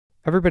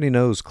Everybody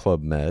knows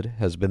Club Med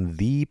has been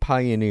the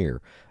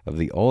pioneer of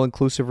the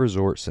all-inclusive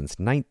resort since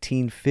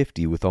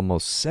 1950, with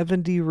almost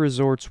 70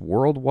 resorts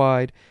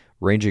worldwide,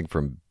 ranging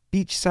from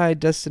beachside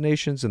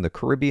destinations in the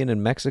Caribbean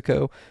and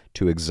Mexico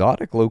to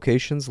exotic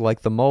locations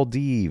like the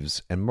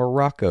Maldives and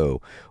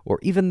Morocco, or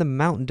even the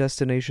mountain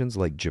destinations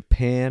like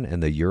Japan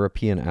and the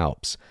European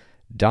Alps.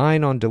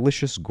 Dine on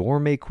delicious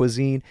gourmet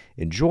cuisine,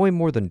 enjoy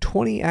more than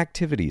 20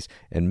 activities,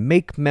 and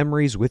make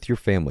memories with your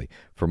family.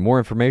 For more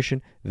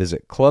information,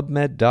 visit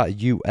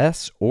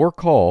clubmed.us or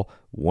call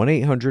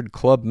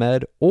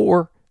 1-800-CLUB-MED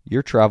or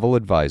your travel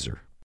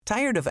advisor.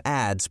 Tired of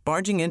ads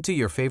barging into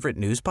your favorite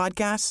news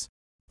podcasts?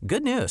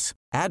 Good news.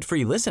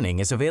 Ad-free listening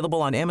is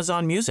available on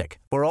Amazon Music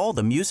for all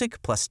the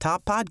music plus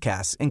top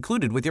podcasts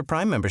included with your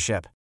Prime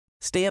membership.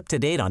 Stay up to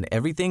date on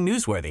everything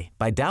newsworthy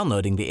by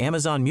downloading the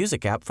Amazon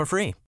Music app for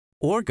free.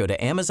 Or go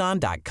to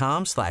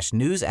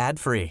amazon.com/news ad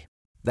free.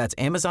 That's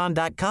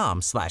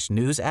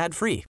amazon.com/news ad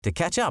free to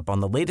catch up on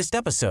the latest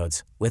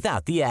episodes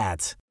without the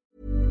ads.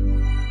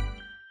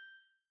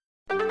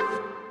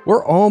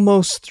 We're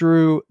almost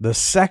through the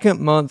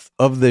second month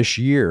of this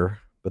year,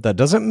 but that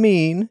doesn't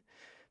mean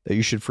that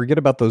you should forget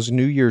about those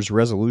New Year's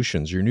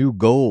resolutions, your new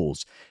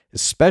goals,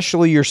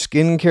 especially your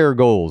skincare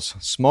goals.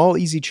 Small,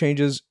 easy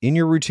changes in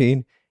your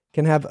routine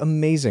can have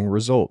amazing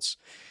results.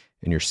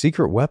 And your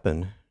secret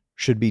weapon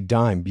should be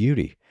Dime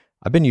Beauty.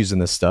 I've been using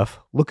this stuff.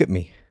 Look at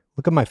me.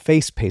 Look at my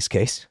face, Pace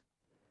Case.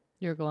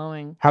 You're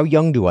glowing. How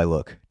young do I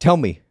look? Tell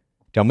me.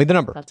 Tell me the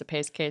number. That's a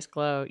Pace Case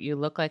glow. You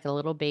look like a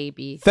little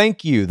baby.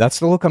 Thank you. That's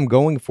the look I'm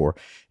going for.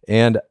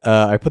 And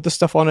I put the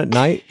stuff on at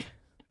night,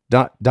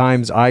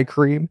 Dime's eye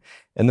cream,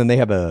 and then they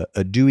have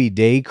a dewy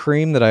day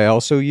cream that I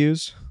also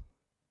use.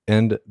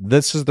 And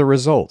this is the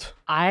result.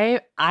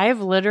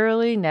 I've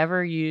literally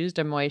never used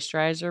a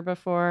moisturizer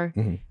before.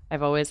 Mm-hmm.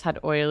 I've always had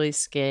oily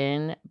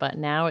skin, but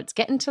now it's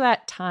getting to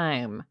that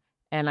time.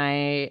 And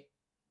I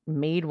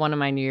made one of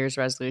my New Year's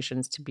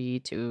resolutions to be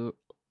to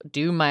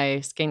do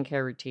my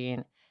skincare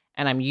routine.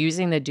 And I'm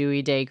using the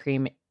Dewy Day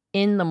Cream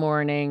in the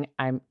morning.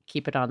 I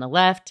keep it on the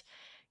left.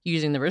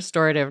 Using the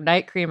Restorative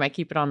Night Cream, I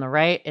keep it on the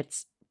right.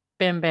 It's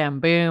bim,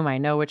 bam, boom. I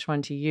know which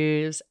one to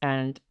use.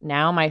 And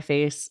now my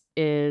face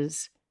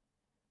is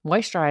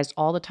moisturized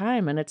all the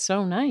time. And it's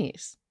so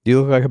nice.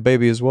 You look like a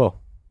baby as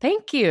well.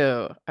 Thank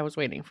you. I was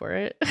waiting for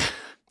it.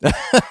 A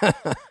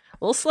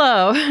little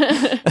slow.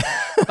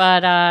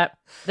 But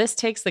this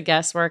takes the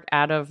guesswork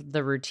out of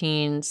the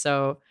routine.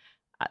 So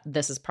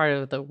this is part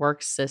of the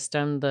work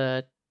system,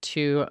 the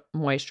 2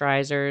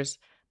 moisturizers.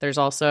 There's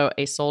also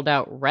a sold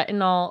out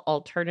retinol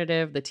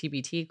alternative, the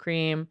TBT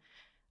cream.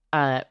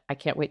 I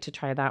can't wait to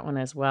try that one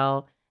as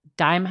well.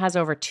 Dime has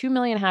over 2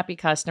 million happy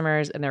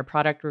customers, and their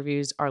product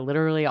reviews are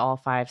literally all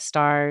 5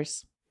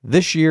 stars.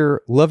 This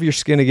year, love your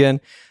skin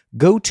again.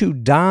 Go to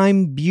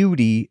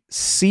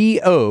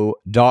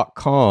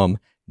dimebeautyco.com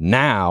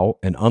now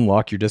and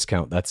unlock your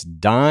discount. That's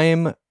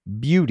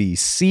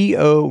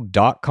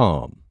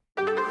dimebeautyco.com.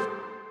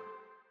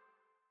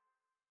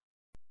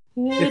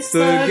 It's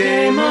the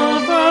Game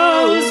of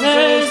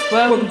Roses.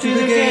 Welcome to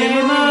the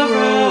Game of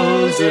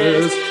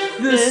Roses.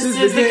 This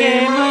is the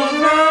Game of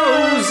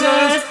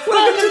Roses.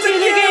 Welcome to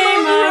the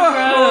Game of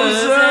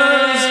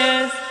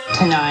Roses.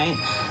 Tonight,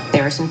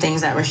 there were some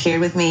things that were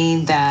shared with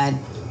me that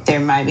there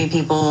might be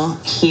people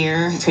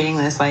here treating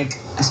this like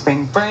a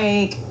spring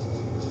break.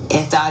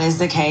 If that is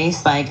the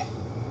case,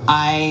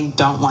 I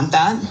don't want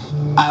that.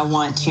 I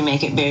want to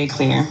make it very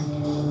clear.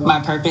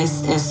 My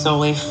purpose is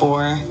solely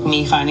for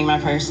me finding my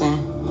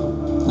person.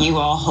 You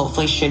all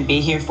hopefully should be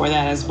here for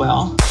that as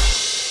well.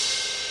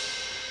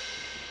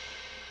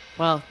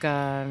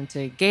 Welcome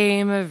to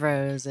Game of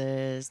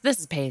Roses. This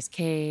is Pace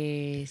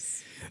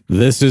Case.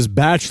 This is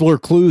Bachelor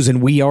Clues,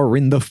 and we are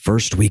in the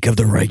first week of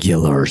the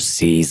regular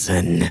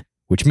season,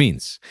 which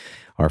means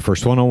our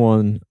first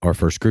one-on-one, our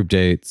first group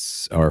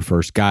dates, our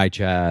first guy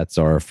chats,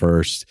 our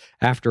first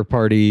after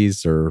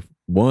parties, or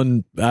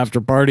one after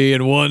party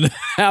and one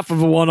half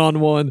of a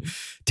one-on-one,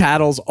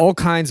 tattles, all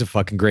kinds of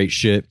fucking great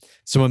shit.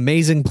 Some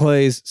amazing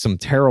plays, some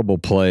terrible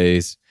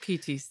plays.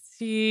 PTCs.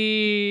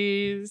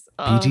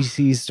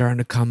 PTCs starting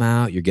to come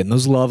out. You're getting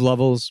those love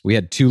levels. We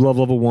had 2 love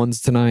level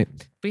 1s tonight.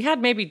 We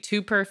had maybe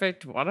 2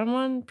 perfect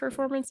one-on-one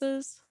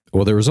performances.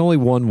 Well, there was only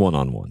one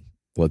one-on-one.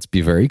 Let's be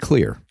very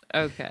clear.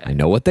 Okay. I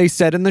know what they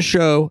said in the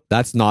show.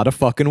 That's not a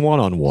fucking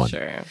one-on-one.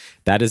 Sure.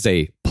 That is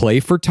a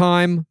play for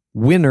time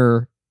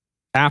winner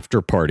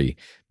after party.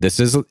 This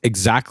is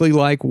exactly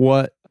like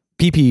what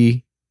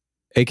PP,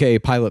 aka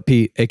Pilot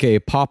Pete, aka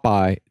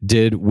Popeye,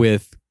 did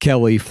with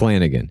Kelly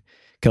Flanagan.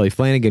 Kelly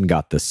Flanagan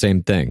got the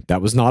same thing.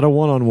 That was not a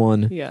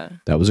one-on-one. Yeah.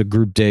 That was a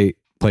group date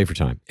play for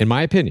time, in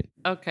my opinion.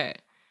 Okay.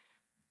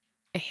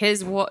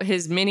 His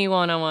mini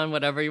one-on-one,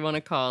 whatever you want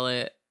to call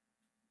it,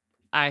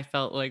 I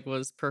felt like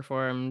was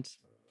performed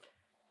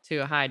to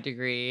a high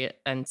degree,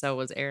 and so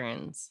was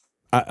Aaron's.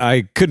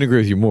 I couldn't agree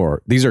with you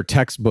more. These are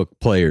textbook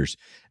players.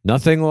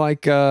 Nothing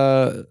like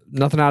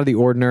nothing out of the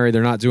ordinary.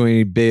 They're not doing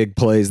any big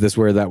plays this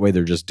way or that way.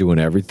 They're just doing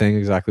everything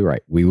exactly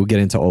right. We will get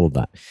into all of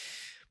that.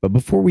 But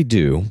before we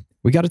do,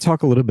 we got to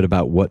talk a little bit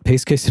about what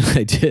Pace Case and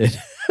I did.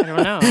 I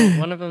don't know.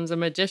 One of them's a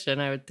magician.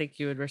 I would think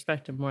you would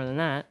respect him more than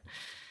that.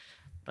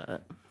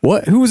 But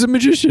What? Who was a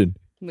magician?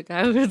 the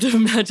guy with the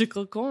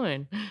magical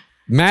coin.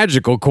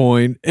 Magical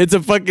coin. It's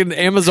a fucking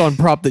Amazon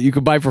prop that you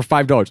can buy for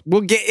 $5.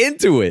 We'll get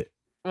into it.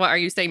 What, are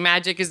you saying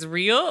magic is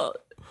real?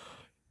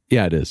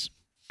 Yeah, it is.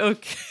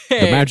 Okay.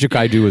 The magic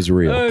I do is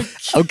real.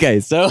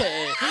 Okay, so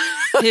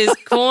his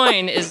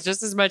coin is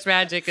just as much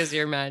magic as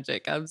your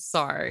magic. I'm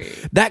sorry.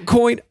 that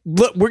coin,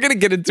 look, we're going to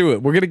get into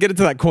it. We're going to get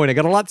into that coin. I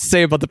got a lot to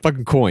say about the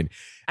fucking coin.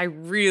 I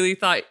really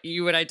thought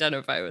you would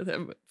identify with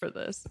him for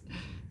this.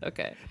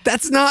 Okay.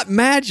 That's not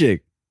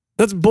magic.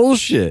 That's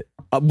bullshit.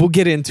 We'll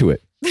get into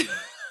it.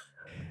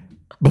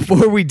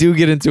 Before we do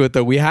get into it,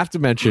 though, we have to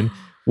mention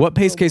what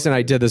Pace Case and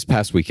I did this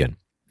past weekend.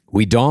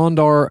 We donned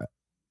our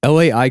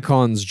LA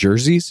Icons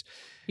jerseys.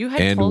 You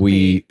had told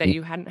me that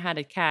you hadn't had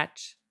a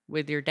catch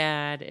with your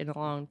dad in a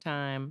long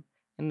time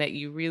and that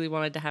you really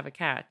wanted to have a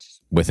catch.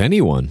 With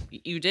anyone.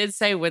 You did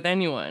say with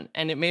anyone,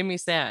 and it made me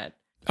sad.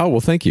 Oh,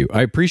 well, thank you.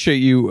 I appreciate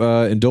you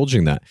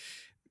indulging that.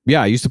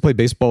 Yeah, I used to play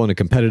baseball in a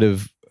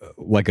competitive,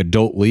 like,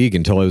 adult league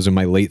until I was in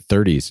my late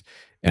 30s,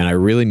 and I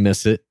really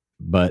miss it,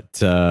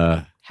 but...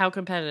 How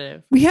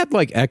competitive? We had,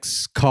 like,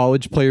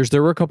 ex-college players.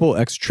 There were a couple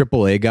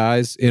ex-AAA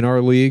guys in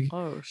our league.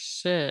 Oh,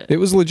 shit. It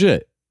was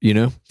legit, you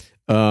know?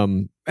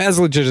 As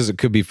legit as it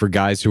could be for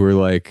guys who were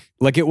like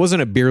it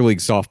wasn't a beer league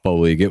softball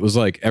league. It was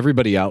like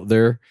everybody out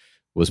there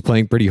was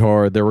playing pretty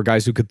hard. There were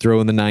guys who could throw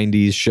in the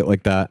 90s, shit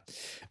like that.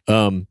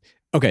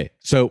 Okay,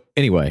 so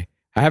anyway,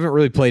 I haven't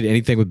really played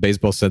anything with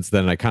baseball since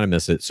then. I kind of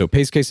miss it. So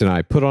Pace Case and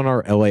I put on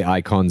our LA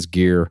Icons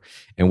gear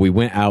and we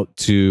went out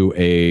to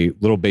a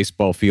little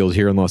baseball field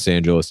here in Los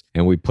Angeles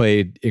and we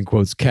played, in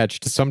quotes, catch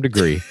to some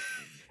degree.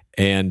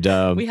 And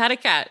we had a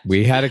catch.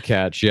 We had a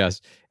catch,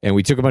 yes. And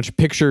we took a bunch of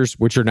pictures,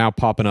 which are now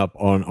popping up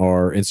on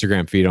our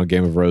Instagram feed on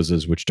Game of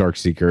Roses, which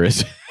Darkseeker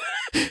is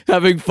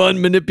having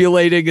fun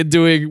manipulating and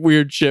doing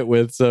weird shit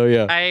with. So,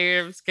 yeah. I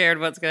am scared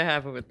what's going to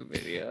happen with the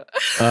video.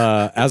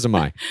 As am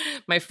I.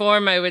 My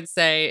form, I would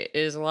say,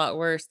 is a lot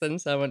worse than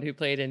someone who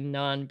played in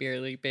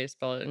non-beer league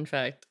baseball. In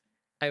fact,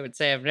 I would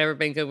say I've never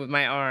been good with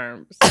my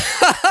arms.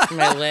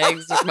 My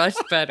legs are much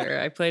better.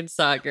 I played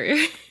soccer.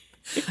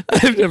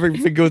 I've never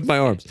been good with my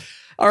arms.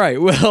 All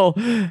right, well...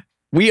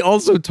 We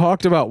also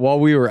talked about while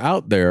we were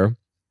out there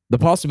the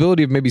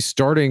possibility of maybe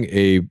starting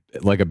a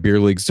beer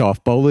league,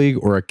 softball league,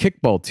 or a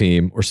kickball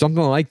team or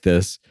something like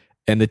this,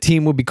 and the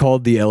team would be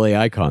called the LA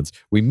Icons.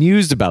 We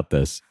mused about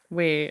this.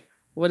 Wait,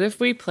 what if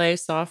we play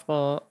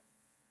softball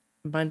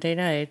Monday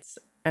nights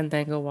and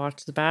then go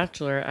watch The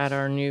Bachelor at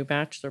our new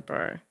bachelor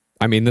bar?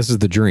 I mean, this is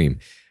the dream.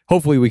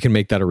 Hopefully we can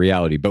make that a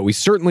reality, but we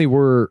certainly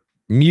were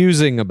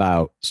musing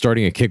about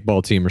starting a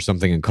kickball team or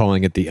something and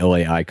calling it the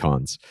LA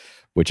Icons,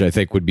 which I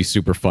think would be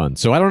super fun.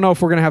 So I don't know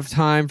if we're going to have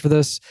time for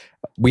this.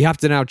 We have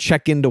to now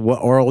check into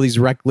what are all these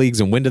rec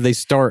leagues and when do they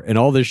start and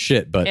all this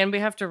shit. And we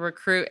have to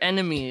recruit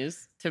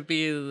enemies to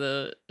be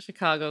the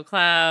Chicago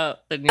Clout,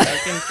 the New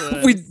York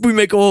Influence. we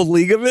make a whole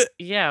league of it?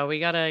 Yeah, we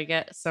got to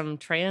get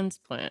find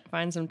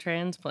some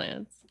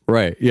transplants.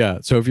 Right, yeah.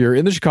 So if you're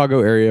in the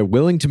Chicago area,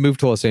 willing to move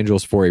to Los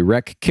Angeles for a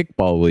rec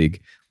kickball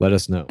league, let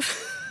us know.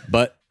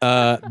 But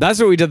that's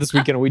what we did this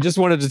weekend. We just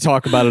wanted to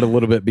talk about it a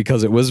little bit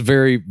because it was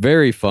very,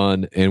 very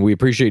fun. And we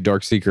appreciate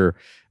Darkseeker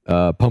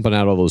pumping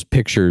out all those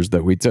pictures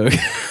that we took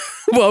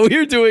while we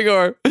were doing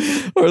our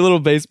little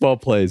baseball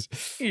plays.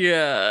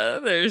 Yeah,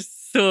 they're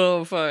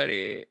so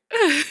funny.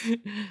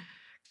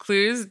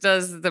 Clues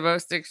does the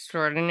most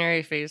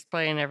extraordinary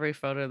faceplay in every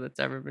photo that's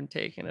ever been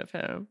taken of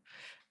him.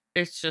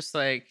 It's just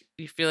like,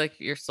 you feel like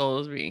your soul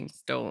is being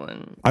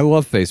stolen. I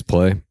love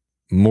faceplay.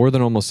 More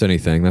than almost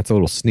anything. That's a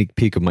little sneak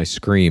peek of my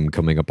Scream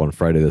coming up on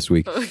Friday this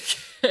week.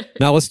 Okay.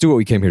 Now let's do what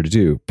we came here to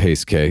do.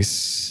 Pace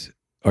Case.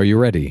 Are you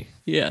ready?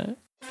 Yeah.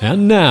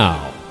 And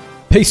now,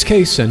 Pace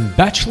Case and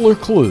Bachelor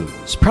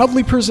Clues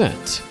proudly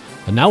present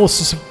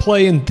analysis of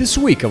play in this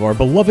week of our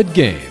beloved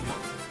game.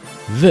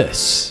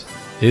 This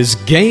is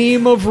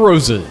Game of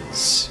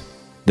Roses.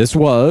 This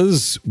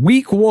was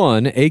week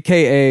 1,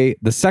 a.k.a.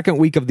 the second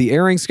week of the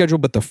airing schedule,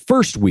 but the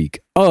first week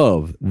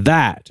of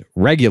that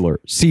regular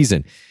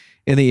season.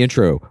 In the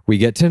intro, we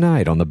get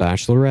tonight on The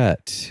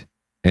Bachelorette.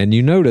 And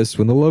you notice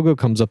when the logo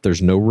comes up,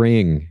 there's no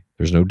ring.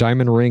 There's no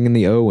diamond ring in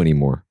the O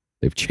anymore.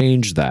 They've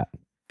changed that.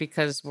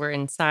 Because we're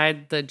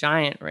inside the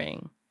giant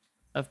ring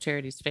of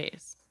Charity's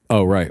face.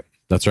 Oh, right.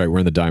 That's right. We're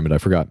in the diamond. I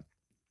forgot.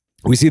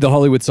 We see the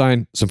Hollywood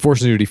sign, some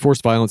forced nudity,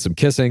 forced violence, some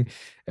kissing.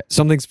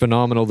 Something's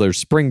phenomenal. There's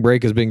spring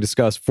break is being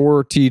discussed.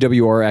 4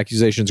 TWR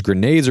accusations.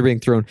 Grenades are being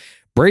thrown.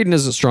 Braden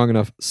isn't strong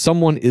enough.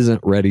 Someone isn't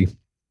ready.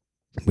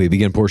 We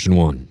begin portion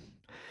 1.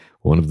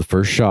 One of the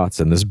first shots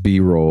in this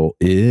B-roll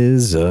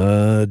is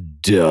a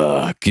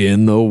duck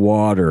in the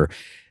water,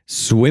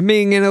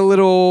 swimming in a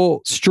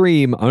little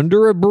stream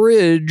under a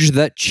bridge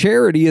that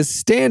Charity is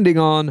standing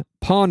on,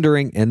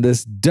 pondering, and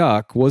this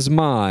duck was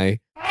my...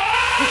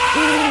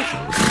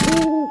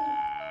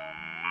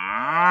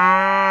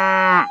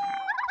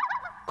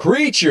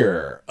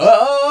 Creature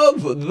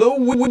of the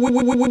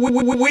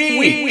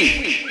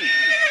Week.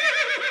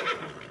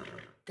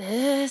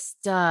 this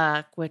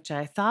duck, which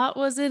I thought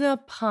was in a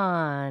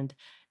pond,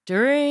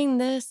 during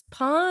this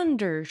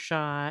ponder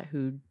shot,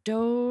 who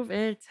dove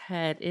its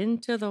head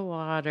into the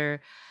water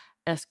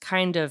as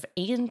kind of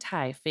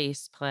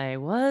anti-face play,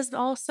 was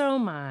also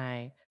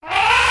my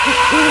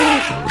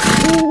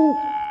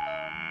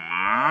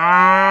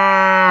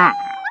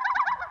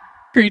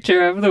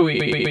Creature of the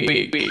week.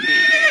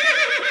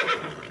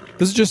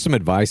 This is just some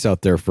advice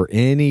out there for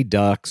any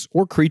ducks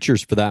or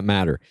creatures for that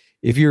matter.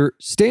 If you're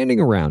standing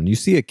around and you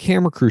see a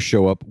camera crew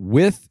show up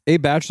with a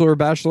bachelor or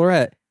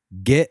bachelorette,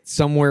 get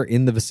somewhere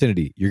in the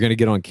vicinity. You're going to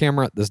get on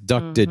camera. This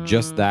duck did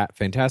just that.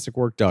 Fantastic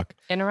work, duck.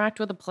 Interact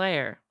with a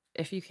player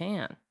if you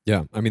can.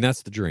 Yeah, I mean,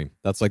 that's the dream.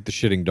 That's like the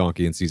shitting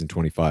donkey in season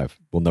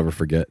 25. We'll never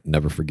forget,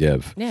 never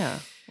forgive. Yeah,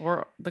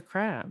 or the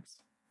crabs.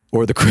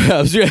 Or the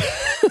crabs, yeah.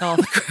 All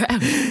the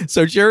crabs.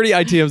 So Charity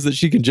ITMs that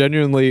she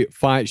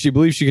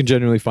believes she can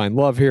genuinely find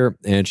love here,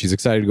 and she's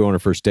excited to go on her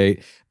first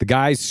date. The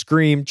guys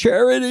scream,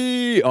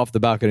 "Charity!" off the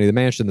balcony of the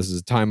mansion. This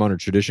is a time-honored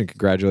tradition.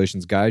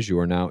 Congratulations, guys. You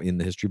are now in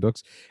the history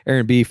books.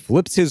 Aaron B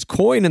flips his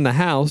coin in the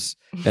house,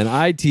 and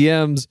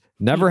ITMs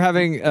never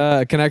having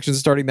connections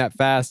starting that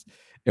fast.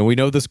 And we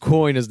know this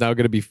coin is now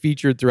going to be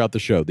featured throughout the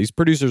show. These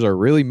producers are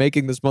really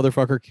making this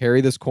motherfucker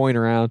carry this coin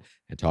around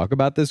and talk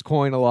about this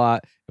coin a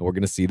lot. And we're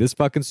going to see this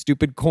fucking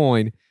stupid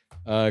coin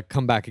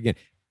come back again.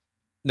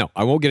 No,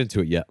 I won't get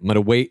into it yet. I'm going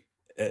to wait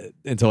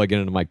until I get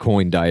into my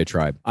coin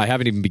diatribe. I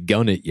haven't even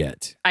begun it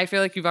yet. I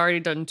feel like you've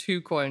already done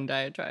 2 coin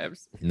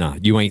diatribes. Nah,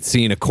 you ain't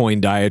seen a coin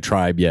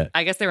diatribe yet.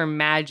 I guess they were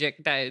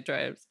magic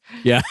diatribes.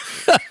 Yeah.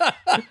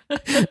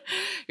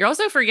 You're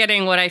also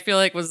forgetting what I feel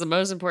like was the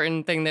most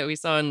important thing that we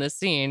saw in this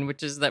scene,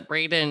 which is that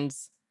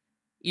Brayden's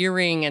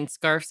earring and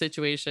scarf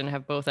situation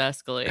have both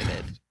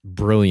escalated.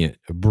 Brilliant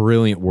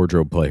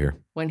wardrobe play here.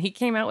 When he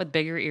came out with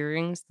bigger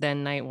earrings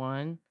than night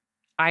 1,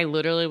 I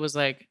literally was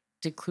like,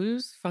 did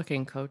Clues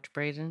fucking coach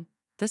Brayden?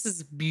 This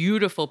is a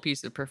beautiful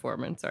piece of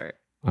performance art.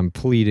 I'm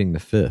pleading the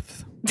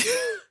 5th.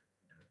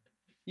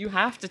 You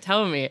have to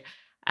tell me.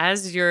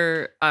 As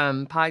your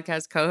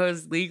podcast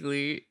co-host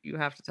legally, you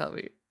have to tell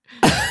me.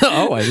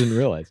 Oh, I didn't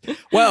realize.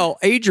 Well,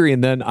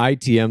 Adrian then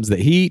ITMs that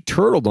he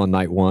turtled on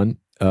night 1,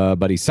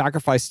 but he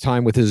sacrificed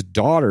time with his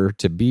daughter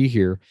to be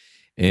here.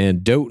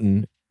 And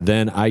Doughton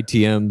then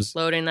ITMs.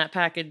 Loading that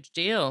package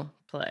deal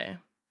play.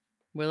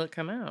 Will it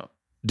come out?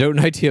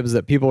 Doughton ITMs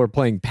that people are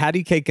playing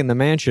patty cake in the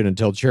mansion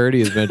until Charity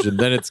is mentioned.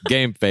 Then it's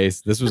game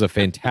face. This was a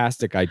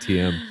fantastic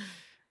ITM.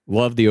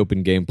 Love the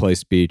open gameplay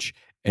speech.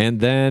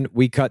 And then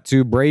we cut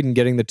to Brayden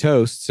getting the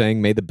toast,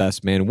 saying, "May the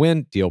best man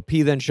win."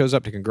 DLP then shows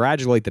up to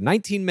congratulate the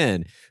 19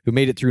 men who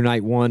made it through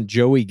night 1.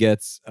 Joey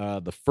gets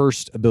the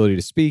first ability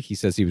to speak. He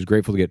says he was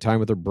grateful to get time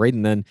with her.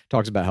 Brayden then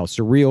talks about how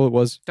surreal it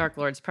was. Dark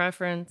Lord's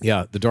preference.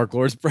 Yeah, the Dark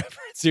Lord's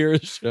preference here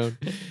is shown.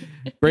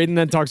 Brayden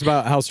then talks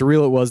about how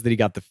surreal it was that he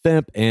got the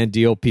FIMP, and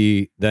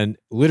DLP then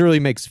literally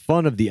makes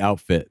fun of the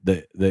outfit,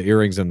 the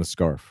earrings and the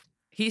scarf.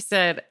 He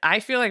said, I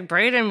feel like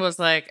Brayden was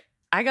like,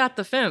 I got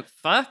the FIMP.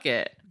 Fuck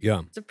it.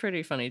 Yeah. It's a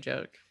pretty funny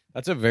joke.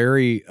 That's a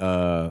very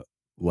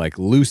like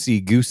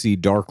loosey-goosey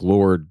Dark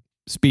Lord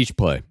speech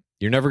play.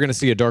 You're never going to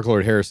see a Dark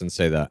Lord Harrison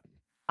say that.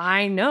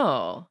 I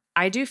know.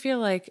 I do feel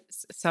like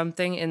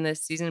something in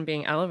this season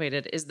being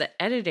elevated is the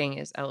editing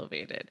is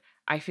elevated.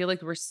 I feel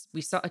like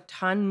we saw a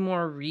ton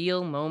more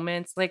real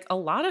moments, like a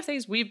lot of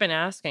things we've been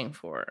asking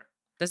for.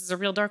 This is a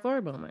real Dark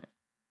Lord moment.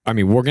 I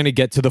mean, we're going to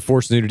get to the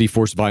forced nudity,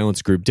 forced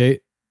violence group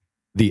date.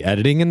 The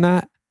editing in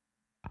that,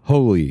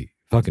 holy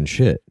fucking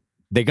shit.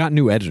 They got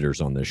new editors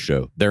on this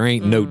show. There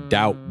ain't no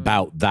doubt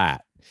about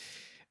that.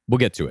 We'll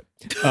get to it.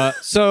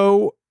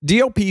 So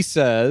DLP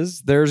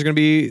says there's going to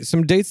be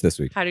some dates this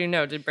week. How do you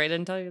know? Did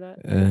Brayden tell you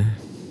that?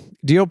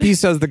 DLP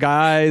says the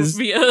guys...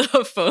 Via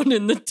a phone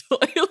in the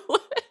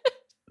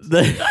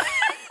toilet.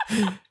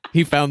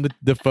 He found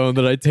the phone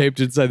that I taped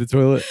inside the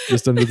toilet,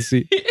 just under the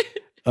seat.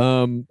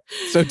 So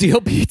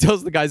DLP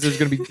tells the guys there's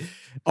going to be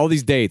all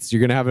these dates. You're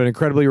going to have an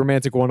incredibly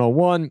romantic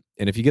one-on-one.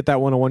 And if you get that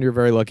one-on-one, you're a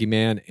very lucky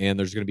man. And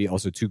there's going to be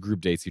also 2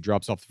 group dates. He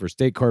drops off the first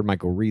date card.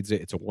 Michael reads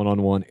it. It's a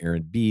one-on-one.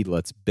 Aaron B,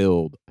 let's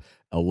build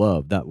a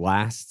love that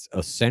lasts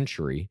a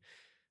century.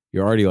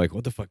 You're already like,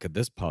 what the fuck could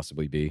this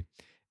possibly be?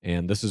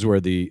 And this is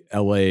where the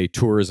LA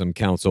Tourism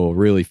Council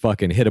really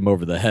fucking hit him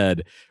over the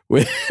head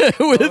with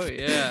Oh,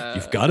 yeah.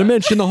 You've got to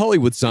mention the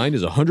Hollywood sign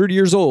is 100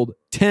 years old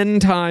 10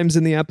 times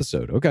in the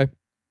episode. Okay.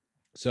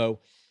 So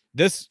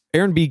this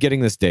Aaron B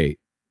getting this date,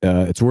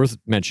 it's worth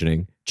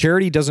mentioning.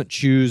 Charity doesn't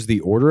choose the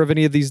order of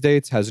any of these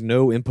dates, has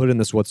no input in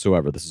this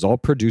whatsoever. This is all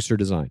producer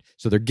design.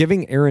 So they're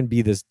giving Aaron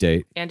B this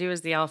date. And he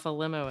was the Alpha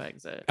Limo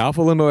exit.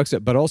 Alpha Limo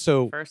exit, but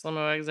also... First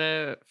limo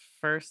exit,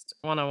 first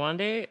one-on-one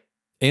date.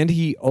 And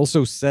he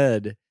also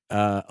said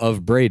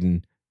of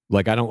Brayden,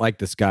 like, I don't like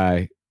this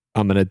guy.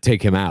 I'm going to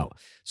take him out.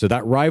 So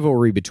that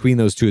rivalry between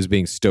those two is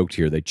being stoked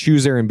here. They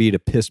choose Aaron B to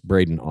piss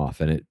Brayden off,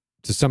 and it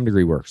to some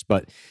degree works.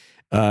 But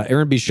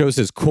Aaron B shows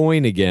his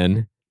coin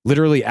again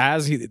Literally,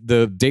 as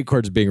the date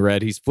card's being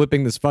read, he's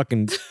flipping this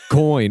fucking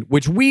coin,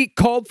 which we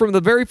called from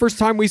the very first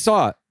time we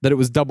saw it that it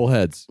was double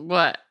heads.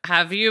 What?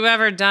 Have you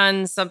ever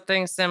done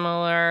something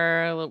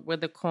similar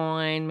with a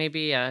coin?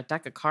 Maybe a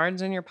deck of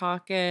cards in your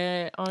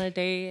pocket on a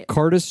date?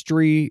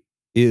 Cardistry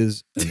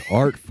is an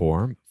art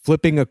form.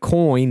 Flipping a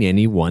coin,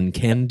 anyone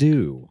can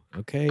do.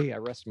 Okay, I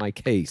rest my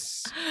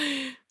case.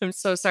 I'm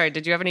so sorry.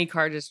 Did you have any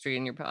cardistry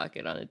in your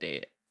pocket on a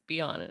date? Be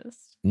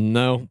honest.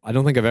 No, I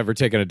don't think I've ever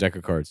taken a deck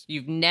of cards.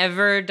 You've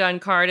never done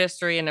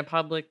cardistry in a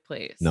public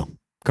place? No.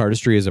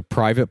 Cardistry is a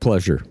private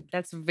pleasure.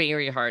 That's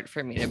very hard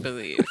for me to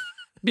believe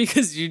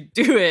because you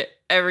do it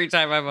every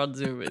time I'm on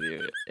Zoom with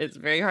you. It's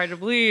very hard to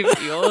believe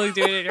you only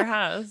do it in your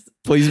house.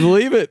 Please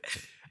believe it.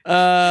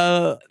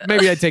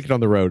 Maybe I take it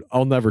on the road.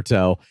 I'll never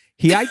tell.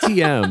 He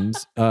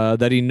ITMs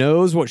that he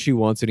knows what she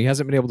wants and he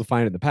hasn't been able to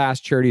find it in the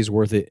past. Charity is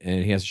worth it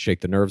and he has to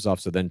shake the nerves off.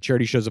 So then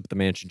Charity shows up at the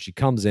mansion. She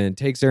comes in,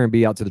 takes Aaron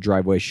B out to the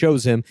driveway,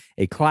 shows him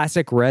a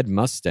classic red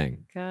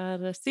Mustang.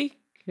 Got a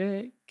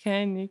secret.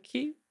 Can you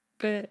keep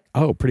it?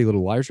 Oh, Pretty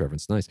Little Liars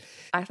reference. Nice.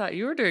 I thought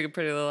you were doing a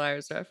Pretty Little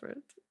Liars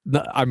reference.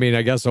 No, I mean,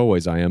 I guess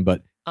always I am,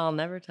 but I'll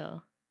never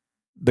tell.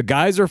 the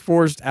guys are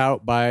forced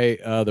out by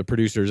the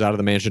producers out of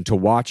the mansion to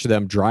watch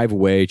them drive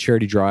away.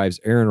 Charity drives,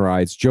 Aaron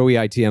rides. Joey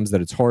ITMs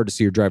that it's hard to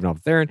see her driving off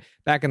with Aaron.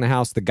 Back in the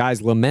house, the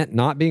guys lament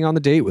not being on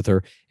the date with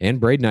her. And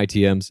Braden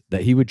ITMs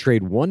that he would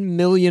trade 1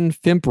 million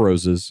Fimp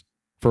roses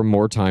for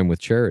more time with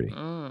Charity.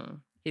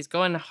 He's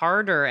going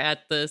harder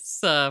at this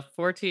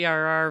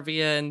 4TRR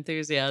via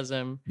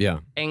enthusiasm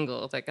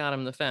angle that got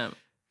him the Fimp.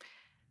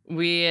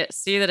 We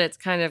see that it's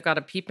kind of got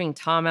a peeping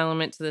Tom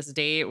element to this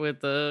date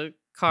with the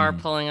car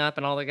pulling up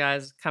and all the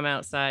guys come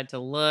outside to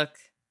look.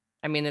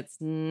 I mean, it's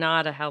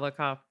not a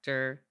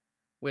helicopter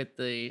with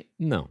the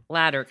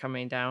ladder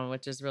coming down,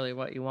 which is really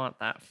what you want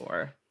that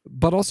for.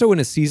 But also in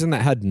a season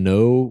that had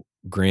no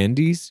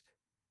grandies,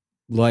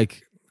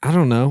 like, I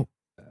don't know.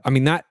 I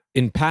mean, that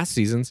in past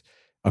seasons,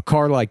 a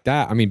car like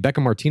that, I mean,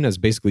 Becca Martinez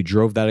basically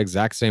drove that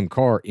exact same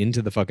car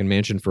into the fucking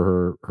mansion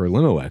for her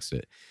limo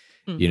exit.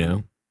 You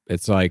know,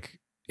 it's like,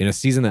 in a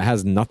season that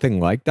has nothing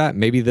like that,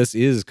 maybe this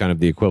is kind of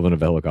the equivalent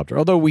of a helicopter.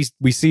 Although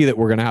we see that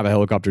we're going to have a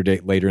helicopter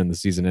date later in the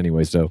season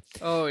anyway, so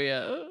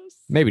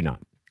maybe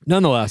not.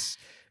 Nonetheless,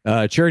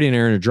 Charity and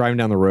Aaron are driving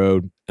down the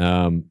road.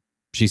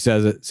 She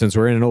says, since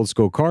we're in an old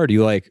school car, do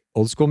you like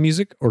old school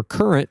music or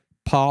current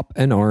pop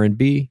and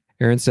R&B?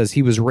 Aaron says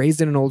he was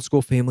raised in an old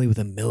school family with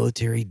a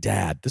military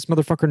dad. This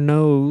motherfucker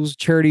knows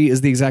Charity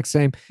is the exact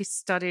same. He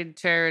studied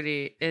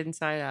Charity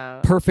inside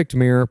out. Perfect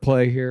mirror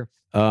play here.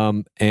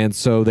 And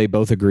so they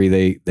both agree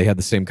they had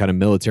the same kind of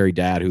military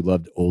dad who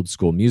loved old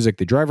school music.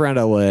 They drive around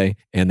LA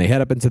and they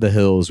head up into the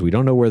hills. We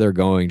don't know where they're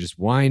going, just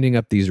winding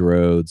up these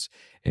roads.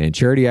 And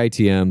Charity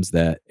ITMs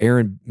that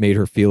Aaron made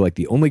her feel like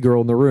the only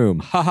girl in the room.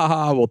 Ha ha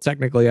ha. Well,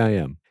 technically I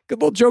am.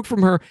 Good little joke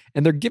from her.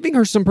 And they're giving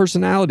her some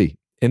personality.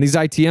 And these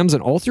ITMs,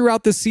 and all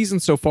throughout this season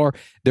so far,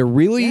 they're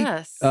really,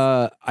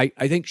 I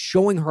think,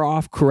 showing her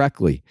off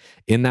correctly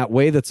in that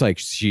way that's like,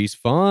 she's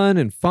fun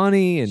and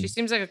funny. And she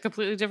seems like a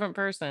completely different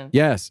person.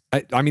 Yes.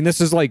 I mean, this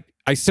is like,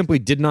 I simply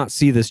did not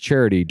see this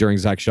Charity during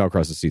Zach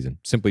Shawcross's season.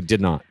 Simply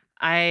did not.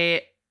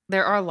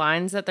 There are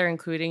lines that they're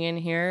including in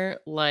here.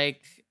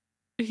 Like,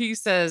 he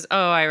says,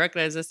 oh, I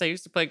recognize this. I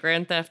used to play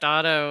Grand Theft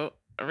Auto,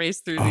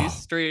 race through these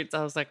streets.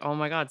 I was like, oh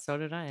my God, so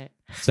did I.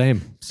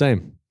 Same.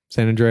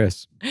 San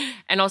Andreas.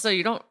 And also,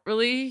 you don't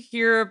really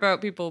hear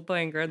about people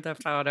playing Grand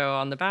Theft Auto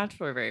on The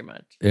Bachelor very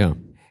much. Yeah.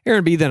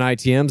 Aaron B then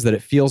ITMs that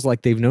it feels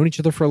like they've known each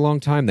other for a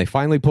long time. They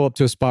finally pull up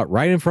to a spot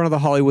right in front of the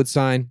Hollywood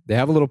sign. They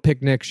have a little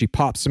picnic. She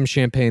pops some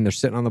champagne. They're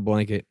sitting on the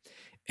blanket.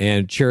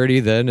 And Charity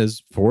then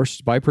is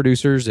forced by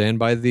producers and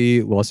by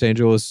the Los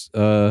Angeles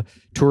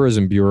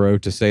Tourism Bureau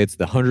to say it's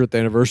the 100th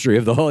anniversary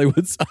of the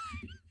Hollywood sign.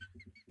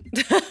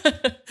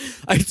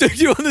 I took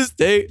you on this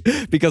date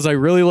because I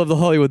really love the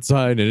Hollywood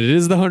sign and it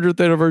is the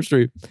 100th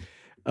anniversary.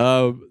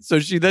 So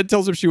she then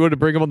tells him she wanted to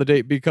bring him on the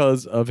date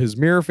because of his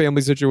mirror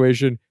family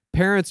situation.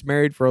 Parents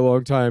married for a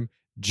long time,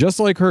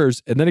 just like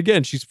hers. And then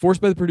again, she's forced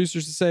by the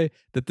producers to say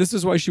that this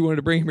is why she wanted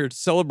to bring him here to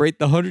celebrate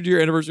the 100-year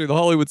anniversary of the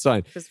Hollywood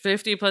sign. Because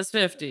 50 plus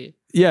 50.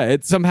 Yeah,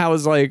 it somehow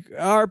is like,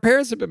 our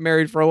parents have been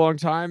married for a long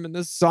time and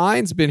this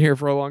sign's been here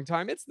for a long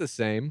time. It's the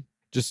same.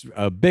 Just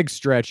a big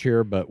stretch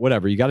here, but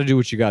whatever. You got to do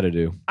what you got to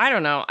do. I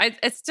don't know.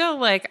 It's still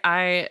like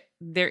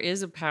there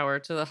is a power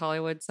to the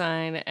Hollywood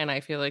sign, and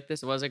I feel like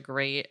this was a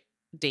great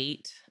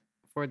date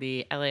for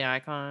the LA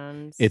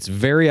icons. It's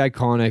very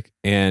iconic,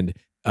 and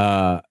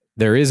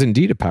there is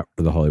indeed a power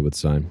to the Hollywood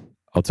sign.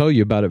 I'll tell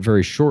you about it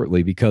very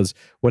shortly, because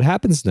what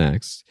happens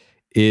next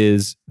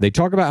is they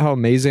talk about how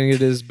amazing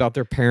it is about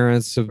their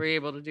parents. Were you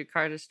able to do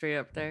cardistry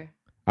up there?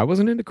 I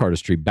wasn't into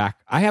cardistry back.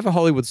 I have a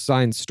Hollywood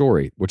sign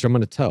story, which I'm going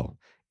to tell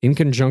in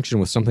conjunction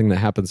with something that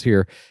happens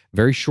here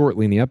very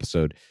shortly in the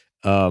episode.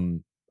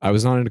 I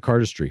was not into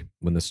cardistry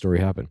when this story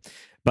happened.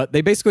 But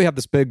they basically have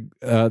this big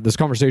this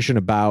conversation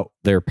about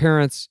their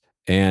parents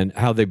and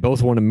how they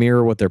both want to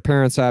mirror what their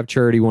parents have.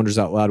 Charity wonders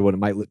out loud what it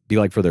might be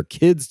like for their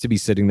kids to be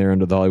sitting there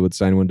under the Hollywood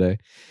sign one day.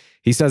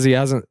 He says he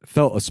hasn't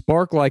felt a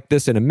spark like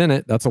this in a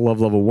minute. That's a love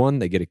level 1.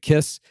 They get a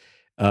kiss.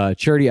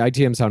 Charity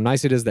ITMs how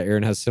nice it is that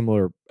Aaron has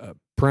similar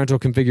parental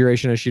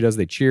configuration as she does.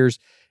 They cheers.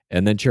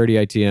 And then Charity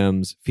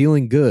ITMs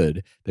feeling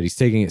good that he's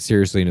taking it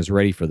seriously and is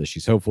ready for this.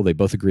 She's hopeful. They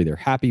both agree they're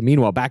happy.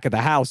 Meanwhile, back at the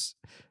house,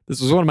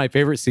 this was one of my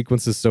favorite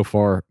sequences so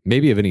far,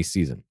 maybe of any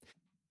season.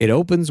 It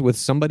opens with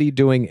somebody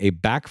doing a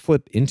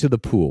backflip into the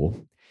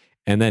pool.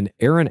 And then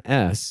Aaron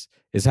S.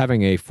 is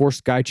having a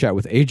forced guy chat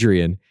with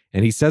Adrian.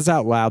 And he says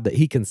out loud that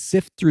he can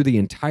sift through the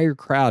entire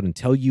crowd and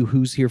tell you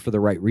who's here for the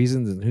right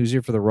reasons and who's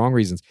here for the wrong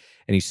reasons.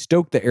 And he's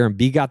stoked that Aaron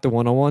B got the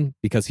one-on-one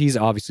because he's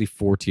obviously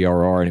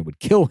 4TRR and it would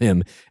kill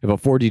him if a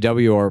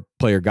 4DWR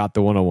player got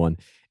the one-on-one.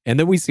 And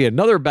then we see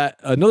another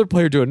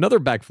player do another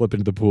backflip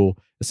into the pool,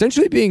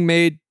 essentially being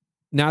made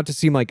now to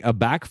seem like a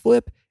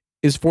backflip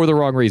is for the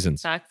wrong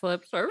reasons.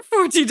 Backflips are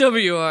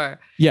 4TWR.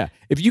 Yeah.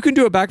 If you can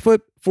do a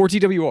backflip,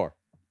 4TWR.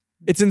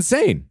 It's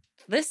insane.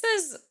 This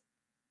is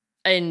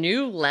a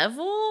new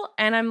level,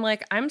 and I'm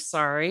like, I'm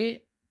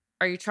sorry.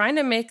 Are you trying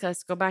to make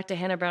us go back to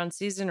Hannah Brown's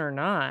season or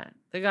not?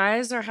 The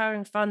guys are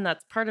having fun.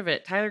 That's part of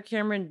it. Tyler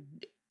Cameron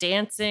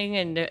dancing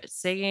and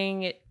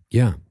singing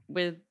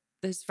with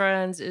his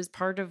friends is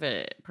part of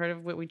it. Part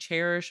of what we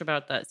cherish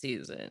about that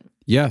season.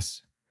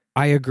 Yes,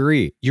 I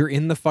agree. You're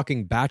in the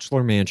fucking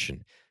Bachelor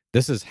Mansion.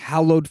 This is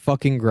hallowed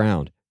fucking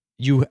ground.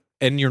 You're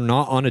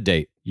not on a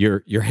date.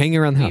 You're hanging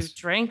around the house. We've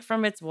drank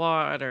from its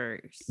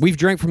waters. We've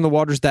drank from the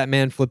waters that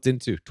man flipped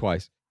into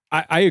twice.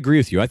 I agree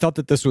with you. I thought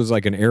that this was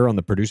like an error on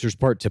the producer's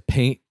part to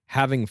paint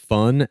having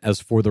fun as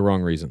for the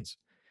wrong reasons.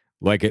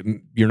 Like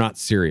you're not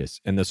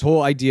serious. And this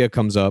whole idea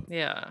comes up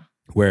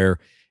where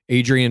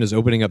Adrian is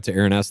opening up to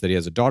Aaron S. that he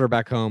has a daughter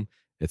back home.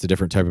 It's a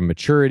different type of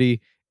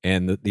maturity.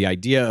 And the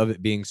idea of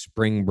it being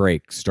spring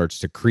break starts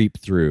to creep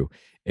through.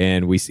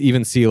 And we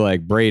even see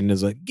like Braden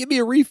is like, give me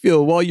a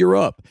refill while you're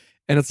up.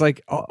 And it's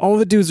like all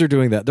the dudes are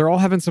doing that. They're all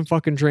having some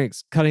fucking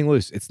drinks, cutting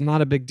loose. It's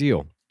not a big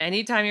deal.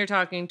 Anytime you're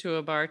talking to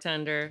a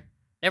bartender,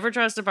 never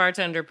trust a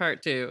bartender,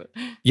 part 2.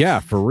 Yeah,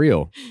 for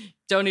real.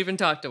 Don't even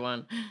talk to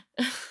one.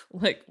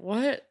 Like,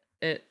 what?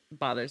 It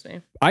bothers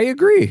me. I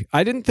agree.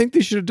 I didn't think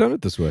they should have done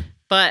it this way.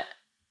 But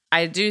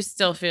I do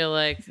still feel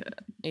like,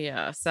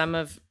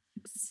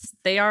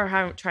 they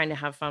are trying to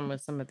have fun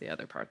with some of the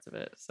other parts of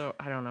it. So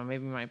I don't know.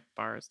 Maybe my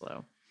bar is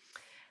low.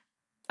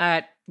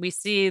 We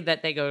see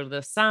that they go to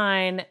the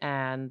sign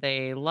and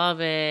they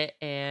love it.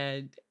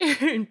 And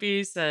Aaron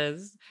B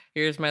says,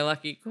 here's my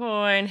lucky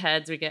coin.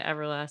 Heads, we get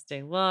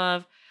everlasting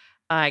love.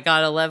 I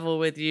got a level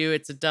with you.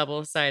 It's a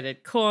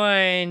double-sided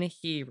coin.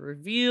 He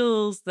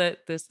reveals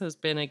that this has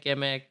been a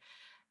gimmick.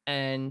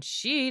 And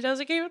she does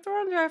a Game of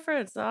Thrones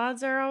reference. The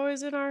odds are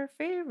always in our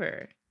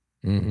favor.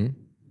 Mm-hmm.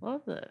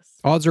 Love this.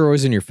 Odds are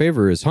always in your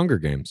favor is Hunger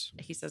Games.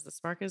 He says the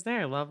spark is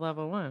there. Love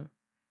level 1.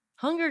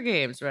 Hunger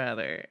Games,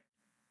 rather.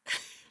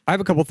 I have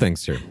a couple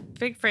things here.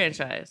 Big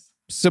franchise.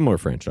 Similar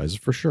franchises,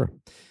 for sure.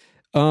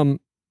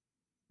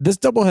 This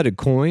double-headed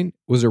coin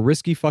was a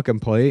risky fucking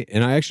play,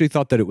 and I actually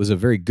thought that it was a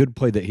very good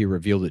play that he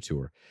revealed it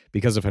to her.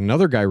 Because if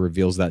another guy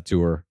reveals that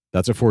to her,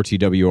 that's a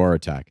 4TWR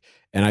attack.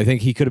 And I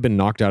think he could have been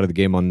knocked out of the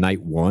game on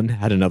night 1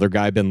 had another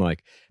guy been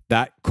like,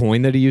 that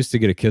coin that he used to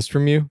get a kiss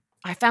from you?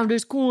 I found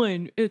his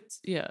coin.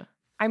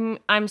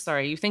 I'm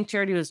sorry. You think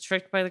Charity was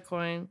tricked by the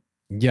coin?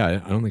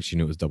 Yeah, I don't think she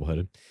knew it was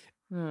double-headed.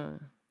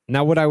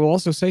 Now, what I will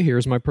also say here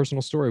is my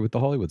personal story with the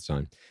Hollywood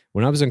sign.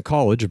 When I was in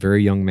college, a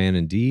very young man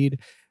indeed,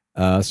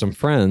 some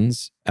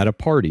friends at a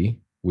party,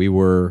 we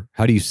were,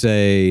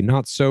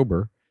 not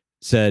sober,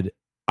 said,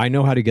 I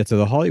know how to get to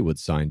the Hollywood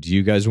sign. Do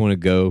you guys want to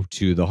go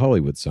to the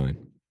Hollywood sign?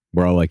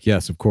 We're all like,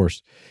 yes, of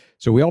course.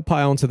 So we all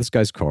pile into this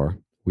guy's car.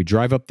 We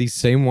drive up these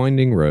same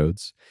winding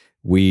roads.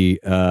 We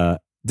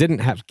didn't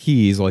have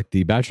keys like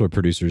the Bachelor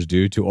producers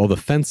do to all the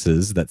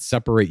fences that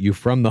separate you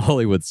from the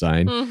Hollywood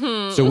sign.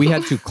 Mm-hmm. So we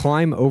had to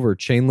climb over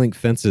chain link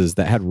fences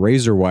that had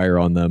razor wire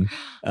on them.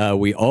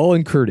 We all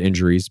incurred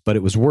injuries, but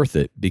it was worth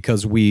it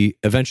because we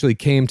eventually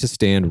came to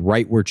stand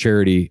right where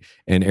Charity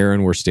and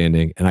Aaron were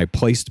standing, and I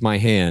placed my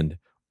hand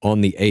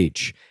on the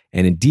H.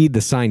 And indeed,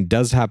 the sign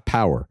does have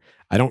power.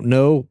 I don't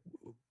know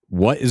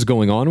what is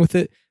going on with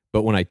it,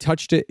 but when I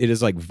touched it, it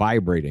is like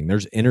vibrating.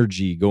 There's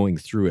energy going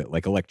through it,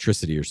 like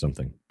electricity or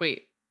something.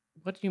 Wait.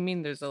 What do you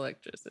mean there's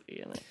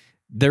electricity in it?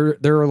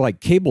 There are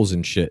like cables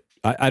and shit.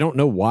 I don't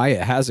know why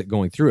it has it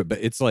going through it, but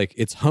it's like,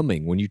 it's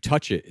humming. When you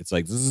touch it, it's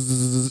like,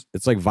 zzz,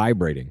 it's like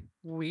vibrating.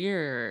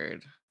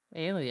 Weird.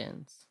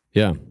 Aliens.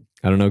 Yeah,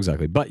 I don't know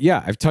exactly. But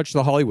yeah, I've touched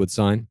the Hollywood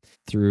sign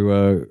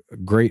through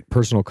great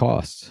personal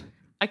costs.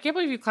 I can't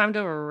believe you climbed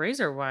over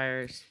razor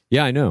wires.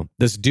 Yeah, I know.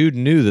 This dude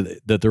knew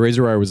that the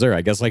razor wire was there.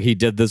 I guess like he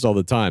did this all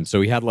the time.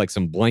 So he had like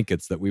some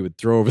blankets that we would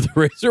throw over the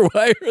razor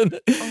wire and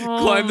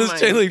climb this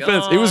chain link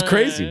fence. It was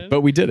crazy,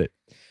 but we did it.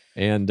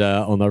 And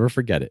I'll never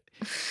forget it.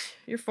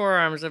 Your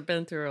forearms have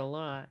been through a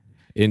lot.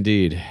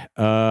 Indeed.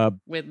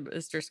 With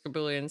Mr.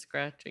 Skabulian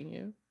scratching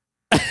you.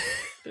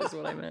 Is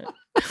what I meant.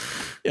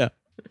 Yeah.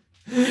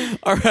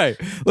 All right.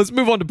 Let's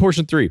move on to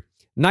portion 3.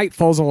 Night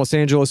falls in Los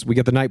Angeles. We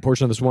get the night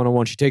portion of this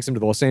one-on-one. She takes him to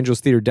the Los Angeles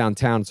Theater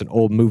downtown. It's an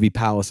old movie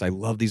palace. I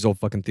love these old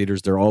fucking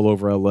theaters. They're all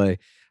over LA.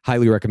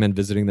 Highly recommend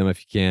visiting them if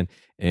you can.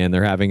 And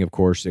they're having, of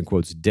course, in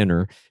quotes,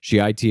 dinner. She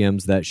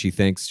ITMs that she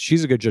thinks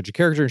she's a good judge of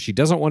character and she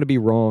doesn't want to be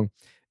wrong.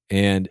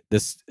 And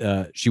this,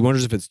 she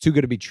wonders if it's too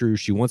good to be true.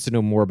 She wants to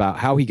know more about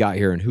how he got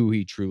here and who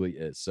he truly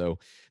is. So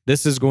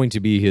this is going to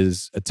be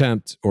his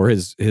attempt or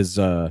his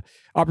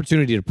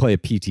opportunity to play a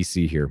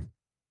PTC here.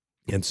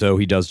 And so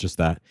he does just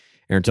that.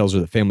 Aaron tells her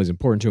that family is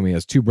important to him. He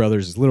has two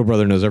brothers. His little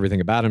brother knows everything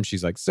about him.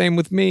 She's like, same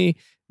with me.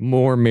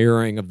 More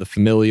mirroring of the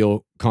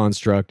familial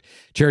construct.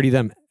 Charity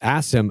then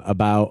asks him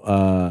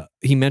about,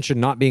 he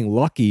mentioned not being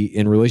lucky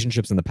in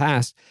relationships in the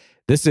past.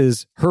 This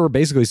is her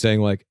basically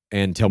saying like,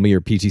 and tell me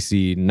your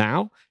PTC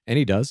now. And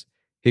he does.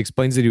 He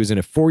explains that he was in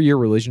a 4-year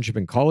relationship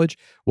in college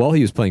while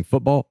he was playing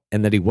football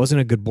and that he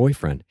wasn't a good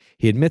boyfriend.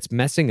 He admits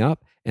messing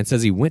up and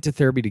says he went to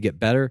therapy to get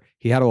better.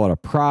 He had a lot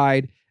of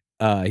pride.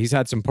 He's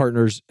had some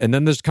partners, and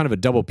then there's kind of a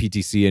double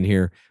PTC in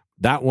here.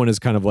 That one is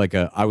kind of like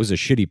I was a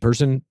shitty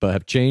person, but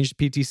have changed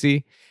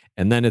PTC.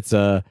 And then it's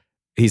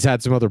he's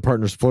had some other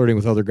partners flirting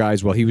with other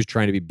guys while he was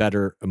trying to be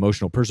better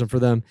emotional person for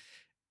them.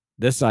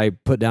 This I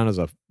put down as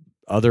a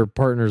other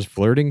partners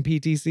flirting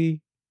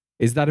PTC.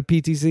 Is that a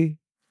PTC?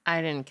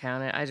 I didn't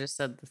count it. I just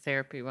said the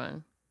therapy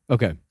one.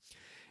 Okay.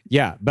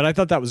 Yeah, but I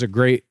thought that was a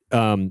great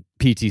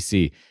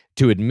PTC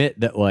to admit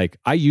that like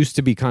I used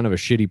to be kind of a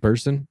shitty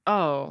person.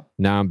 Oh.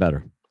 Now I'm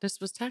better. This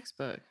was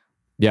textbook.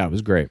 Yeah, it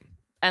was great.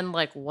 And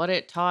like what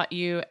it taught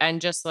you and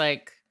just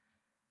like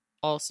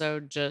also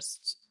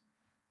just,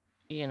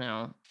 you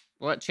know,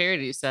 what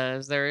Charity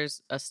says, there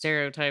is a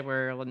stereotype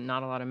where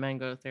not a lot of men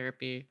go to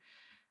therapy,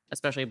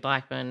 especially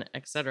black men,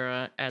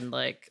 etc. And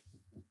like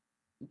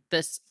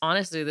this,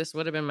 honestly, this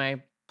would have been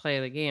my play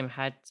of the game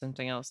had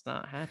something else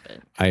not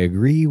happened. I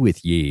agree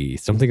with ye.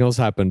 Something else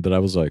happened that I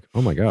was like,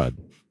 oh my God.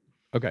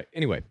 Okay.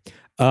 Anyway,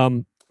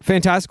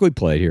 fantastically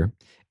played here.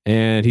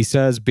 And he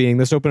says being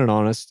this open and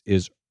honest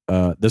is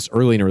this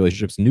early in a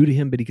relationship is new to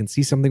him, but he can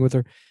see something with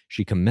her.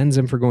 She commends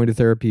him for going to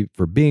therapy,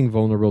 for being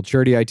vulnerable.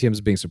 Charity ITM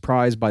is being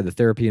surprised by the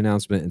therapy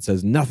announcement and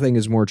says nothing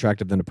is more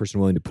attractive than a person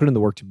willing to put in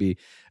the work to be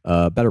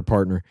a better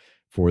partner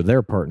for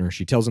their partner.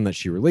 She tells him that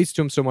she relates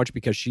to him so much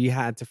because she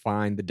had to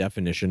find the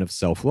definition of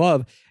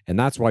self-love, and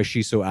that's why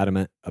she's so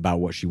adamant about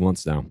what she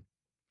wants now.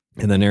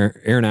 And then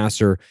Aaron asks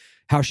her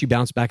how she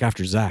bounced back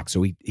after Zach.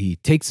 So he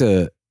takes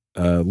a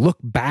look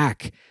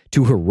back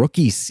to her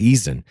rookie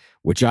season,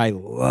 which I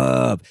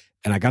love.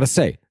 And I got to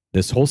say,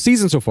 this whole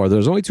season so far,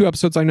 there's only 2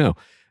 episodes I know,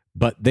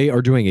 but they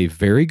are doing a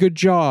very good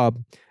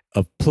job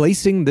of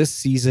placing this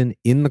season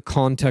in the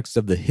context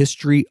of the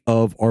history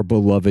of our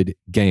beloved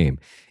game.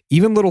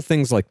 Even little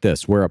things like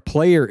this, where a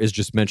player is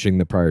just mentioning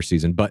the prior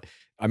season. But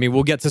I mean,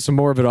 we'll get to some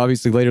more of it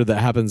obviously later that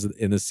happens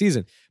in this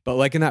season. But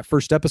like in that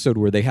first episode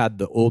where they had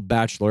the old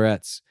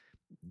bachelorettes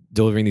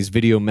delivering these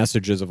video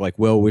messages of like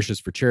well wishes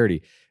for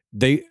Charity,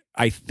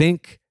 I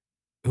think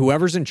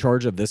whoever's in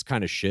charge of this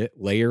kind of shit,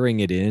 layering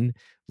it in,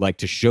 like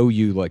to show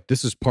you like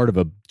this is part of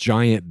a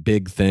giant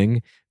big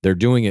thing, they're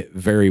doing it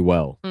very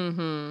well.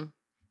 Mm-hmm.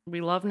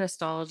 We love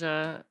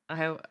nostalgia.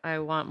 I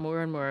want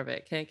more and more of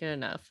it. Can't get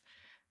enough.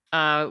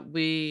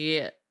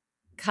 We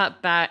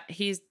cut back.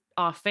 He's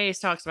off face,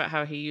 talks about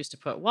how he used to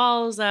put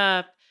walls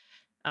up.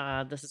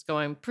 This is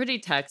going pretty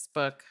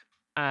textbook.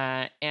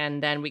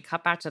 And then we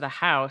cut back to the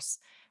house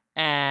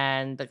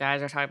and the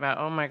guys are talking about,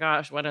 oh my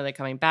gosh, when are they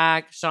coming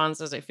back? Sean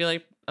says, I feel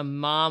like a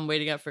mom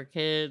waiting up for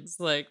kids.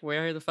 Like,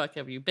 where the fuck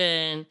have you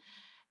been?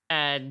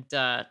 And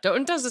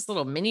Doughton does this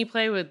little mini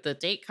play with the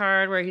date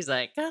card where he's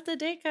like, got the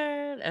date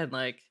card, and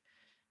like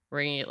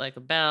ringing it like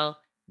a bell.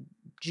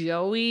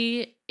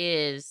 Joey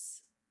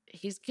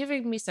he's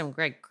giving me some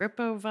Greg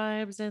Grippo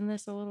vibes in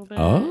this a little bit.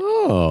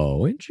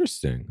 Oh,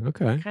 interesting.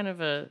 Okay. Kind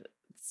of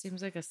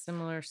seems like a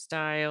similar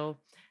style.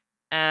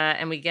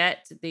 And we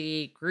get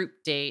the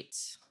group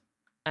date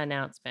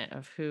announcement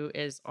of who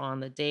is on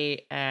the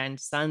date, and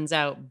sun's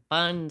out,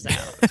 buns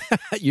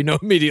out. You know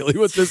immediately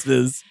what this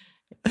is.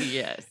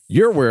 Yes.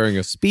 You're wearing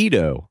a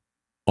Speedo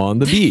on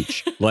the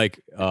beach.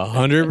 Like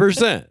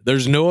 100%.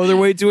 There's no other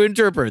way to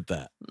interpret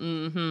that.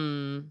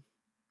 Mm-hmm.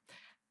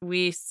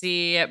 We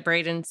see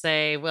Braden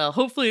say, well,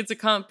 hopefully it's a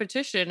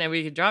competition and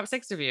we can drop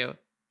 6 of you.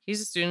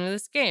 He's a student of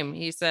this game.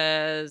 He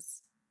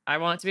says, I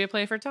want to be a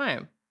play for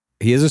time.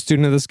 He is a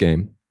student of this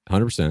game,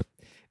 100%.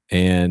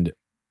 And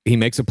he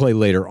makes a play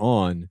later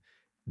on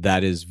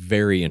that is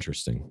very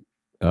interesting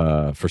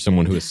for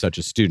someone who is such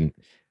a student.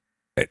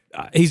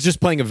 He's just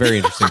playing a very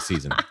interesting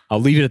season.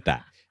 I'll leave it at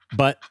that.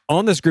 But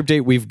on this group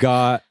date, we've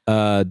got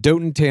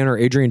Doughton, Tanner,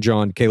 Adrian,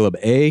 John, Caleb,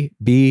 A,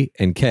 B,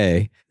 and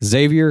K,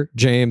 Xavier,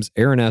 James,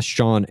 Aaron S.,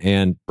 Sean,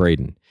 and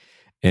Braden.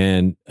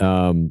 And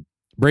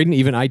Braden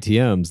even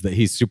ITMs that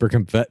he's super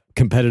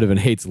competitive and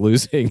hates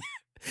losing.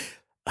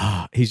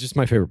 He's just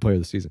my favorite player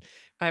of the season.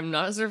 I'm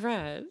not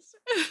surprised.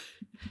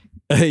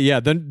 Yeah,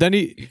 then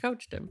You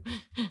coached him.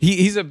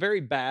 He's a very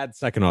bad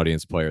second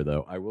audience player,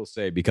 though, I will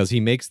say, because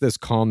he makes this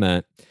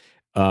comment.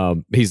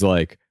 He's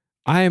like,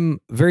 I'm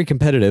very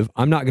competitive.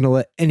 I'm not going to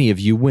let any of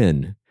you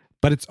win.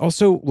 But it's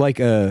also like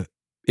in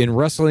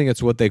wrestling,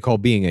 it's what they call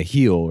being a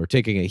heel or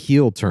taking a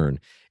heel turn.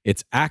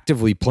 It's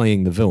actively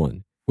playing the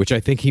villain, which I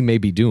think he may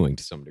be doing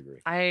to some degree.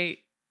 I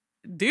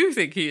do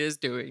think he is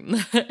doing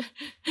that.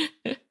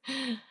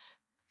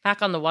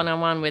 Back on the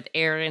one-on-one with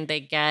Aaron, they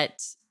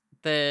get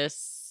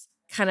this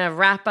kind of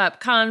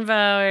wrap-up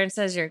convo and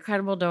says, "You're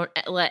incredible. Don't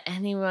let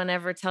anyone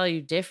ever tell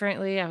you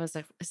differently." I was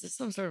like, is this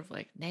some sort of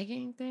like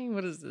negging thing?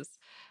 What is this?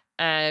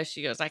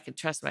 She goes, "I can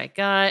trust my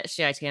gut."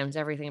 She ITMs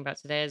everything about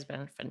today has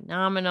been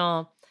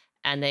phenomenal.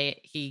 And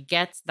he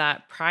gets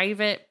that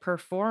private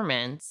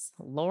performance,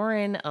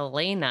 Lauren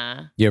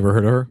Elena. You ever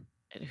heard of her?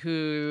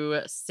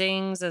 Who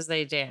sings as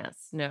they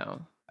dance.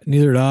 No.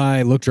 Neither did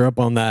I. Looked her up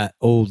on that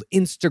old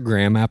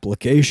Instagram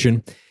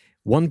application.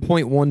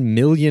 1.1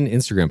 million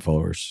Instagram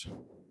followers.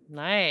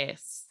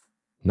 Nice.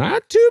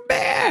 Not too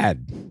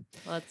bad.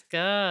 Let's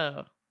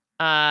go.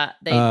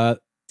 They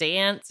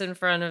dance in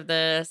front of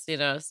this,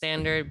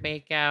 standard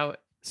makeout.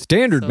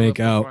 Standard solo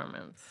makeout.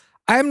 performance.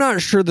 I'm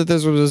not sure that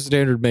this was a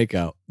standard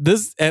makeout.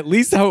 This, at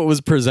least how it was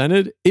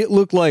presented, it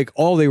looked like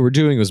all they were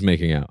doing was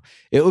making out.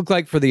 It looked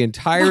like for the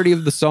entirety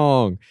of the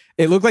song,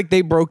 it looked like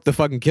they broke the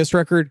fucking kiss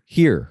record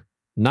here,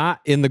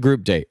 not in the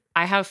group date.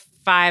 I have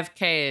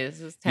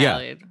 5Ks is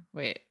tallied. Yeah.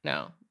 Wait,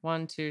 no.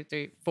 1, 2,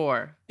 3,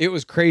 4. It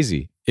was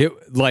crazy.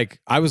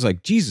 I was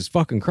like, Jesus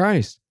fucking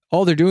Christ.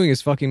 All they're doing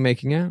is fucking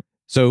making out.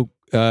 So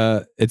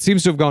it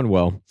seems to have gone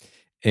well.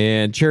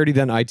 And Charity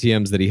then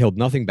ITMs that he held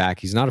nothing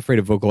back. He's not afraid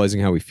of vocalizing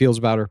how he feels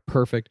about her.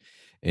 Perfect.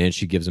 And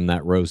she gives him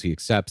that rose he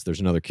accepts. There's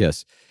another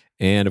kiss.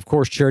 And of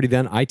course, Charity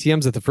then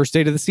ITMs at the first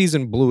date of the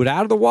season, blew it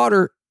out of the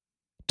water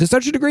to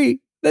such a degree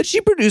that she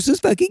produces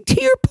fucking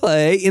tear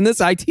play in this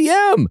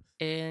ITM.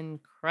 Incredible.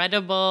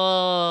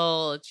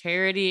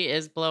 Charity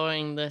is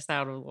blowing this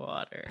out of the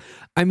water.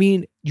 I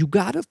mean, you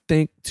got to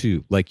think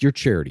too, like your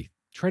Charity.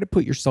 Try to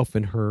put yourself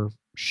in her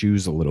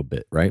shoes a little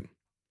bit, right?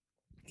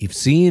 You've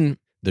seen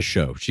the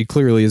show. She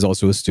clearly is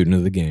also a student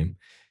of the game.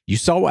 You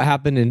saw what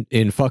happened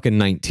in fucking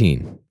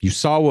 19. You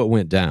saw what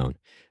went down.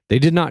 They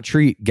did not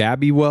treat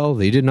Gabby well.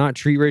 They did not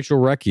treat Rachel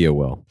Recchia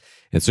well.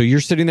 And so you're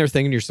sitting there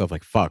thinking to yourself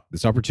like, fuck,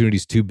 this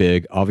opportunity's too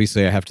big.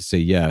 Obviously, I have to say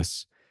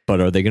yes. But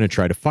are they going to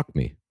try to fuck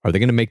me? Are they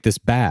going to make this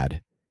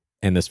bad?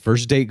 And this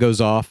first date goes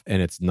off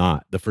and it's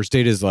not. The first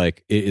date is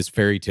like, it is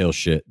fairy tale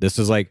shit. This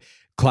is like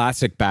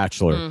classic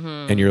Bachelor.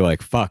 And you're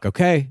like, fuck,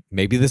 okay,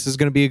 maybe this is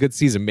going to be a good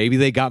season. Maybe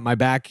they got my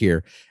back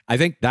here. I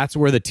think that's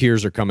where the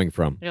tears are coming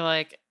from. You're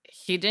like,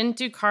 he didn't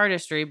do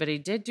cardistry, but he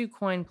did do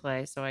coin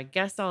play. So I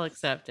guess I'll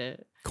accept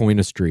it.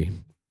 Coinistry.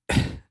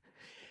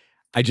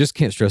 I just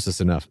can't stress this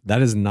enough.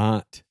 That is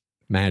not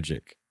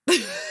magic.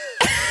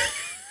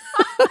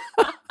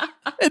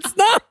 It's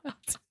not.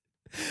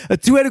 A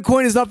two-headed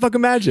coin is not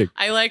fucking magic.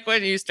 I like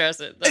when you stress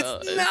it, though.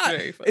 It's not.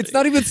 Very funny. It's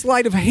not even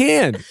sleight of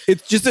hand.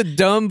 It's just a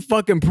dumb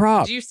fucking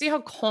prop. Do you see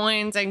how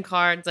coins and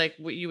cards, like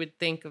what you would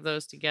think of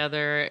those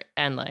together,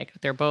 and like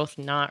they're both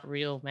not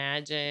real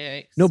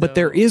magic? No, but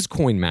there is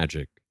coin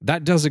magic.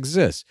 That does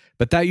exist.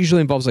 But that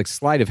usually involves like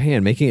sleight of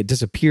hand, making it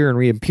disappear and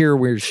reappear,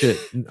 weird shit,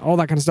 and all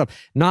that kind of stuff.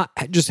 Not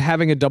just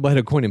having a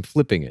double-headed coin and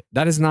flipping it.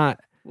 That is not...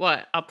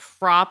 What? A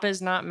prop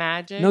is not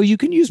magic? No, you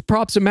can use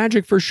props of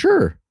magic for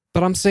sure.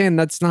 But I'm saying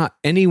that's not,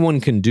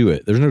 anyone can do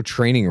it. There's no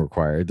training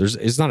required.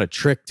 It's not a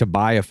trick to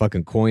buy a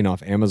fucking coin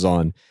off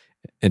Amazon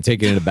and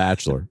take it into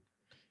Bachelor.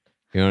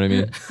 You know what I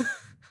mean?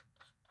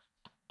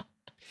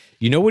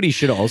 You know what he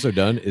should have also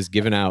done is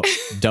given out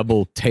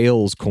double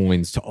tails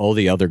coins to all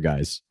the other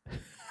guys.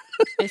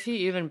 If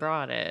he even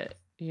brought it,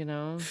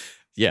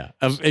 Yeah,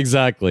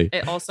 exactly.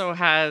 It also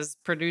has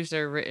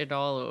producer written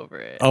all over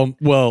it.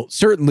 Well,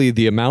 certainly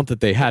the amount that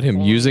they had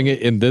him using it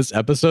in this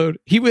episode,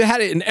 he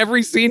had it in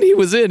every scene he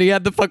was in. He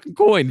had the fucking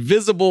coin,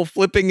 visible,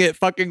 flipping it,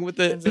 fucking with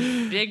it. It's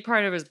a big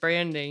part of his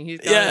branding. He's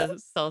got to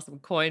sell some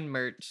coin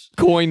merch.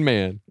 Coin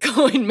man.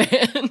 Coin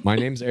man. My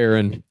name's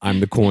Aaron. I'm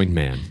the coin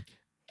man.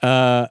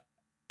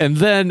 And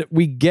then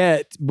we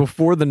get,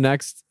 before the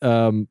next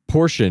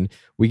portion,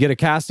 we get a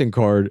casting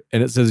card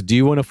and it says, do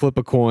you want to flip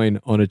a coin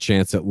on a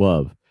chance at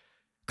love?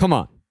 Come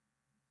on.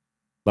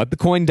 Let the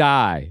coin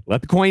die.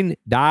 Let the coin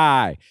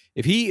die.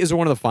 If he is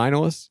one of the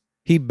finalists,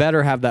 he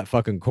better have that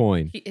fucking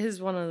coin. He is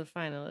one of the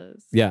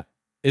finalists. Yeah.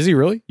 Is he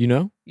really? You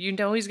know? You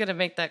know he's going to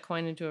make that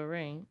coin into a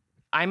ring.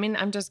 I mean,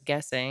 I'm just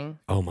guessing.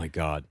 Oh my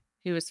God.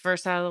 He was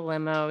first out of the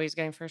limo. He's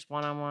getting first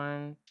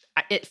one-on-one.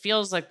 It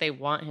feels like they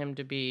want him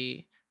to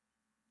be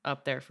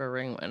up there for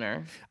ring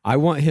winner. I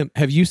want him.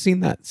 Have you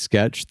seen that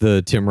sketch,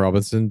 the Tim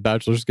Robinson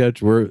Bachelor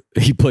sketch, where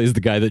he plays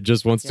the guy that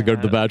just wants to go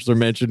to the Bachelor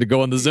mansion to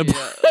go on the zip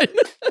line?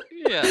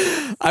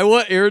 Yeah. I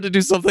want Aaron to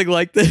do something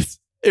like this.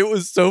 It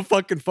was so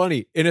fucking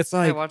funny. And it's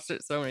like, I watched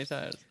it so many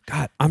times.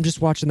 God, I'm just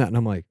watching that and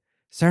I'm like,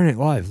 Saturday Night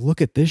Live,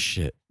 look at this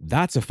shit.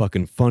 That's a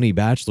fucking funny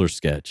Bachelor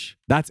sketch.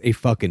 That's a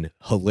fucking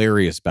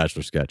hilarious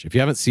Bachelor sketch. If you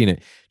haven't seen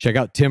it, check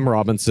out Tim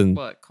Robinson.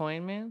 What,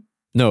 Coin Man?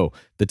 No,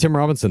 the Tim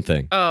Robinson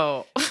thing.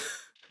 Oh,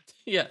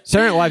 yeah.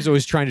 Saturday Night Live's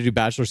always trying to do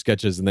Bachelor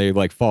sketches and they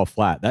like fall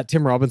flat. That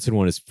Tim Robinson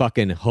one is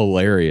fucking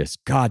hilarious.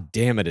 God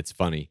damn it, it's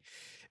funny.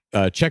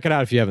 check it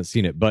out if you haven't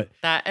seen it. But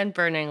that and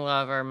Burning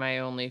Love are my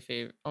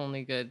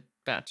only good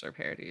Bachelor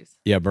parodies.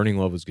 Yeah, Burning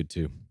Love was good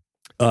too.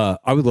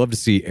 I would love to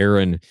see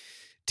Aaron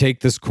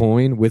take this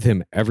coin with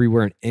him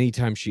everywhere, and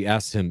anytime she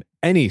asks him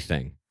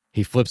anything,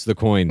 he flips the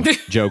coin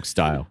joke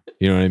style.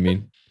 You know what I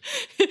mean?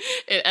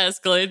 It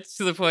escalates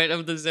to the point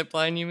of the zip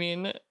line, you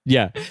mean?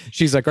 Yeah.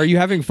 She's like, are you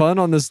having fun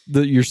on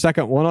your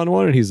second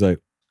one-on-one? And he's like,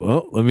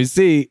 well, let me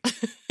see.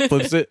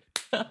 Flips it.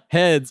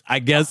 Heads, I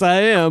guess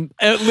I am.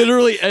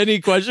 Literally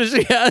any question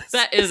she has.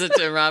 That is a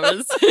Tim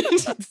Robbins.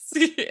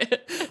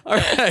 All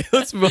right,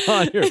 let's move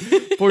on here.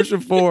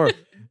 Portion 4.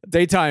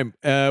 Daytime.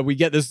 We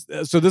get this.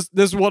 So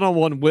this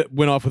one-on-one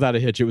went off without a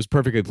hitch. It was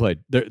perfectly played.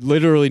 There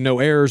literally no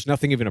errors,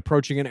 nothing even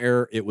approaching an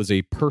error. It was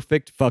a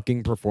perfect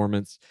fucking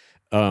performance.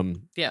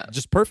 Yeah.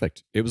 Just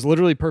perfect. It was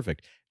literally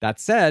perfect. That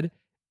said,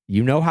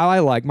 you know how I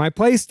like my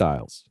play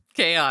styles.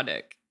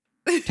 Chaotic.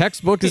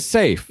 Textbook is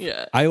safe.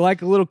 Yeah. I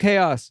like a little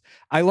chaos.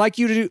 I like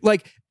you to do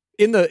like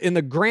in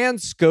the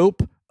grand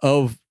scope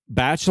of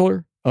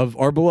Bachelor, of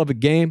our beloved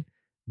game,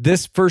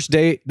 this first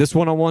date, this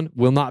one-on-one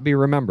will not be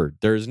remembered.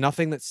 There's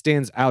nothing that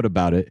stands out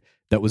about it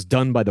that was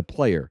done by the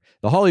player.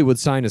 The Hollywood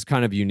sign is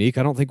kind of unique.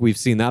 I don't think we've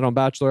seen that on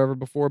Bachelor ever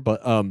before,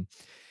 but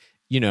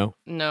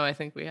No, I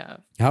think we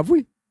have. Have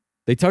we?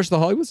 They touched the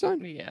Hollywood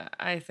sign? Yeah,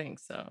 I think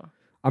so.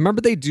 I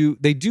remember they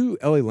do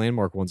LA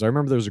Landmark ones. I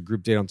remember there was a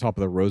group date on top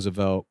of the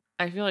Roosevelt.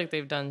 I feel like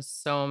they've done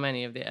so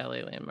many of the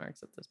LA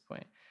landmarks at this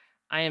point.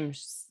 I am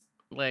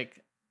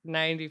like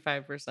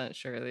 95%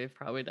 sure they've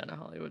probably done a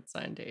Hollywood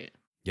sign date.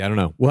 Yeah, I don't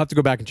know. We'll have to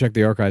go back and check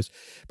the archives.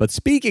 But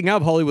speaking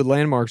of Hollywood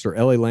landmarks or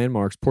LA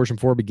landmarks, portion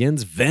 4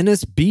 begins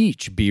Venice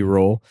Beach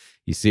B-roll.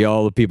 You see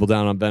all the people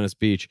down on Venice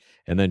Beach.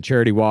 And then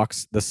Charity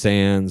walks the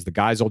sands. The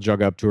guys all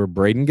jug up to her.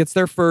 Braden gets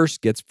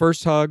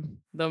first hug.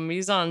 The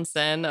mise en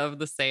scène of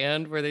the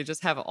sand where they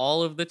just have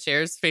all of the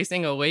chairs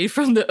facing away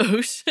from the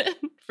ocean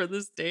for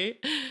this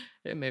date.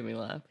 It made me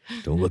laugh.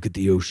 Don't look at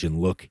the ocean.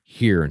 Look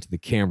here into the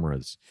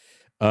cameras.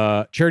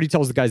 Charity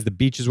tells the guys the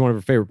beach is one of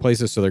her favorite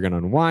places, so they're going to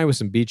unwind with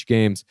some beach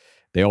games.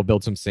 They all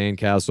built some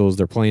sandcastles.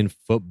 They're playing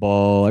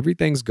football.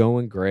 Everything's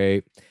going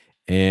great.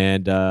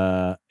 And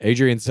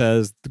Adrian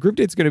says the group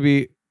date's going to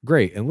be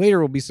great. And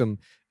later will be some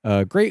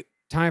great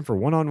time for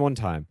one-on-one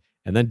time.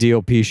 And then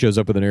DOP shows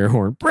up with an air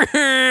horn.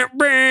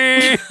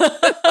 I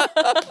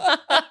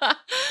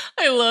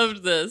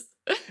loved this.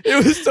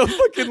 It was so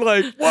fucking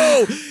like,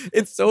 whoa.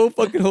 It's so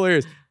fucking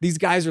hilarious. These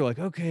guys are like,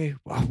 okay,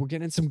 wow, we're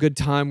getting some good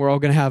time. We're all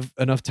going to have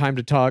enough time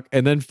to talk.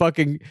 And then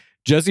fucking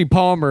Jesse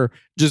Palmer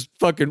just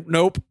fucking,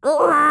 nope.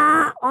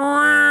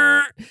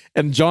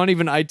 And John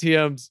even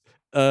ITM's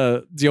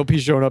DLP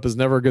showing up is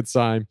never a good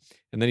sign.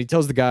 And then he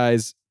tells the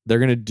guys they're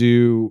going to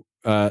do,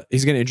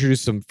 he's going to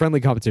introduce some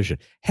friendly competition,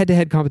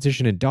 head-to-head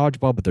competition in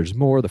dodgeball, but there's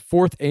more. The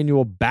 4th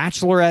annual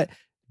Bachelorette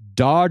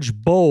Dodge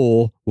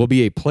Bowl will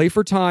be a play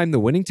for time. The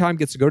winning time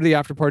gets to go to the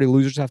after party.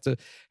 Losers have to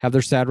have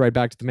their sad ride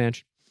back to the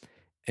mansion.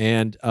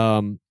 And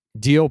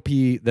DOP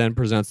then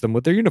presents them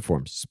with their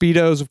uniforms.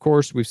 Speedos, of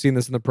course. We've seen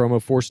this in the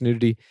promo. Forced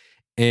nudity.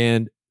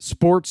 And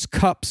sports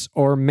cups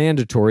are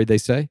mandatory, they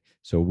say.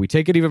 So we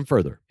take it even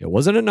further. It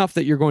wasn't enough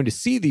that you're going to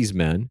see these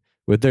men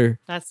with their...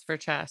 That's for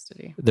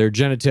chastity. Their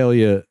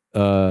genitalia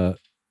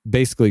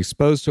basically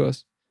exposed to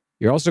us.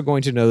 You're also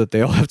going to know that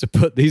they all have to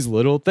put these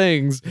little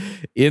things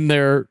in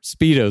their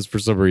Speedos for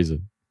some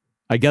reason.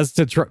 I guess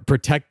to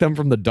protect them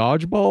from the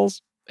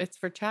dodgeballs? It's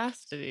for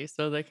chastity,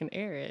 so they can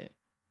air it.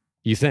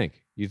 You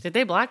think? Did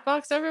they black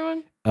box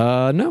everyone?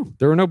 No.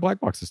 There were no black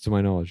boxes to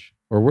my knowledge.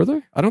 Or were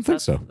there? I don't think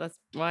so. That's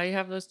why you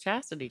have those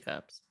chastity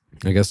cups.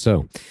 I guess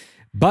so.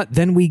 But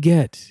then we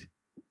get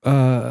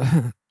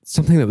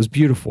something that was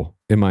beautiful,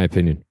 in my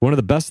opinion. One of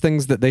the best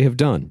things that they have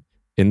done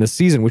in this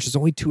season, which is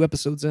only 2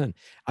 episodes in.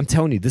 I'm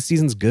telling you, this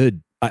season's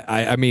good.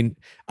 I mean,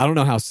 I don't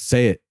know how else to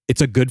say it.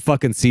 It's a good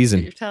fucking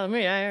season. You're telling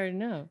me. I already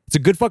know. It's a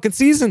good fucking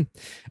season.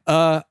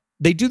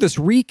 They do this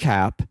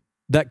recap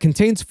that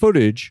contains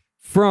footage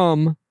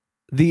from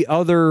the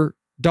other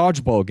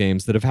dodgeball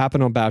games that have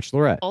happened on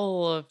Bachelorette.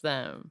 All of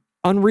them.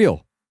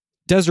 Unreal.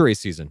 Desiree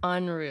season.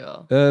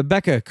 Unreal.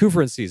 Becca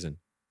Kufrin season.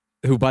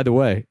 Who, by the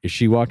way, is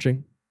she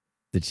watching?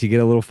 Did she get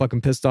a little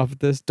fucking pissed off at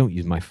this? Don't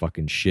use my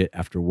fucking shit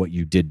after what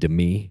you did to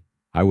me.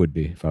 I would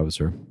be if I was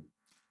her.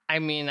 I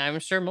mean, I'm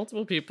sure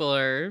multiple people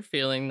are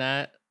feeling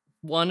that.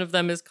 One of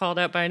them is called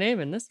out by name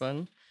in this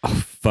one.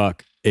 Oh,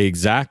 fuck.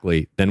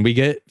 Exactly. Then we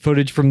get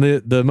footage from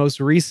the most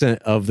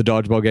recent of the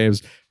dodgeball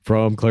games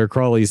from Claire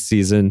Crawley's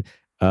season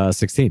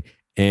 16.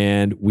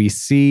 And we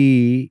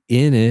see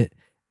in it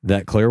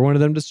that Claire wanted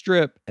them to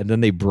strip, and then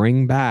they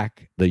bring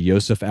back the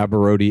Yosef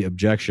Abarodi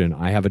objection.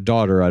 I have a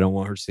daughter. I don't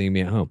want her seeing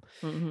me at home.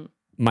 Mm-hmm.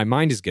 My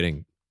mind is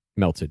getting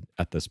melted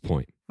at this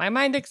point. My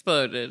mind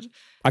exploded.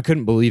 I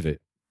couldn't believe it.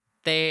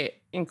 They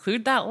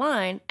include that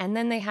line, and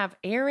then they have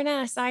Aaron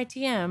S.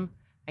 ITM.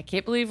 I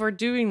can't believe we're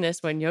doing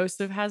this when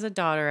Yosef has a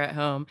daughter at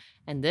home.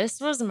 And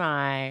this was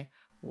my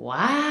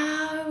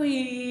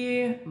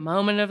wowie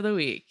moment of the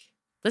week.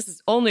 This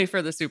is only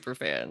for the super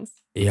fans.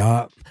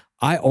 Yeah,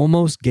 I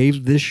almost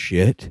gave this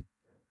shit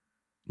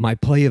my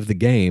play of the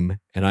game,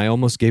 and I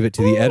almost gave it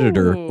to the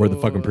editor or the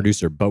fucking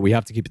producer, but we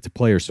have to keep it to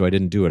players, so I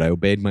didn't do it. I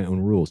obeyed my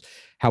own rules.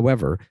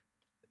 However,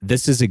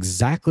 this is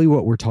exactly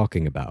what we're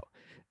talking about.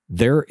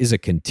 There is a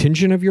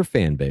contingent of your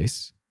fan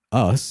base,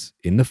 us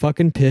in the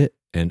fucking pit,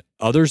 and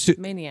others who...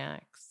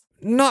 Maniacs.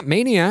 Not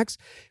maniacs.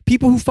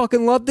 People who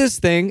fucking love this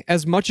thing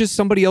as much as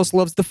somebody else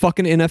loves the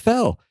fucking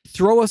NFL.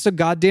 Throw us a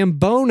goddamn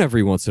bone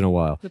every once in a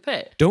while. The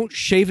pit. Don't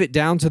shave it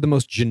down to the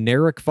most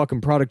generic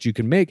fucking product you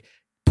can make.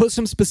 Put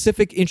some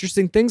specific,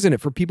 interesting things in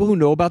it for people who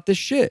know about this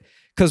shit.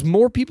 Because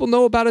more people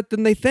know about it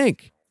than they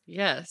think.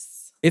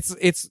 Yes.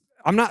 It's.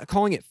 I'm not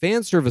calling it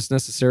fan service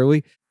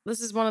necessarily.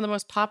 This is one of the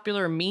most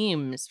popular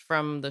memes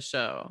from the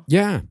show.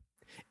 Yeah.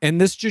 And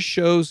this just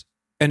shows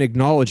an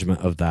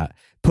acknowledgement of that.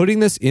 Putting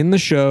this in the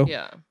show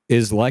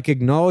is like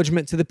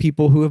acknowledgement to the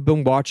people who have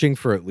been watching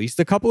for at least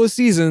a couple of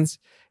seasons.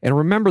 And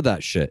remember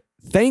that shit.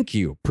 Thank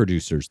you,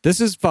 producers.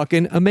 This is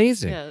fucking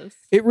amazing. Yes.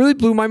 It really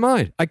blew my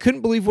mind. I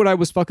couldn't believe what I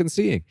was fucking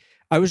seeing.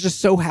 I was just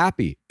so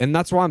happy. And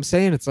that's why I'm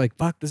saying it's like,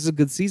 fuck, this is a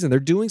good season. They're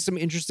doing some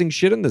interesting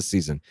shit in this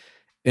season.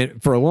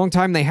 And for a long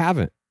time, they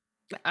haven't.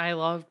 I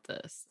love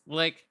this.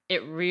 Like,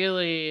 it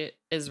really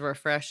is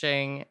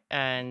refreshing,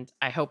 and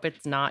I hope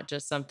it's not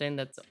just something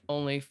that's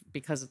only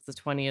because it's the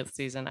 20th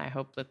season. I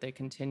hope that they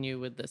continue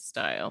with this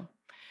style,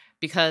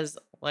 because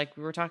like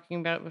we were talking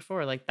about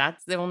before, like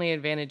that's the only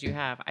advantage you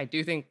have. I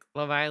do think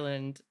Love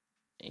Island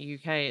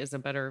UK is a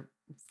better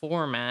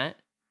format,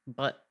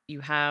 but you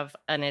have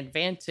an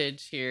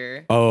advantage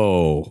here.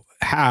 Oh,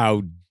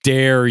 how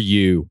dare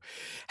you?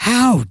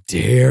 How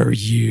dare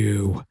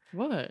you?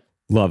 What?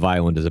 Love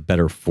Island is a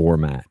better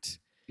format.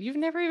 You've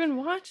never even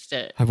watched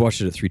it. I've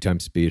watched it at 3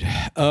 times speed.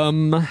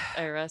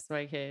 I rest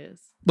my case.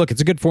 Look,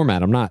 it's a good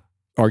format. I'm not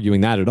arguing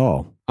that at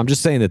all. I'm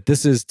just saying that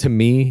this is, to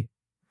me,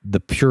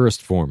 the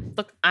purest form.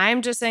 Look,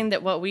 I'm just saying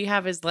that what we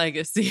have is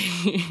legacy.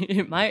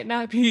 It might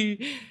not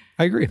be.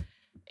 I agree.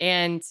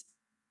 And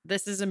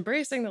this is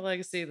embracing the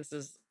legacy. This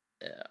is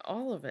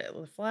all of it.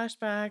 The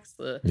flashbacks,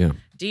 the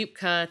deep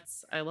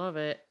cuts. I love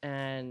it.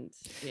 And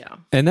yeah.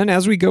 And then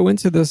as we go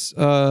into this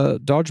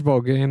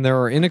dodgeball game, there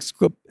are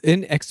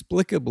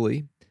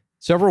inexplicably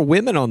several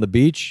women on the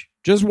beach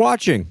just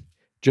watching,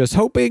 just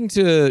hoping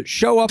to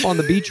show up on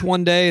the beach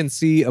one day and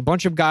see a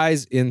bunch of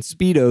guys in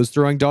Speedos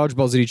throwing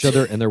dodgeballs at each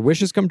other, and their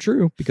wishes come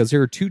true because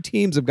here are 2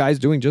 teams of guys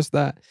doing just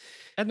that.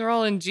 And they're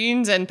all in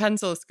jeans and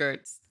pencil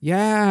skirts.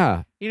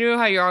 Yeah. You know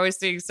how you're always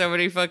seeing so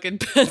many fucking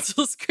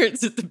pencil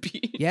skirts at the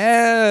beach?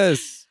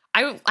 Yes.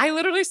 I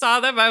literally saw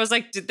them. I was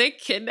like, did they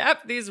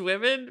kidnap these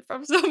women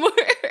from somewhere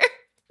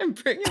and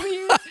bring them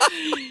here?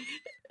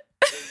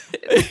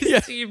 They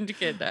seemed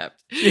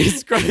kidnapped.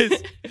 Jesus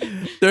Christ.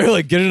 They're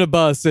like, get in a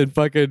bus and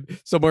fucking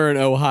somewhere in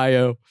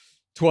Ohio.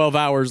 12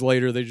 hours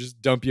later, they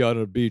just dump you on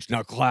a beach.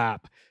 Now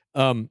clap.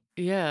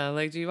 Yeah,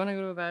 like, do you want to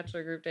go to a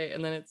bachelor group date?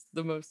 And then it's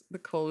the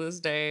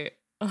coldest day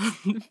on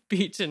the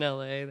beach in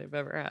LA they've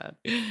ever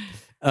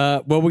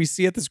had. Well, we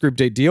see at this group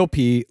date,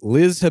 DLP,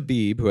 Liz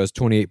Habib, who has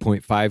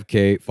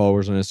 28.5K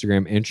followers on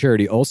Instagram, and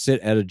Charity all sit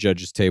at a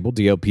judge's table.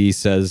 DLP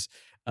says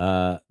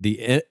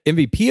the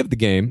MVP of the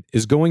game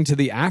is going to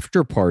the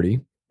after party.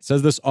 It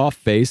says this off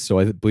face, so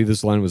I believe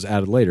this line was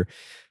added later.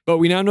 But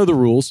we now know the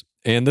rules,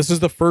 and this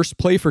is the first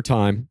play for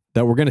time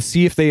that we're going to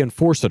see if they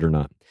enforce it or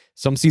not.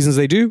 Some seasons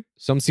they do,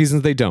 some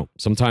seasons they don't.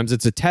 Sometimes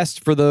it's a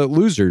test for the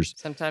losers.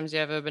 Sometimes you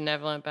have a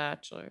benevolent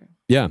bachelor.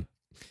 Yeah.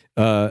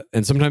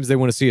 And sometimes they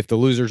want to see if the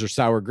losers are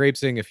sour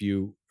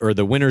grapesing, or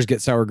the winners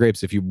get sour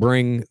grapes. If you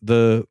bring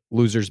the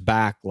losers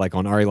back, like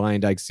on Ari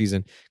Leyendijk's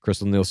season,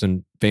 Crystal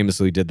Nielsen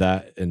famously did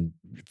that and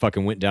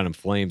fucking went down in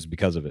flames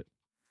because of it.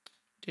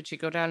 Did she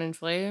go down in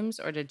flames,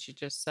 or did she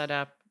just set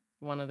up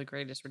one of the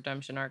greatest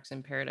redemption arcs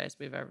in Paradise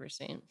we've ever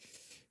seen?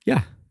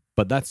 Yeah.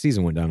 But that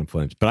season went down in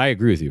flames. But I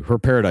agree with you. Her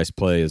Paradise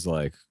play is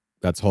like,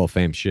 that's Hall of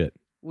Fame shit.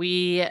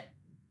 We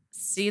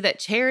see that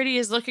Charity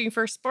is looking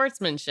for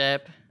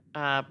sportsmanship.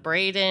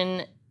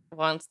 Brayden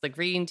wants the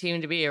green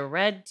team to be a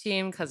red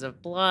team because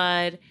of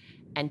blood.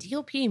 And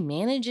DLP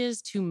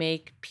manages to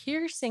make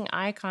piercing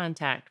eye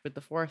contact with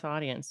the 4th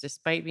audience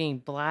despite being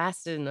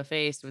blasted in the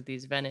face with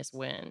these Venice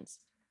winds.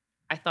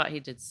 I thought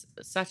he did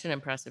such an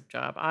impressive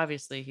job.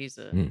 Obviously, he's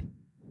a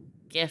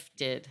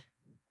gifted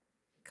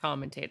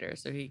commentator,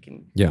 so he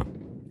can,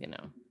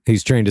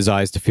 he's trained his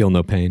eyes to feel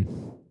no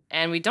pain.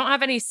 And we don't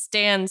have any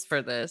stands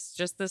for this,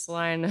 just this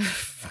line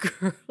of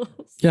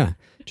girls. Yeah,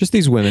 just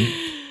these women.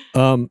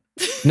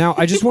 Now,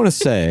 I just want to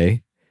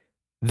say,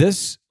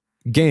 this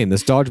game,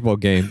 this dodgeball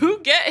game. Who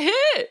get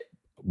hit?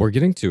 We're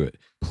getting to it.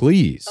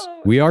 Please.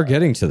 We are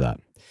getting to that.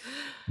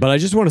 But I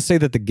just want to say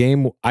that the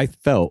game, I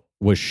felt,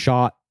 was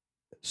shot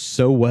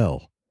so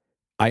well.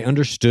 I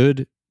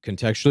understood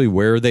contextually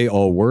where they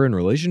all were in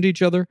relation to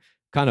each other,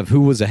 kind of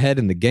who was ahead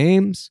in the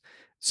games.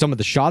 Some of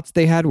the shots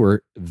they had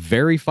were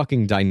very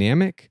fucking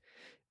dynamic.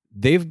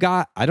 They've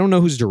got, I don't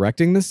know who's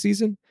directing this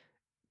season.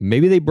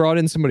 Maybe they brought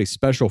in somebody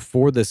special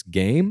for this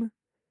game.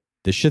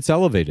 This shit's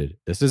elevated.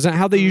 This isn't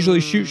how they usually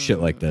shoot shit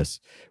like this.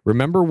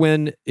 Remember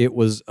when it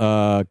was,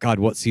 God,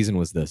 what season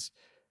was this?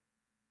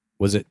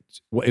 it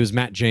was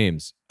Matt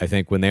James, I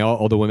think, when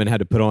all the women had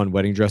to put on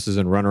wedding dresses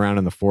and run around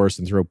in the forest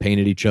and throw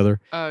paint at each other.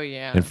 Oh,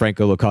 yeah. And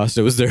Franco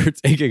Lacosta was there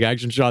taking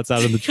action shots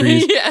out of the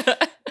trees. Yeah.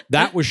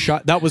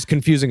 That was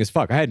confusing as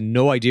fuck. I had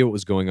no idea what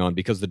was going on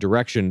because the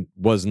direction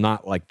was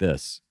not like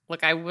this.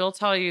 Look, I will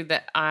tell you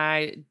that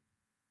I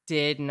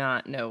did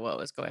not know what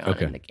was going on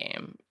in the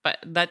game, but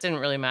that didn't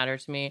really matter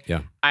to me.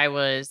 Yeah. I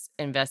was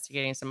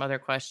investigating some other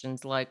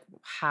questions, like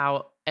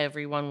how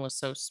everyone was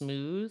so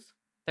smooth.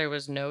 There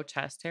was no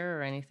chest hair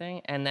or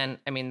anything. And then,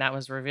 I mean, that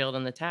was revealed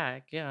in the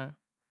tag. Yeah.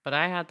 But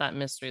I had that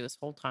mystery this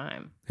whole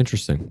time.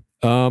 Interesting.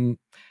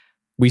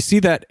 We see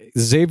that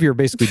Xavier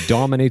basically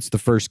dominates the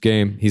first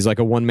game. He's like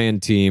a one-man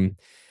team.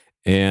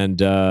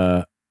 And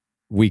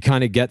we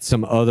kind of get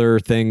some other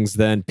things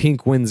then.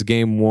 Pink wins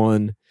game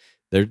 1.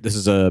 This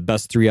is a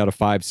best 3 out of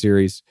 5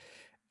 series.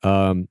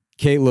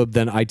 Caleb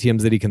then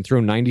ITMs that he can throw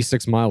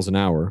 96 miles an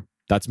hour.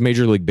 That's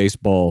Major League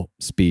Baseball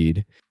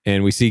speed.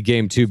 And we see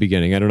game 2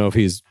 beginning. I don't know if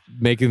he's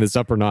making this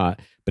up or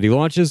not, but he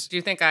launches. Do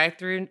you think I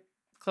threw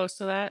close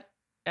to that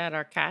at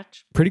our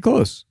catch? Pretty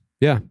close.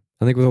 Yeah.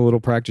 I think with a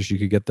little practice, you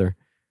could get there.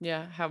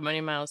 Yeah. How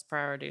many miles per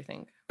hour do you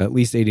think? At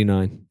least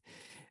 89.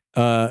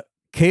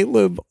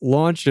 Caleb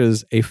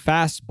launches a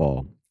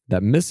fastball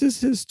that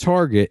misses his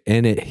target,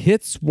 and it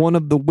hits one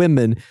of the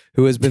women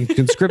who has been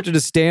conscripted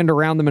to stand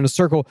around them in a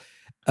circle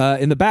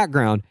in the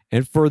background.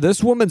 And for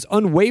this woman's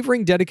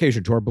unwavering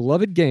dedication to our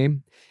beloved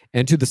game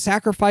and to the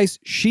sacrifice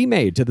she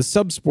made to the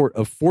subsport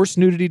of forced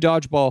nudity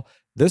dodgeball,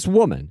 this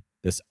woman,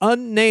 this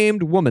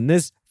unnamed woman,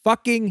 this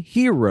fucking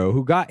hero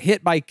who got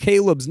hit by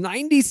Caleb's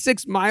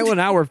 96 mile an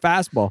hour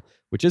fastball,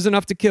 which is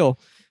enough to kill,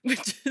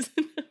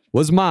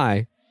 was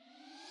my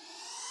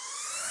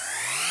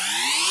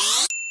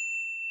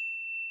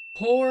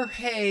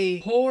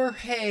Jorge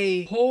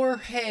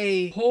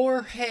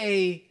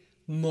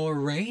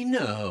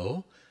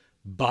Moreno,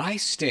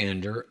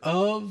 bystander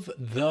of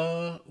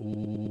the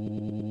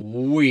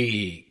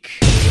week.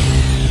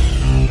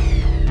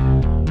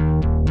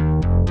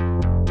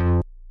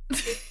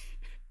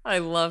 I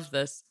love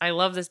this. I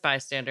love this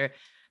bystander.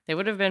 They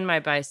would have been my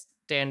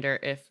bystander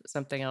if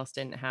something else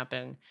didn't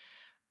happen.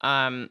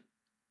 I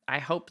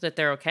hope that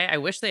they're okay. I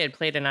wish they had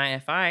played an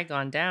IFI,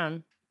 gone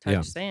down,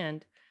 touched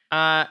sand.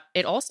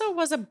 It also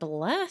was a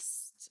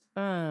blessed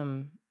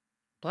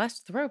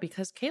throw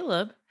because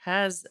Caleb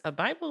has a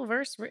Bible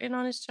verse written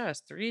on his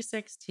chest,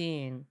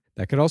 3:16.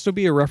 That could also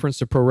be a reference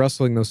to pro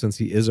wrestling, though, since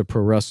he is a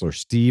pro wrestler.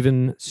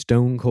 Stephen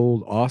Stone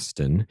Cold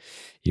Austin.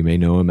 You may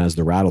know him as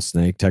the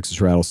Rattlesnake,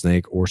 Texas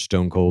Rattlesnake, or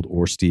Stone Cold,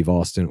 or Steve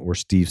Austin, or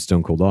Steve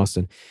Stone Cold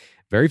Austin.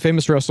 Very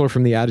famous wrestler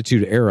from the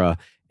Attitude Era.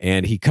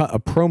 And he cut a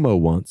promo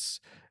once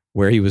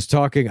where he was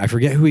talking. I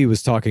forget who he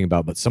was talking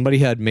about, but somebody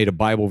had made a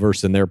Bible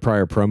verse in their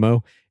prior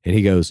promo. And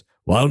he goes,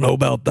 well, I don't know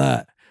about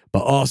that,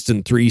 but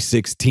Austin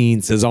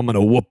 3:16 says, I'm going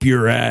to whoop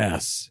your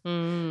ass.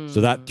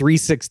 So that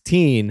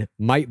 3:16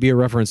 might be a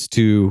reference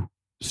to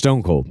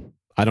Stone Cold.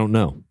 I don't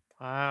know.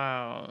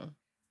 Wow.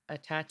 A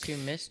tattoo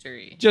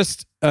mystery.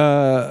 Just,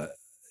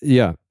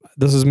 yeah,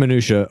 this is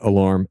Minutia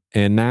Alarm.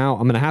 And now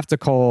I'm going to have to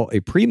call a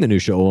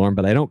pre-Minutia Alarm,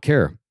 but I don't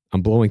care.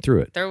 I'm blowing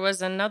through it. There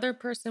was another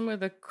person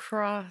with a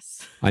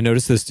cross. I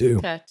noticed this too.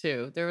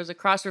 Tattoo. There was a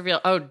cross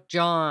reveal. Oh,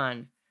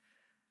 John.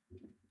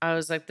 I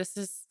was like, this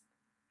is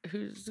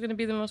who's going to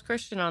be the most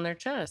Christian on their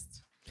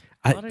chest.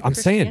 I'm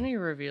saying,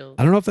 reveals.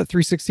 I don't know if that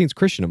 3:16 is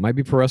Christian. It might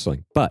be pro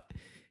wrestling. But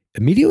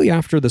immediately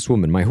after this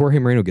woman, my Jorge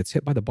Moreno, gets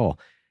hit by the ball,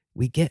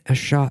 we get a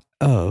shot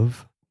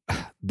of,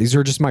 these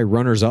are just my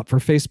runners up for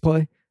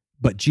faceplay,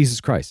 but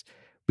Jesus Christ,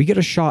 we get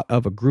a shot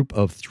of a group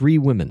of 3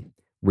 women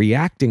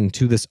reacting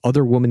to this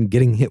other woman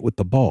getting hit with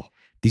the ball.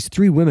 These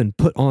 3 women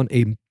put on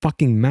a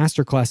fucking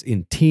masterclass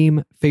in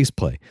team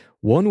faceplay.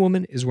 One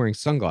woman is wearing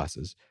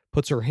sunglasses,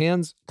 puts her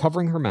hands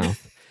covering her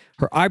mouth.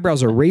 Her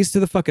eyebrows are raised to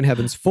the fucking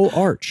heavens, full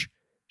arch.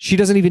 She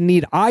doesn't even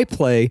need eye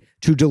play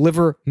to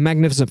deliver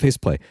magnificent face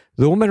play.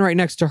 The woman right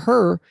next to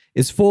her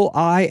is full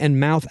eye and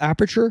mouth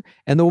aperture,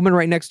 and the woman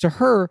right next to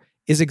her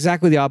is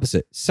exactly the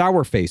opposite.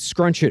 Sour face,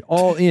 scrunch it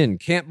all in.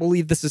 Can't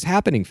believe this is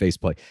happening face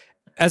play.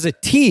 As a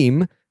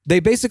team, they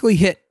basically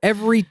hit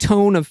every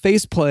tone of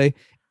face play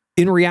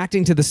in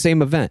reacting to the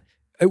same event.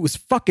 It was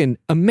fucking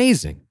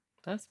amazing.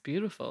 That's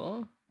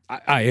beautiful.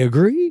 I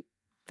agree.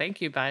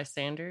 Thank you,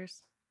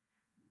 bystanders.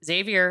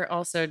 Xavier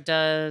also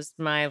does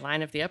my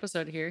line of the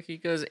episode here. He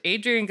goes,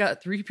 Adrian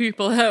got 3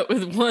 people out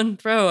with 1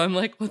 throw. I'm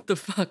like, what the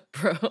fuck,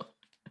 bro?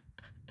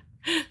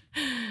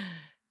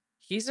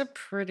 He's a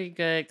pretty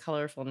good,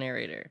 colorful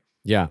narrator.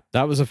 Yeah,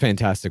 that was a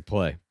fantastic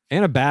play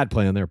and a bad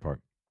play on their part.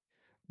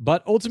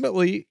 But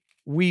ultimately,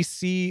 we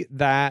see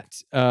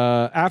that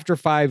after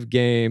 5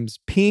 games,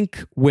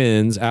 Pink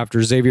wins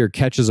after Xavier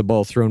catches a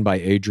ball thrown by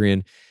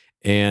Adrian.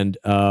 And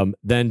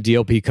then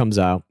DLP comes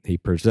out. He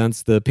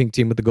presents the Pink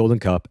team with the Golden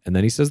Cup. And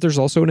then he says there's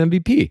also an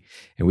MVP.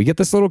 And we get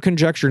this little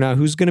conjecture now.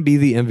 Who's going to be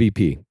the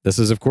MVP? This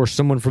is, of course,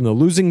 someone from the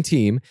losing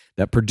team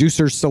that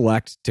producers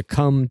select to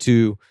come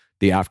to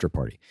the after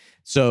party.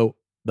 So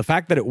the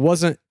fact that it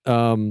wasn't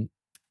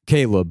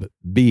Caleb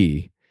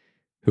B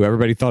who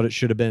everybody thought it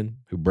should have been,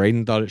 who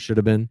Braden thought it should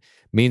have been,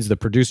 means the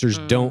producers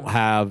don't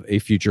have a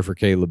future for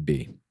Caleb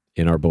B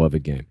in our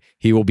beloved game.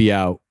 He will be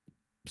out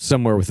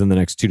somewhere within the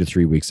next 2 to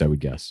 3 weeks, I would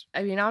guess.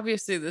 I mean,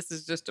 obviously, this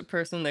is just a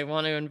person they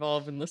want to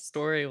involve in the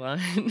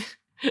storyline.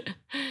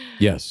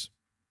 Yes,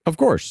 of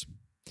course.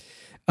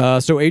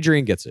 So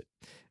Adrian gets it.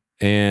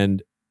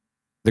 And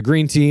the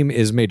green team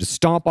is made to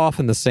stomp off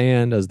in the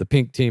sand as the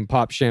pink team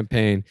pops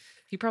champagne.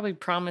 He probably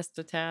promised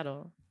to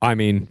tattle. I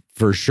mean,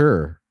 for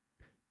sure.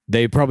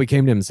 They probably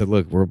came to him and said,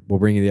 look, we'll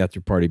bring you the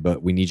after party,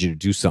 but we need you to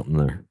do something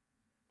there.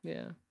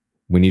 Yeah.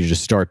 We need you to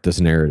start this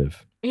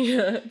narrative.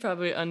 Yeah,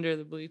 probably under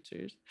the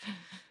bleachers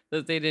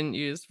that they didn't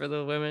use for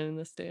the women in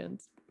the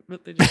stands.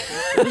 But they just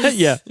used for this.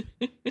 Yeah.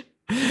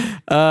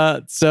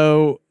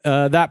 So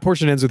that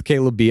portion ends with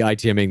Caleb B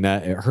ITMing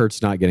that it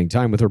hurts not getting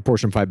time with her.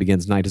 Portion 5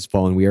 begins. Night has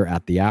fallen. We are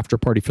at the after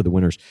party for the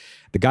winners.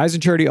 The guys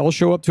in Charity all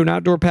show up to an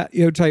outdoor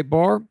patio type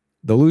bar.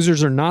 The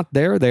losers are not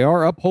there. They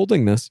are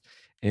upholding this.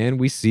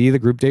 And we see the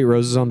group date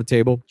roses on the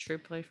table. True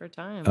play for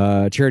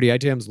time. Charity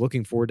ITM's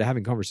looking forward to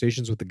having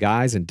conversations with the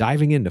guys and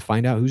diving in to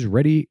find out who's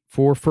ready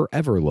for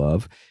forever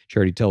love.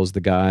 Charity tells the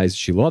guys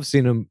she loves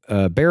seeing them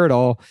bear it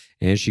all,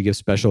 and she gives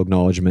special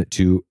acknowledgement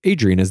to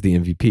Adrian as the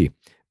MVP.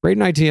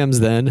 Braden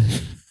ITM's then.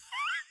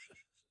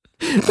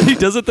 He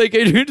doesn't think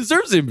Adrian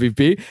deserves the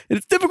MVP, and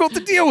it's difficult to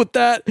deal with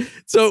that.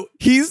 So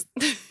he's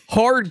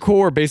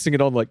hardcore basing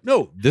it on like,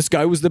 no, this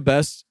guy was the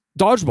best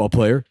dodgeball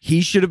player.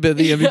 He should have been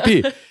the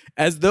MVP.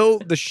 As though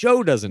the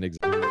show doesn't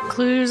exist.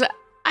 Clues,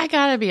 I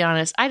gotta be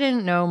honest, I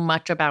didn't know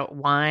much about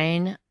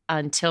wine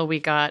until we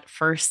got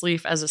First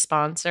Leaf as a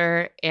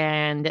sponsor.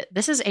 And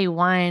this is a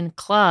wine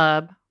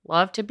club.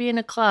 Love to be in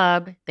a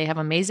club. They have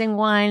amazing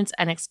wines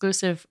and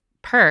exclusive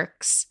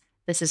perks.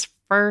 This is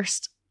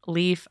First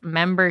Leaf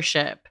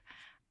membership.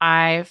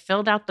 I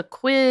filled out the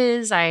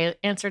quiz. I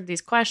answered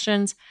these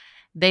questions.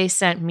 They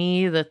sent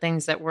me the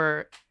things that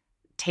were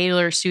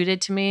tailor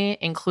suited to me,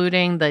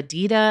 including the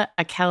Dita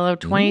Akello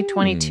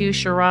 2022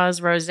 Shiraz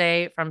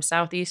Rosé from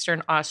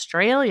Southeastern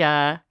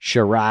Australia.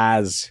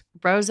 Shiraz.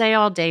 Rosé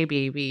all day,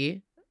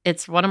 baby.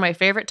 It's one of my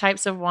favorite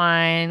types of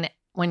wine.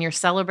 When you're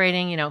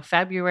celebrating,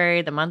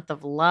 February, the month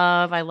of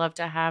love, I love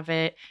to have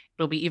it.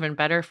 It'll be even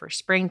better for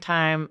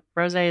springtime.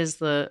 Rosé is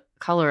the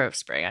color of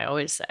spring, I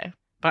always say.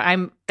 But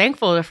I'm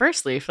thankful to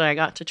First Leaf that I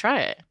got to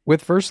try it.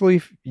 With First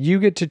Leaf, you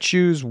get to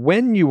choose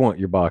when you want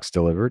your box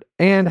delivered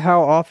and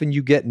how often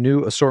you get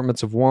new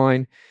assortments of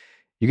wine.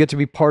 You get to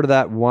be part of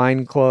that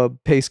wine club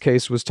Pace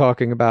Case was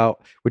talking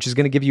about, which is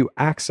going to give you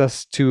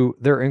access to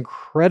their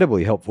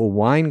incredibly helpful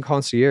wine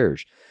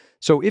concierge.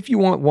 So if you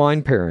want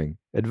wine pairing,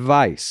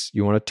 advice,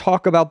 you want to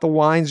talk about the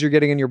wines you're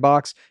getting in your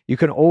box, you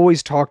can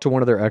always talk to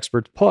one of their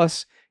experts.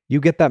 Plus, you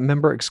get that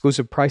member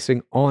exclusive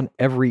pricing on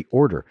every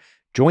order.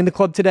 Join the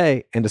club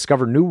today and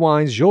discover new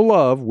wines you'll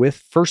love with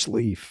First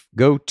Leaf.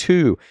 Go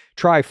to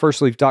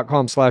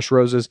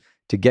tryfirstleaf.com/roses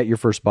to get your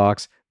first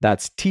box.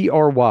 That's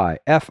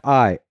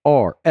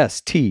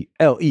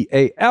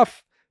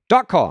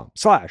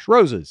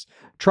tryfirstleaf.com/roses.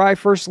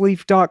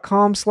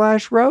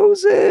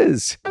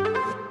 Tryfirstleaf.com/roses.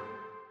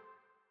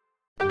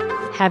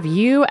 Have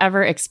you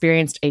ever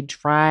experienced a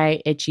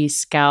dry, itchy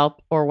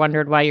scalp or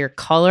wondered why your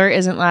color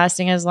isn't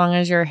lasting as long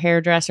as your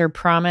hairdresser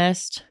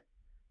promised?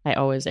 I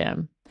always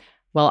am.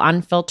 Well,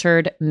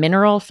 unfiltered,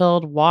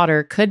 mineral-filled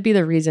water could be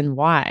the reason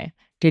why.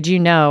 Did you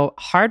know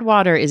hard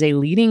water is a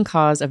leading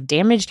cause of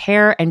damaged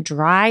hair and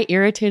dry,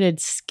 irritated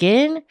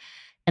skin?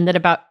 And that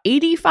about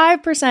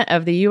 85%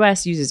 of the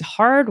U.S. uses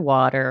hard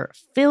water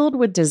filled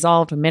with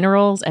dissolved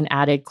minerals and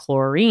added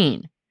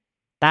chlorine.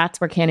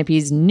 That's where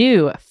Canopy's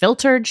new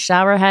filtered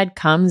showerhead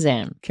comes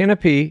in.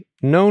 Canopy,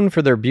 known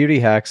for their beauty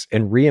hacks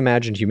and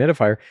reimagined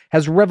humidifier,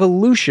 has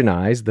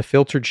revolutionized the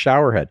filtered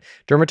showerhead.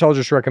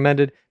 Dermatologists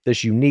recommended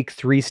this unique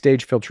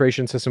 3-stage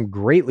filtration system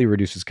greatly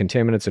reduces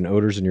contaminants and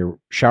odors in your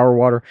shower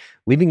water,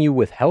 leaving you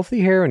with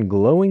healthy hair and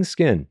glowing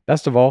skin.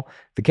 Best of all,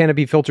 the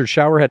Canopy filtered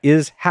showerhead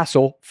is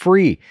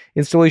hassle-free.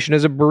 Installation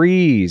is a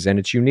breeze, and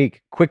its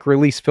unique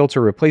quick-release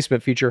filter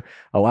replacement feature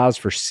allows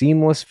for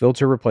seamless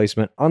filter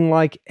replacement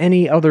unlike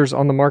any others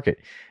on the market.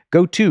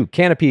 Go to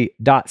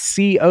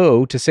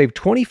canopy.co to save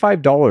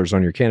 $25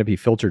 on your Canopy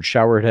filtered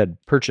showerhead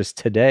purchase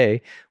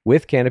today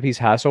with Canopy's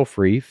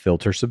hassle-free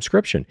filter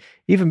subscription.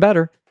 Even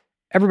better,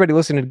 everybody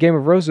listening to Game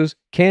of Roses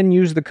can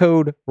use the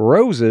code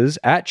ROSES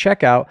at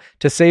checkout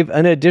to save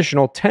an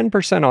additional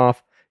 10%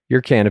 off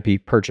your Canopy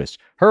purchase.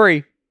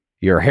 Hurry,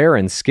 your hair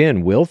and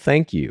skin will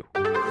thank you.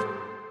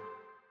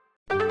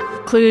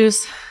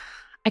 Clues.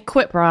 I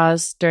quit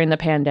bras during the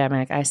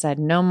pandemic. I said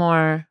no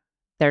more.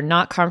 They're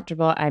not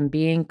comfortable. I'm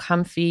being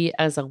comfy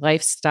as a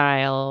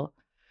lifestyle.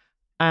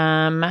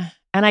 And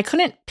I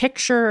couldn't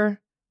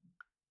picture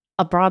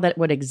a bra that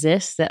would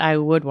exist that I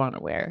would want to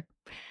wear.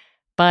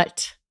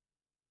 But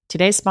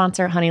today's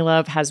sponsor,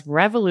 Honeylove, has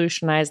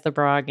revolutionized the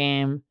bra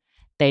game.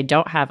 They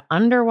don't have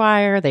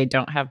underwire. They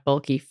don't have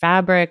bulky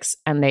fabrics.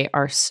 And they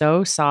are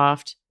so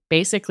soft.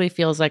 Basically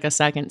feels like a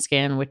second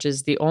skin, which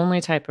is the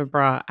only type of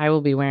bra I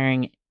will be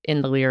wearing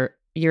in the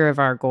year of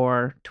our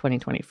gore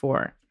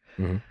 2024.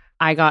 Mm-hmm.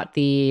 I got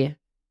the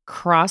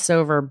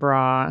crossover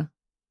bra,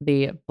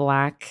 the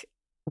black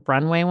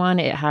runway one.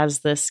 It has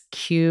this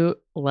cute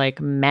like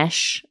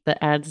mesh that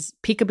adds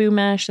peekaboo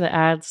mesh that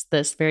adds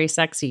this very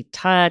sexy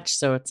touch.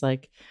 So it's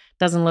like,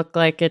 doesn't look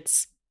like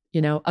it's,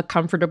 a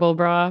comfortable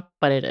bra,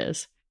 but it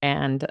is.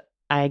 And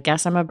I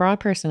guess I'm a bra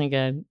person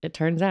again, it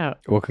turns out.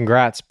 Well,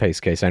 congrats, Pace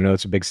Case. I know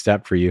it's a big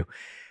step for you.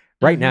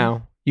 Right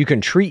now, you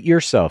can treat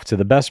yourself to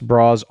the best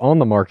bras on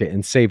the market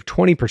and save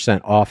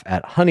 20% off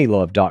at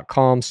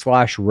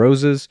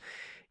honeylove.com/roses.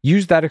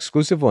 Use that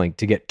exclusive link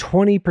to get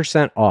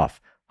 20%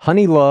 off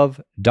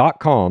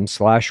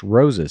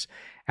honeylove.com/roses.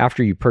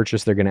 After you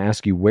purchase, they're going to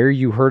ask you where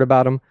you heard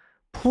about them.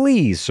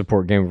 Please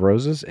support Game of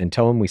Roses and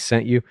tell them we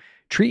sent you.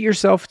 Treat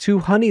yourself to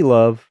Honey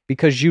Love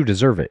because you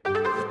deserve it.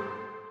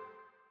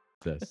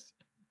 This.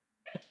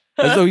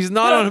 As though he's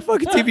not on a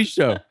fucking TV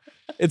show.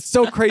 It's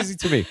so crazy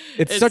to me.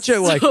 It's such a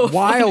so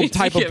wild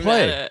type of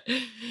play.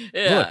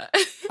 Yeah.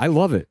 Look, I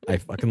love it. I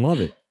fucking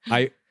love it.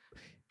 I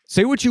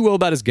say what you will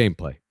about his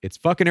gameplay. It's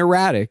fucking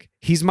erratic.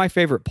 He's my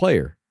favorite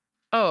player.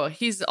 Oh,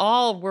 he's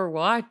all we're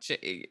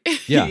watching.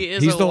 Yeah, he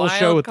is he's a the whole wild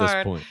show at card,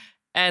 this point.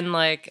 And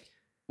like,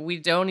 we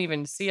don't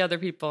even see other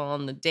people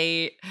on the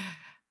date.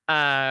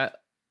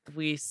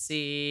 We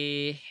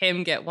see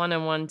him get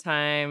one-on-one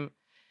time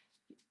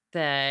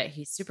that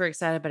he's super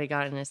excited, but he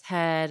got in his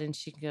head. And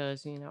she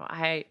goes,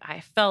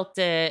 I felt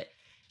it.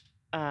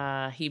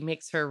 He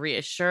makes her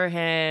reassure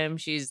him.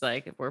 She's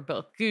like, we're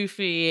both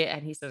goofy.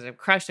 And he says, I'm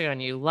crushing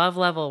on you. Love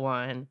level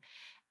 1.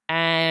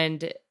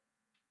 And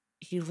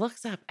he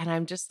looks up and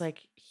I'm just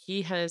like,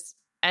 he has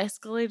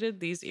escalated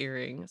these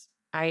earrings.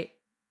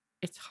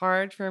 It's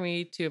hard for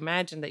me to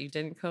imagine that you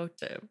didn't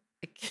coach him.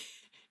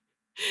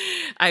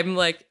 I'm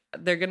like,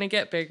 they're going to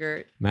get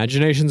bigger.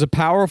 Imagination's a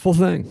powerful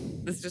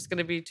thing. It's just going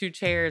to be 2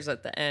 chairs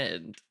at the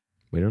end.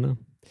 We don't know.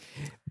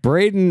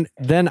 Braden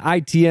then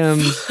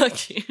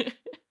ITMs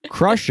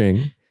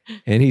crushing,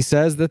 and he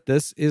says that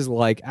this is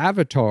like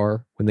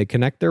Avatar when they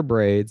connect their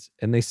braids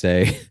and they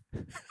say,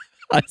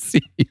 I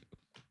see you.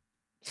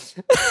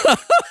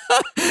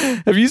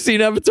 Have you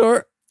seen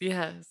Avatar?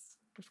 Yes.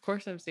 Of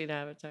course I've seen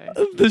Avatar.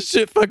 This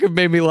shit fucking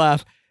made me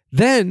laugh.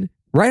 Then,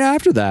 right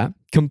after that,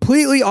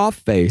 completely off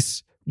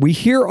face, we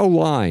hear a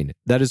line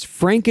that is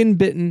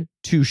frankenbitten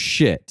to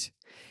shit.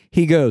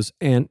 He goes,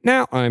 and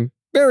now I'm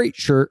very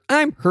sure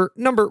I'm her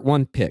number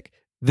 1 pick.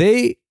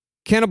 They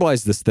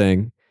cannibalized this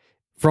thing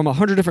from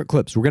 100 different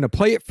clips. We're going to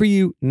play it for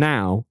you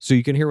now so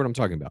you can hear what I'm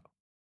talking about.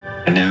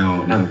 And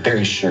now I'm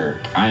very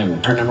sure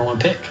I'm her number 1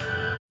 pick.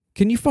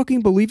 Can you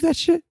fucking believe that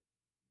shit?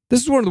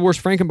 This is one of the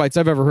worst Frankenbites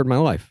I've ever heard in my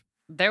life.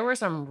 There were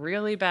some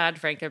really bad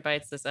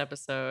Frankenbites this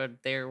episode.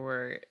 They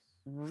were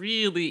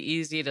really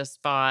easy to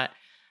spot.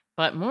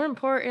 But more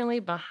importantly,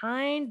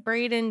 behind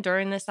Braden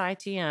during this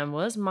ITM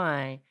was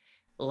my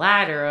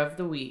ladder of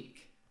the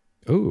week.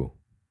 Ooh.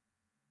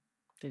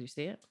 Did you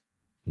see it?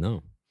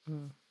 No.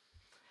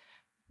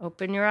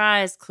 Open your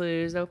eyes,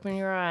 Clues. Open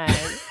your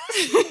eyes.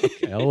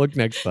 Okay, I'll look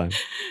next time.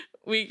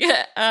 We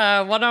get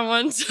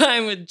one-on-one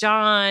time with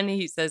John.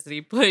 He says that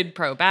he played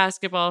pro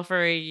basketball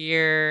for a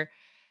year.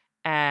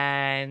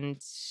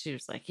 And she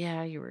was like,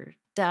 yeah, you were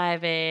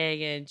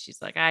diving. And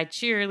she's like, I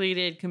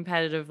cheerleaded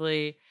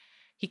competitively.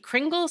 He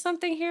kringle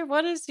something here?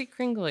 What is he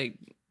kringling?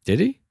 Did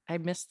he? I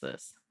missed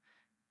this.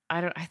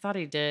 I thought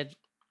he did.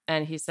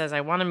 And he says,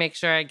 I want to make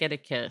sure I get a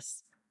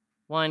kiss.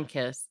 1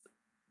 kiss.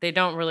 They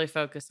don't really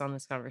focus on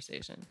this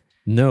conversation.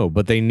 No,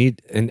 but they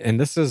need, and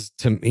this is,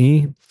 to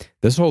me,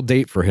 this whole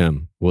date for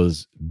him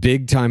was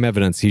big time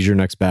evidence he's your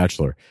next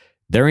bachelor.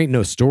 There ain't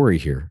no story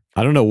here.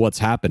 I don't know what's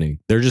happening.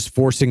 They're just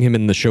forcing him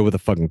in the show with a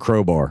fucking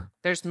crowbar.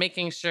 They're just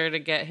making sure to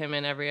get him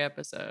in every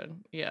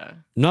episode. Yeah.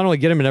 Not only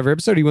get him in every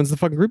episode, he wins the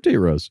fucking group date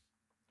rose.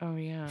 Oh,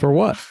 yeah. For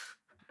what?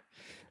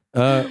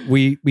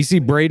 We see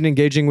Braden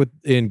engaging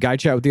in guy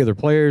chat with the other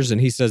players,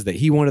 and he says that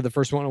he wanted the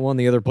first one-on-one.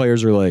 The other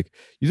players are like,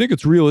 you think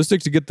it's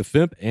realistic to get the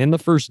FIMP and the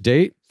first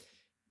date?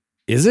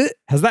 Is it?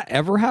 Has that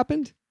ever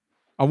happened?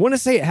 I want to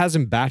say it has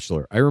in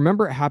Bachelor. I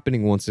remember it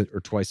happening once or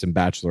twice in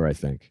Bachelor, I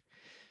think.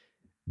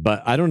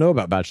 But I don't know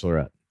about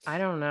Bachelorette. I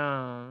don't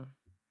know.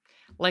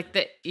 Like,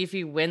 if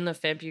you win the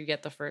FIMP, you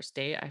get the first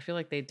date. I feel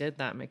like they did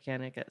that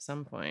mechanic at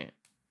some point.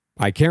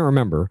 I can't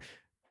remember.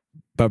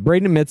 But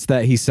Braden admits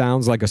that he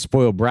sounds like a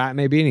spoiled brat,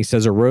 maybe, and he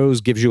says a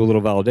rose gives you a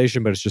little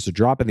validation, but it's just a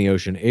drop in the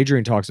ocean.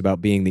 Adrian talks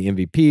about being the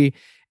MVP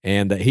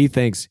and that he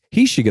thinks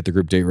he should get the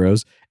group date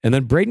rose. And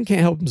then Braden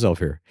can't help himself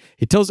here.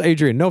 He tells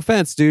Adrian, no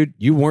offense, dude,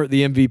 you weren't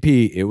the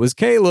MVP. It was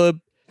Caleb.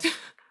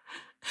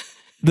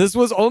 This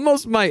was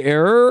almost my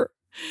error.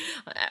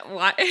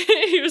 Why?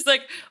 He was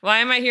like, why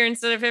am I here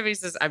instead of him? He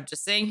says, I'm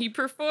just saying he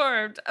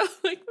performed. I'm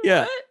like, what?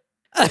 Yeah.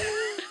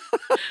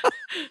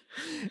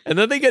 And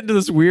then they get into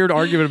this weird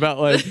argument about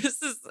like,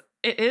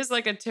 it is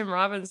like a Tim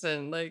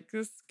Robinson like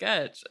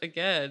sketch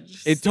again.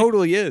 It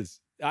totally is.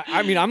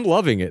 I mean, I'm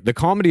loving it. The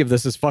comedy of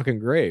this is fucking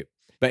great.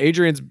 But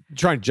Adrian's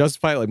trying to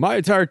justify it like my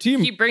entire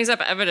team. He brings up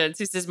evidence.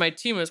 He says, my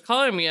team was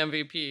calling me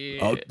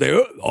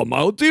MVP. My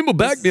whole team will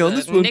back me on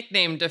this one.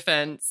 Nickname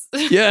defense.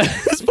 Yeah,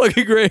 it's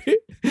fucking great.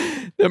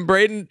 Then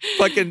Braden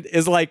fucking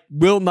is like,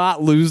 will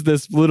not lose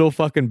this little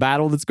fucking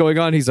battle that's going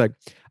on. He's like,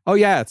 oh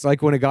yeah, it's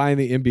like when a guy in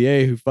the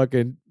NBA who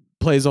fucking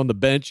plays on the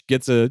bench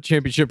gets a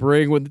championship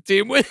ring when the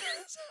team wins.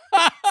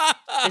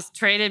 It's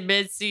traded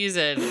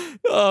mid-season.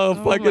 Oh,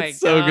 fuck, it's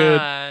so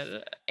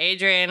good.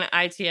 Adrian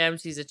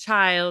ITMs, he's a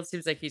child.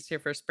 Seems like he's here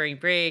for spring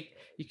break.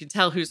 You can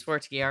tell who's for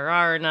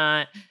TRR or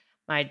not.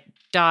 My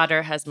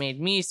daughter has made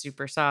me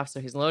super soft, so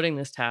he's loading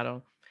this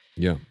tattle.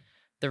 Yeah.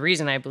 The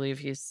reason I believe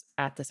he's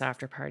at this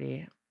after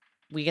party,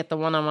 we get the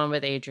one-on-one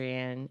with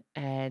Adrian,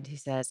 and he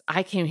says,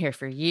 I came here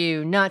for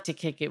you, not to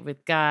kick it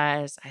with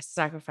guys. I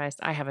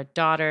sacrificed. I have a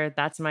daughter.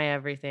 That's my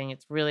everything.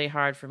 It's really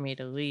hard for me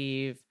to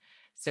leave.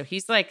 So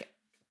he's like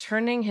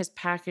turning his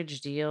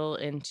package deal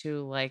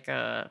into like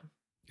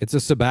it's a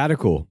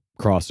sabbatical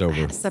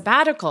crossover.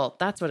 Sabbatical.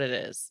 That's what it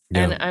is.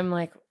 Yeah. And I'm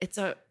like,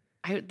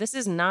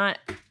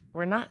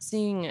 we're not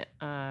seeing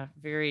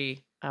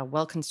very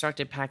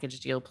well-constructed package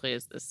deal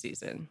plays this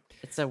season.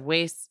 It's a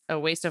waste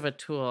of a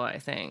tool, I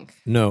think.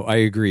 No, I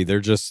agree.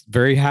 They're just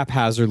very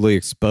haphazardly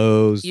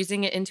exposed.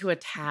 Using it into a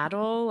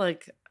tattle,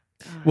 like...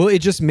 Well, it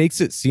just makes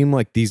it seem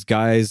like these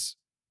guys...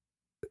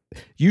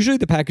 Usually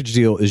the package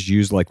deal is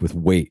used like with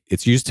weight.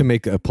 It's used to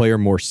make a player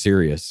more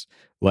serious,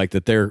 like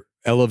that they're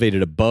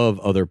elevated above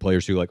other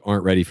players who like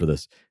aren't ready for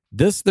this.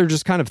 This, they're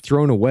just kind of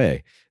thrown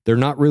away. They're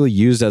not really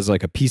used as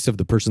like a piece of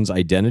the person's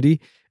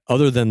identity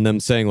other than them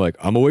saying like,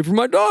 I'm away from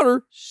my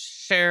daughter.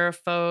 Share a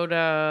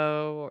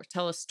photo or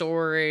tell a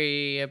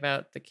story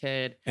about the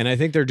kid. And I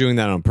think they're doing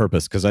that on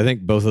purpose because I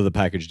think both of the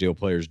package deal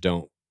players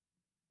don't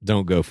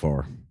go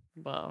far.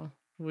 Well,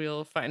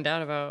 we'll find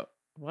out about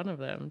one of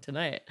them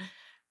tonight.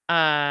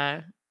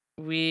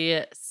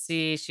 We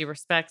see she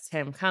respects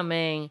him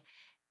coming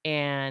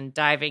and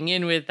diving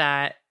in with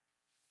that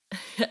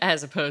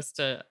as opposed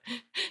to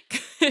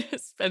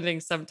spending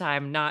some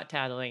time not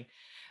tattling.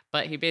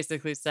 But he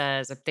basically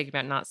says, I'm thinking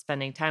about not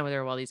spending time with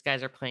her while these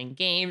guys are playing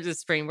games. It's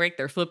spring break.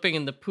 They're flipping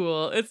in the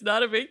pool. It's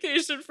not a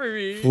vacation for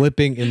me.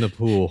 Flipping in the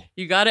pool.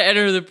 You got to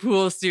enter the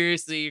pool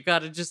seriously. You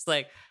got to just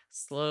like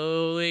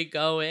slowly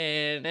go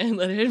in and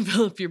let it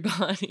envelop your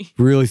body.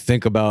 Really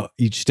think about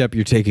each step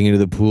you're taking into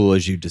the pool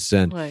as you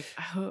descend. Like,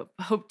 I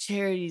hope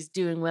Charity's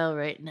doing well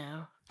right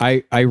now.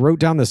 I wrote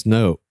down this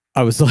note.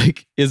 I was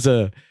like,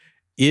 can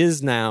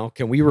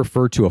we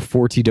refer to a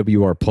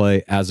 4TWR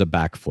play as a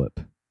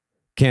backflip?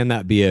 Can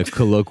that be a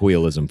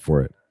colloquialism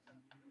for it?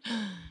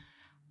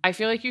 I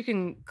feel like you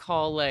can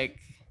call like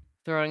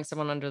throwing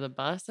someone under the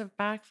bus a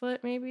backflip,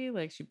 maybe.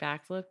 Like she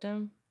backflipped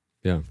him.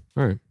 Yeah.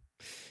 All right.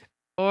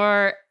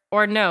 Or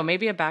no,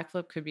 maybe a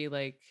backflip could be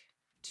like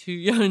too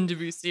young to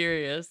be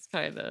serious,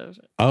 kind of.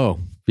 Oh,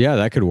 yeah,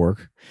 that could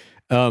work.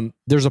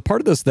 There's a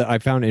part of this that I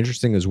found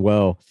interesting as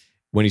well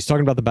when he's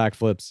talking about the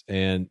backflips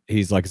and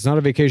he's like, it's not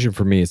a vacation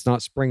for me. It's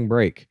not spring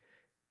break.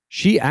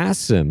 She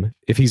asks him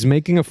if he's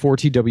making a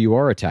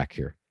 4TWR attack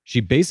here. She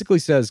basically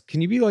says, can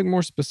you be like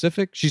more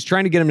specific? She's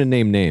trying to get him to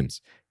name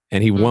names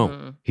and he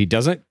won't. He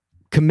doesn't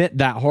commit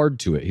that hard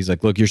to it. He's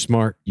like, look, you're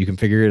smart. You can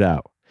figure it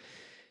out.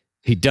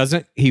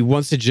 He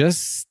wants to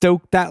just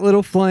stoke that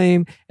little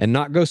flame and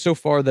not go so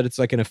far that it's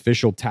like an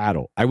official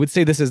tattle. I would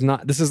say it's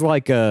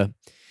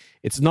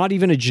not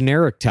even a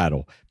generic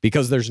tattle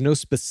because there's no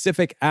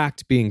specific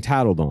act being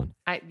tattled on.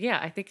 I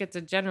think it's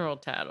a general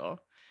tattle.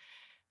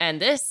 And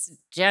this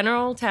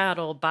general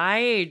tattle by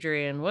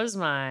Adrian was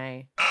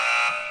my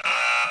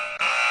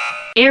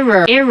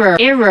error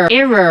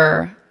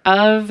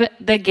of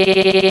the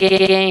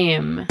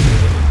game.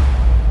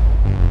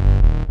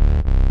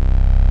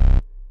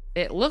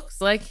 It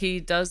looks like he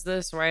does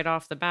this right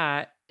off the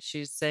bat.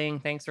 She's saying,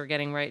 thanks for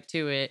getting right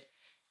to it.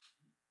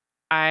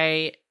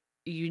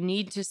 You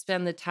need to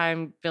spend the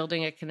time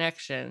building a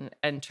connection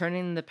and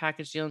turning the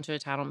package deal into a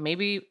tattle.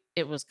 Maybe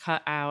it was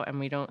cut out and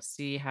we don't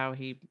see how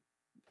he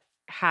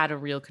had a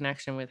real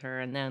connection with her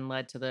and then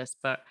led to this.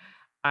 But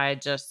I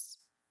just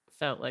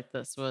felt like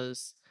this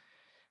was,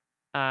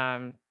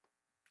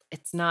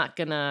 it's not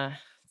gonna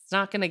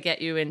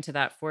get you into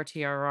that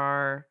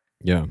 4TRR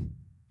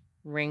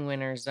ring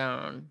winner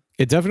zone.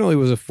 It definitely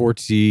was a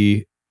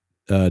 4T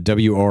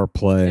WR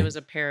play. It was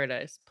a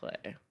paradise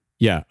play.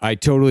 Yeah, I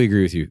totally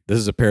agree with you. This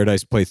is a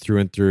paradise play through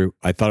and through.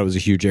 I thought it was a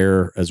huge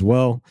error as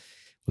well.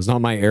 It was not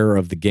my error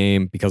of the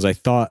game because I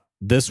thought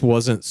this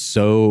wasn't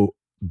so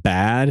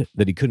bad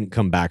that he couldn't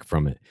come back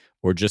from it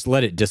or just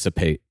let it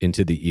dissipate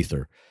into the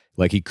ether.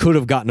 Like he could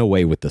have gotten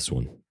away with this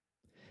one.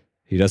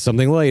 He does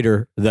something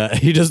later that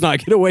he does not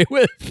get away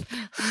with.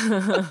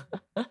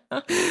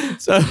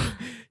 So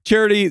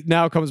Charity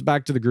now comes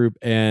back to the group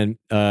and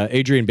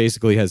Adrian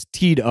basically has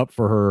teed up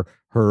for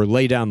her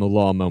lay down the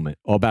law moment.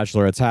 All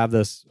bachelorettes have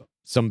this.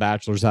 Some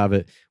bachelors have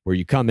it where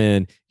you come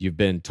in, you've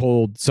been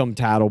told some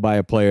tattle by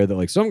a player that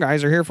like some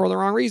guys are here for the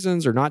wrong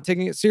reasons or not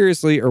taking it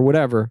seriously or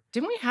whatever.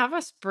 Didn't we have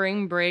a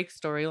spring break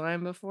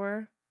storyline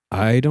before?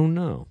 I don't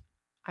know.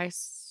 I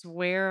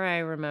swear I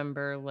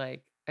remember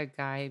like a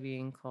guy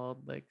being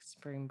called like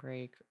spring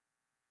break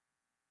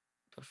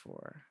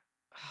before.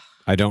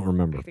 I don't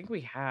remember. I think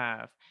we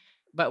have.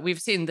 But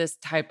we've seen this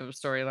type of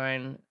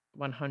storyline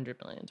 100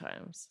 million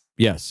times.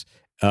 Yes.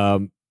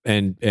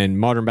 And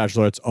modern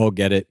bachelorettes all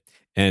get it.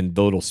 And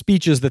the little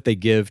speeches that they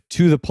give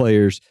to the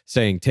players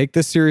saying, take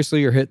this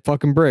seriously or hit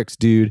fucking bricks,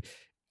 dude.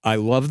 I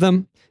love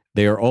them.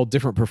 They are all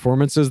different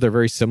performances. They're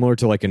very similar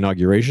to like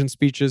inauguration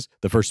speeches,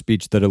 the first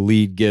speech that a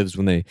lead gives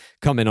when they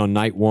come in on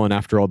night one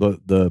after all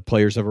the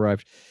players have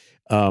arrived.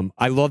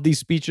 I love these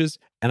speeches.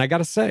 And I got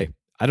to say,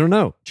 I don't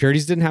know.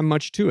 Charity's didn't have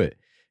much to it.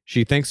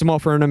 She thanks them all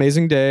for an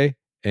amazing day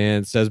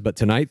and says, but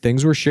tonight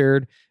things were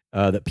shared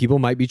that people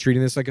might be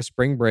treating this like a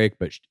spring break,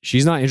 but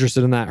she's not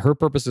interested in that. Her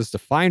purpose is to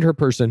find her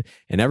person,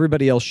 and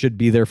everybody else should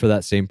be there for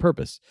that same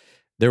purpose.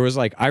 There was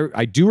like,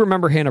 I do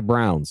remember Hannah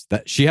Brown's,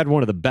 that she had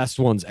one of the best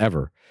ones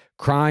ever,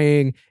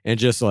 crying and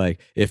just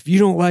like, if you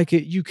don't like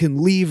it, you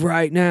can leave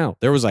right now.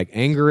 There was like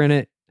anger in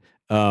it.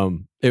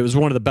 It was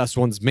one of the best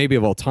ones maybe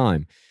of all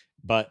time.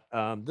 But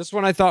this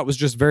one I thought was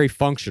just very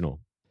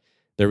functional.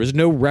 There was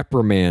no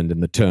reprimand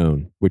in the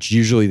tone, which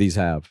usually these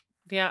have.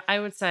 Yeah, I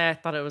would say I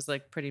thought it was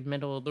like pretty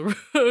middle of the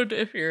road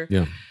if you're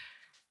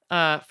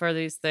for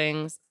these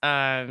things.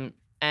 And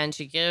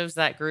she gives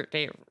that group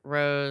date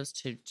rose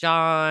to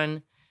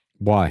John.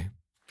 Why?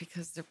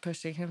 Because they're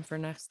pushing him for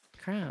next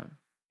crown.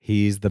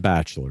 He's the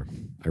bachelor.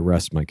 I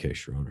rest my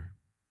case, Your Honor.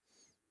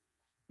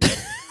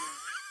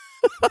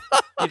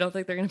 You don't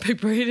think they're going to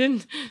pick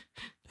Brayden?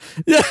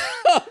 Yeah,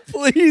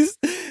 please.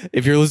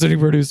 If you're listening,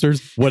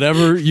 producers,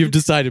 whatever you've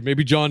decided,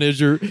 maybe John is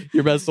your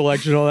best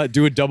selection, all that,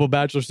 do a double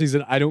bachelor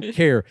season. I don't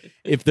care.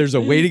 If there's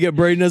a way to get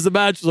Brayden as a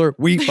bachelor,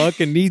 we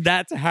fucking need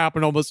that to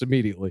happen almost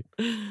immediately.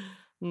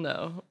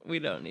 No, we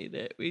don't need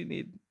it. We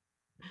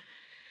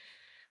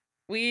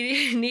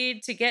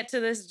need to get to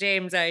this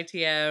James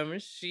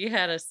ITM. She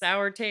had a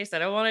sour taste. I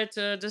don't want it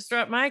to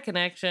disrupt my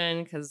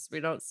connection because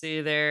we don't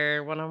see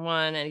their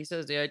one-on-one. And he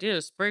says the idea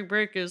of spring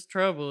break is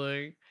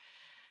troubling.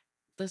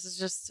 This is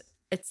just,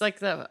 it's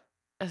like a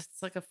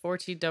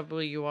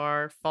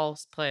 4TWR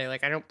false play.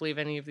 Like, I don't believe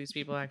any of these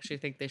people actually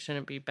think they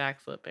shouldn't be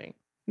backflipping.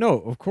 No,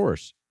 of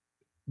course.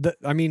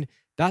 I mean,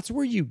 that's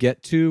where you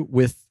get to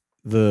with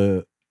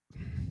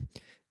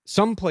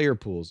some player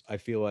pools. I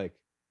feel like,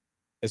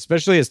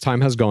 especially as time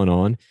has gone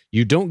on,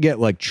 you don't get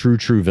like true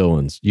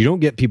villains. You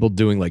don't get people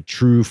doing like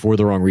true for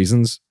the wrong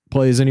reasons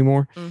plays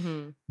anymore.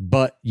 Mm-hmm.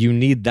 But you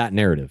need that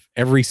narrative.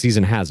 Every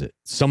season has it.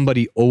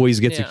 Somebody always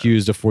gets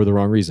accused of for the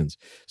wrong reasons.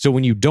 So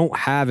when you don't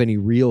have any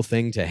real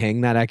thing to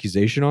hang that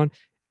accusation on,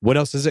 what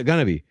else is it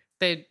gonna be?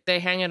 They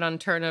hang it on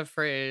turn of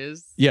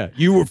phrase. Yeah,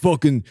 you were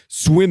fucking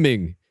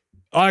swimming.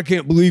 I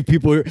can't believe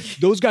people are.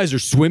 Those guys are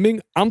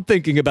swimming. I'm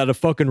thinking about a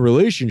fucking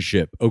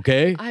relationship,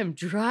 okay? I'm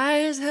dry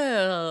as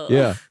hell.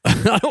 Yeah.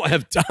 I don't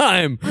have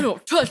time. I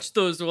don't touch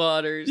those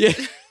waters. Yeah.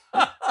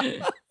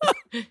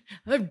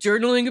 I'm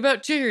journaling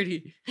about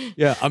charity.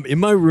 Yeah, I'm in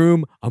my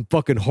room. I'm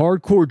fucking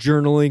hardcore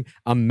journaling.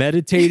 I'm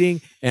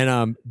meditating and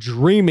I'm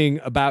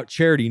dreaming about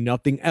charity,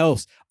 nothing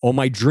else. All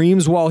my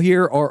dreams while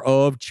here are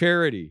of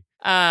charity.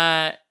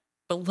 I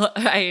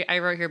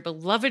wrote here,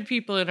 beloved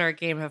people in our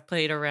game have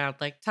played around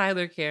like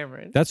Tyler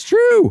Cameron. That's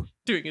true.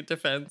 Doing a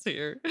defense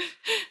here.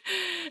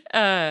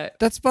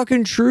 That's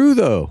fucking true,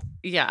 though.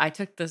 Yeah, I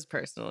took this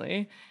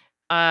personally.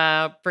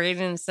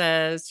 Brayden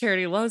says,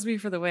 Charity loves me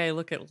for the way I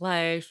look at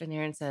life. And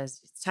Aaron says,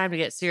 it's time to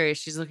get serious.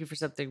 She's looking for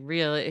something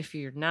real. If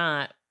you're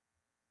not,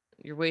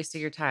 you're wasting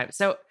your time.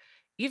 So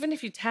even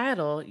if you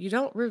tattle, you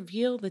don't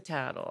reveal the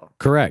tattle.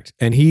 Correct.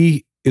 And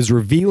he is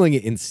revealing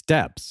it in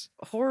steps.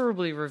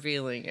 Horribly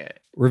revealing it.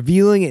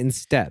 Revealing it in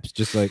steps.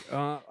 Just like,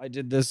 I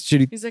did this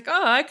shitty. He's like,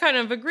 I kind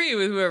of agree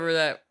with whoever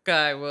that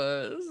guy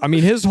was. I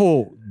mean, his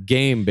whole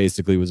game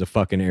basically was a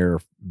fucking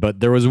error. But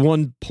there was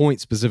one point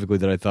specifically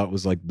that I thought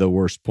was like the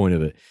worst point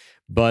of it.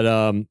 But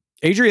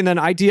Adrian then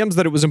ITMs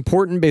that it was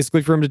important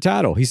basically for him to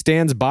tattle. He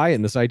stands by it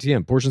in this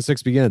ITM. Portion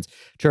 6 begins.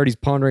 Charity's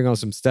pondering on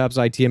some steps,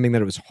 ITMing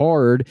that it was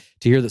hard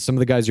to hear that some of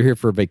the guys are here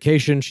for a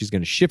vacation. She's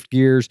going to shift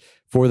gears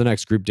for the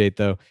next group date,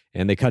 though.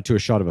 And they cut to a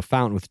shot of a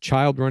fountain with a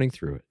child running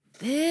through it.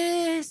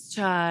 This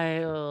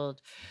child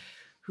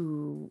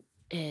who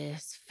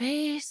is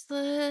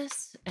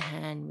faceless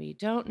and we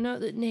don't know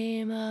the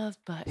name of,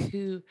 but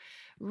who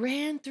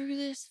ran through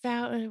this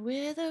fountain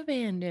with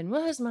abandon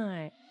was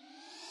my...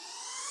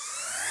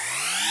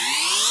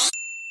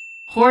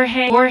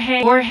 Jorge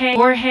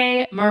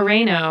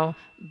Moreno,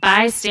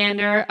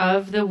 bystander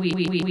of the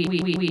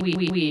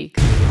week.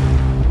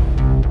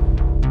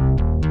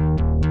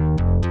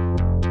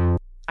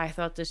 I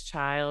thought this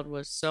child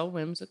was so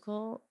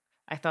whimsical.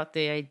 I thought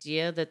the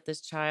idea that this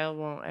child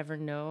won't ever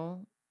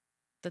know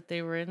that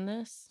they were in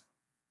this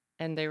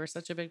and they were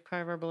such a big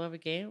part of our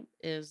beloved game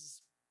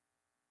is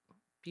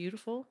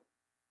beautiful.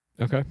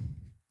 Okay.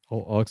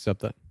 I'll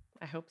accept that.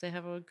 I hope they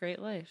have a great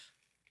life.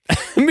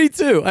 Me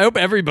too. I hope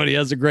everybody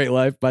has a great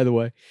life, by the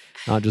way.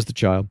 Not just the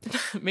child.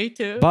 Me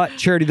too. But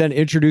Charity then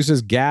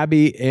introduces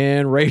Gabby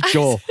and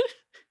Rachel,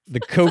 the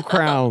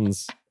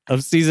co-crowns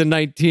of season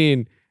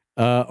 19.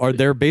 Are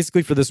there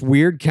basically for this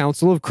weird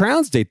Council of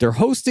Crowns date. They're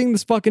hosting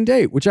this fucking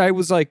date, which I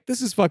was like,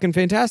 this is fucking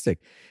fantastic.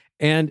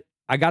 And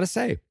I got to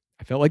say,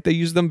 I felt like they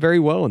used them very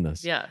well in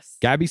this. Yes.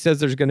 Gabby says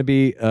there's going to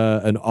be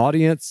an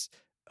audience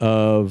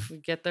of... We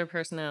get their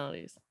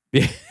personalities.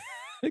 Yeah.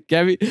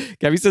 Gabby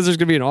says there's going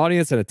to be an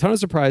audience and a ton of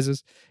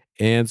surprises.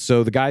 And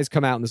so the guys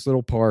come out in this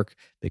little park.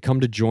 They come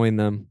to join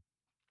them.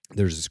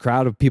 There's this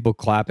crowd of people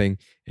clapping,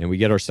 and we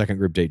get our second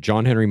group date.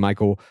 John Henry,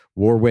 Michael,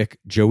 Warwick,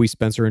 Joey,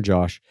 Spencer, and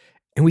Josh.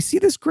 And we see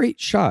this great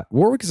shot.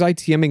 Warwick is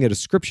ITMing a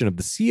description of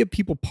the sea of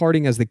people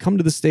partying as they come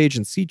to the stage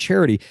and see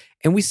Charity.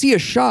 And we see a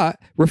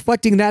shot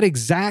reflecting that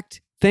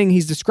exact thing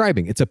he's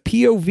describing. It's a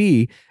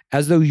POV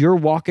as though you're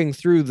walking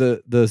through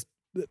the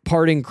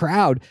partying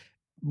crowd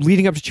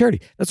leading up to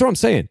Charity. That's what I'm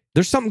saying.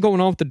 There's something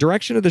going on with the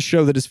direction of the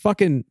show that is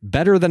fucking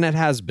better than it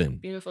has been.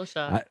 Beautiful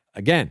shot.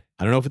 I don't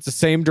know if it's the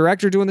same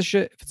director doing the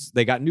shit. If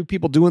they got new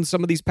people doing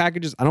some of these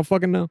packages. I don't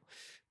fucking know.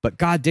 But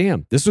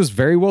goddamn, this was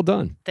very well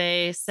done.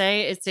 They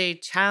say it's a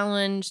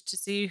challenge to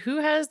see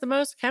who has the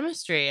most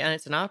chemistry, and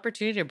it's an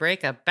opportunity to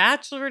break a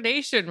Bachelor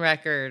Nation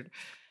record.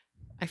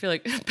 I feel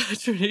like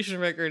Bachelor Nation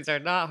records are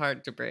not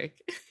hard to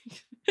break.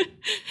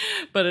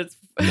 But it's...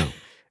 No.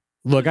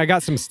 Look, I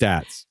got some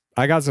stats.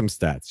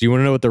 You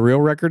want to know what the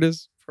real record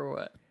is? For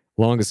what?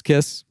 Longest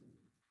kiss?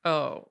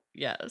 Oh,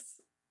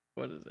 yes.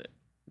 What is it?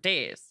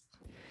 Days.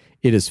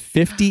 It is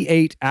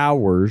 58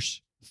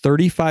 hours,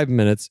 35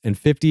 minutes, and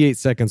 58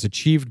 seconds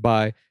achieved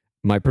by,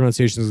 my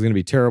pronunciation is going to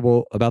be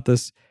terrible about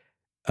this.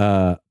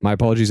 My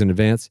apologies in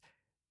advance.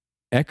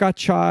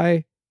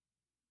 Ekachai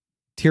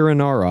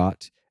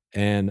Tiranarat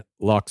and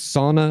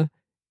Laksana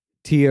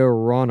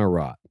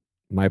Tiranarat.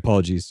 My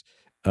apologies.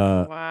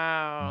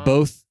 Wow.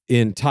 Both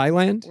in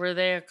Thailand. Were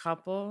they a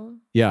couple?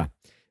 Yeah.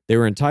 They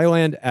were in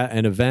Thailand at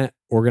an event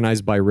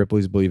organized by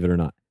Ripley's Believe It or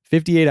Not.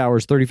 58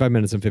 hours, 35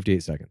 minutes, and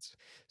 58 seconds.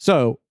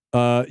 So,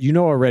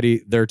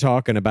 already they're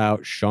talking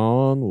about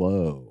Sean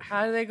Lowe.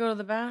 How do they go to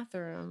the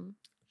bathroom?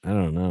 I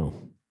don't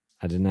know.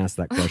 I didn't ask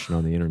that question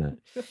on the internet.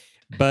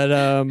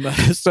 But,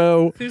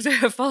 so... Please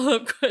have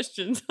follow-up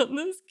questions on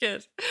this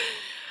kid.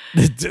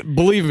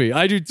 Believe me,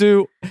 I do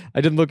too.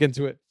 I didn't look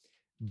into it.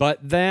 But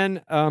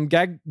then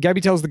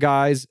Gabby tells the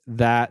guys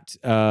that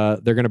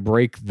they're going to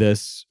break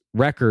this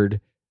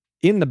record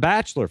in The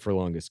Bachelor for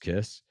longest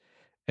kiss.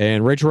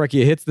 And Rachel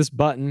Recchia hits this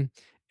button,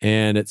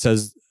 and it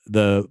says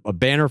a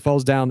banner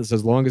falls down that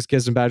says longest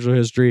kiss in Bachelor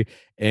history.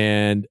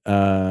 And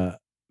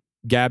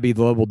Gabby,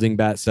 the lovable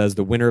dingbat, says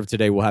the winner of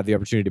today will have the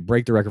opportunity to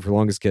break the record for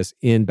longest kiss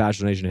in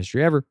Bachelor Nation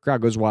history ever.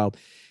 Crowd goes wild.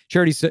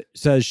 Charity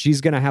says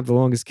she's going to have the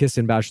longest kiss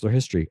in Bachelor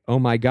history. Oh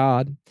my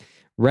God.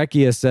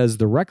 Recchia says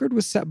the record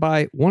was set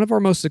by one of our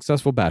most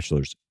successful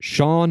bachelors,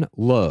 Sean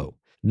Lowe.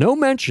 No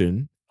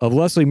mention of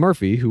Leslie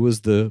Murphy, who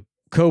was the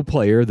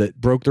co-player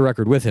that broke the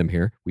record with him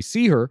here. We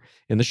see her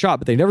in the shot,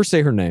 but they never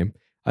say her name.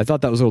 I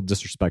thought that was a little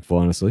disrespectful,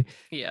 honestly.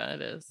 Yeah,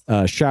 it is.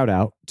 Shout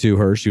out to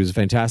her. She was a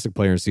fantastic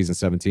player in season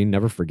 17.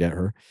 Never forget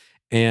her.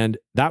 And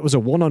that was a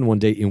one-on-one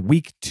date in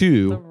week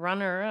 2 The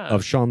runner-up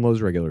of Sean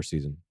Lowe's regular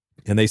season.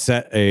 And they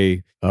set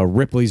a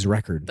Ripley's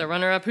record. The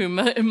runner-up who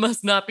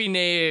must not be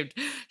named.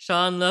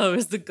 Sean Lowe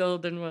is the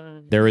golden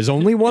one. There is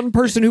only one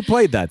person who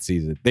played that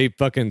season. They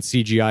fucking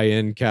CGI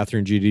in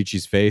Catherine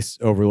Giudici's face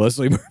over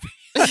Leslie Murphy.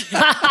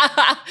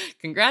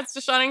 Congrats to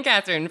Sean and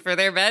Catherine for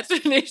their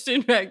Bachelor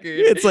Nation record.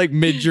 It's like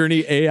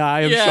mid-journey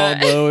AI of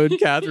Sean Lowe and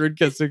Catherine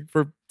kissing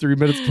for 3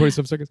 minutes and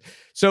 27 seconds.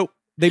 So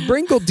they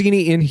bring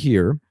Goldini in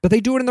here, but they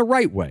do it in the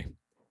right way.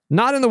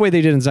 Not in the way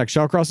they did in Zach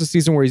Shawcross's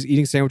season where he's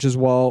eating sandwiches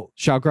while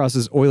Shawcross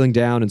is oiling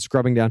down and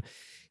scrubbing down.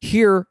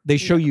 Here, they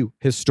show you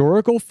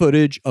historical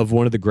footage of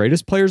one of the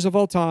greatest players of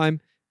all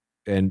time,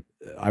 and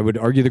I would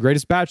argue the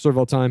greatest bachelor of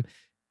all time,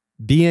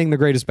 being the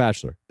greatest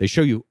bachelor. They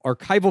show you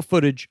archival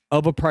footage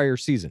of a prior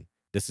season.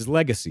 This is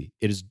legacy.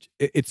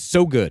 It's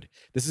so good.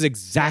 This is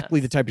exactly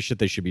the type of shit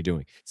they should be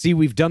doing. See,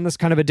 we've done this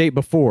kind of a date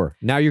before.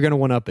 Now you're going to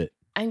one-up it.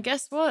 And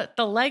guess what?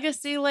 The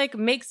legacy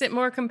makes it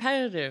more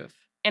competitive.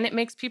 And it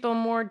makes people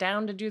more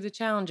down to do the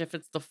challenge. If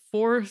it's the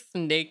 4th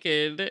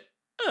naked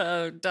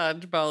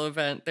dodgeball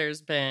event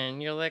there's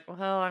been, you're like,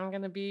 well, I'm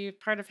going to be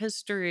part of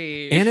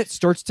history. And it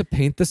starts to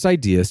paint this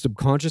idea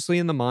subconsciously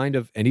in the mind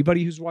of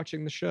anybody who's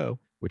watching the show,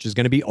 which is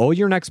going to be all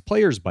your next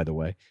players, by the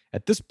way.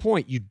 At this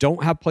point, you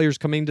don't have players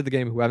coming into the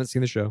game who haven't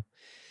seen the show.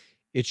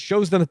 It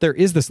shows them that there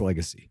is this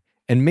legacy.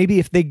 And maybe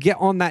if they get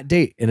on that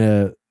date in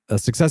a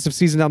successive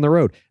season down the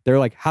road, they're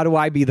like, how do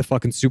I be the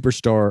fucking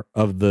superstar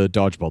of the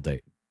dodgeball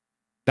date?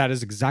 That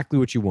is exactly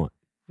what you want.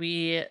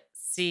 We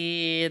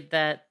see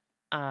that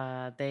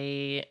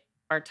they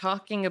are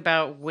talking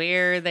about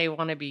where they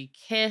want to be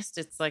kissed.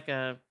 It's like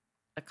a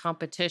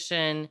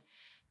competition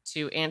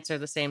to answer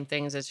the same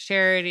things as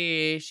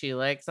Charity. She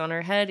likes on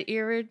her head,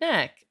 ear, or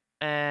neck.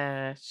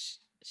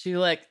 She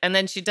and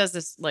then she does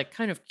this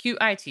kind of cute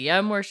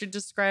ITM where she's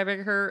describing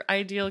her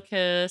ideal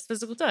kiss,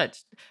 physical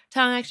touch,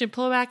 tongue action,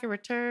 pull back and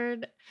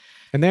return.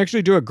 And they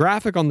actually do a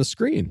graphic on the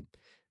screen.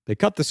 They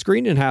cut the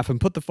screen in half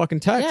and put the fucking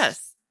text.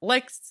 Yes.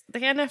 Like the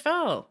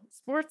NFL,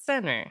 Sports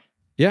Center.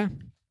 Yeah,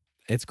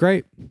 it's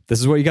great.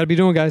 This is what you got to be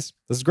doing, guys.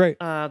 This is great.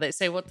 They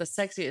say what the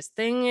sexiest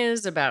thing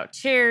is about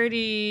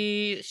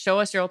Charity. Show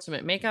us your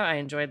ultimate makeout. I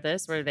enjoyed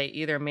this, where they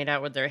either made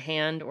out with their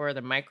hand or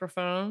the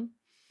microphone.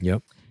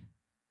 Yep.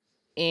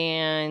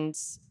 And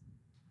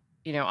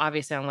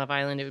obviously on Love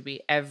Island, it would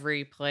be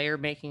every player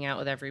making out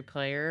with every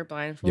player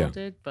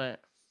blindfolded,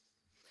 but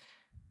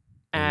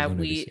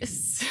we...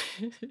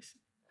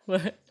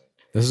 What?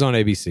 This is on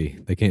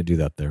ABC. They can't do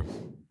that there.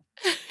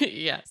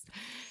 Yes.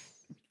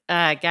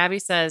 Gabby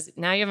says,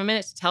 now you have a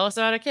minute to tell us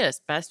about a kiss,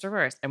 best or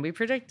worst. And we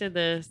predicted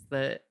this,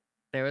 that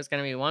there was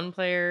going to be one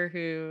player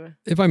who...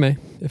 If I may.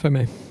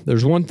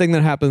 There's one thing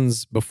that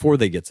happens before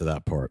they get to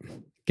that part.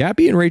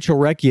 Gabby and Rachel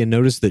Recchia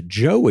notice that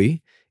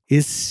Joey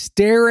is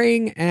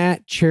staring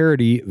at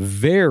Charity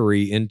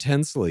very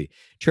intensely.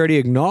 Charity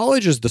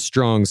acknowledges the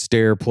strong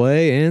stare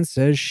play and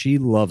says she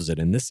loves it.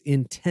 And this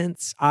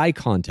intense eye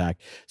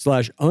contact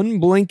 /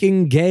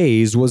 unblinking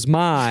gaze was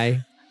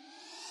my...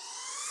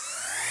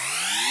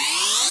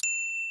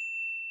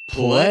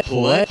 Play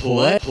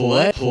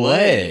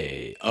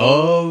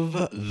of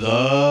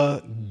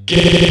the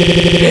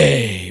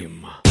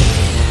game.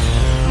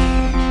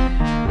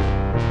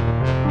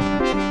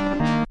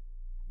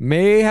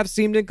 May have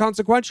seemed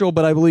inconsequential,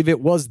 but I believe it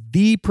was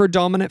the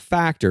predominant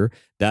factor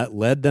that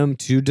led them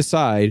to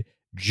decide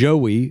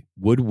Joey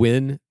would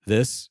win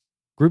this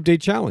group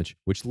date challenge,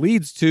 which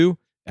leads to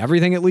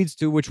everything it leads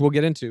to, which we'll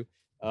get into.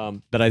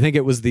 But I think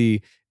it was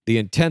the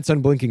intense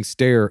unblinking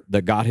stare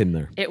that got him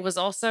there. It was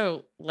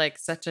also like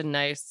such a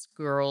nice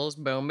girls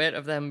moment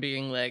of them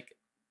being like,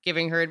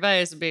 giving her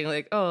advice, being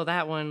like, oh,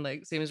 that one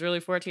like seems really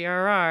for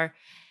TRR.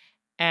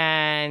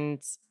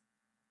 And,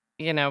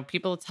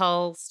 people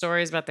tell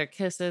stories about their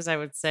kisses. I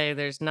would say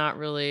there's not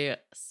really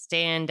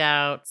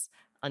standouts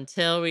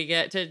until we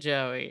get to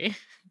Joey.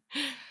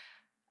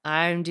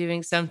 I'm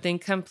doing something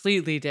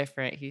completely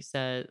different, he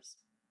says.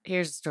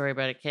 Here's a story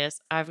about a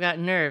kiss. I've got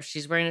nerves.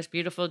 She's wearing this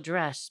beautiful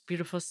dress,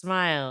 beautiful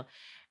smile.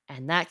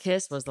 And that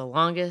kiss was the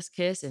longest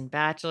kiss in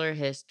Bachelor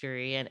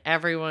history. And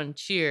everyone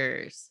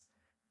cheers.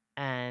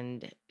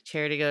 And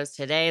Charity goes,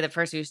 today, the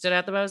person who stood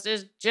out the most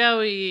is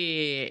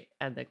Joey.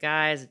 And the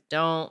guys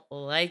don't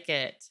like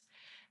it.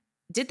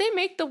 Did they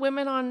make the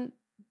women on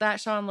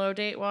that Sean Lowe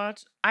date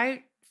watch?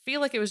 I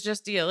feel like it was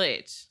just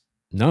DLH.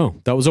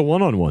 No, that was a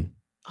one-on-one.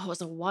 Oh, it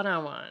was a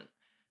one-on-one.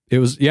 It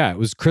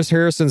was Chris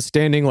Harrison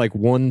standing like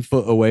 1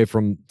 foot away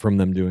from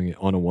them doing it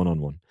on a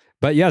one-on-one.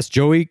 But yes,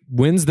 Joey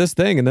wins this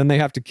thing, and then they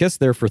have to kiss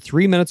there for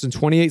 3 minutes and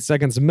 28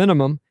 seconds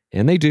minimum,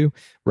 and they do.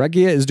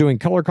 Recchia is doing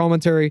color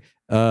commentary,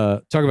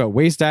 talking about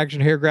waist action,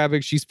 hair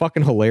grabbing. She's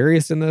fucking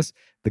hilarious in this.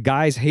 The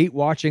guys hate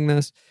watching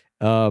this.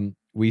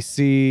 We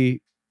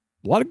see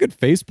a lot of good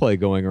face play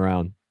going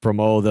around from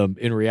all of them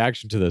in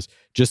reaction to this.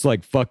 Just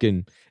like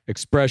fucking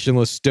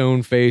expressionless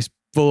stone face,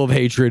 full of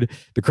hatred.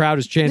 The crowd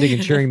is chanting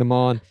and cheering them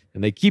on,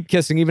 and they keep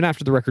kissing even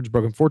after the record's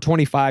broken.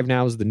 4:25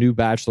 now is the new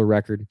Bachelor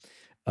record.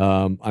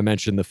 I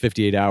mentioned the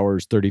 58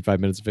 hours, 35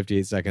 minutes, and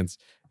 58 seconds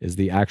is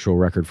the actual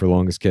record for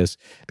longest kiss.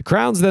 The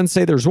Crowns then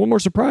say there's one more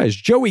surprise.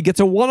 Joey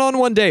gets a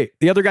one-on-one date.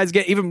 The other guys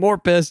get even more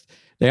pissed.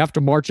 They have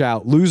to march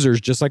out losers,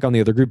 just like on the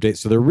other group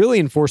dates. So they're really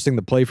enforcing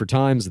the play for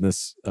times in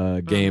this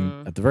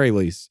game, at the very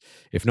least.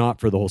 If not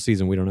for the whole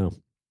season, we don't know.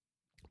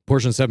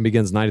 Portion 7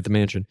 begins, night at the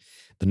mansion.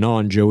 The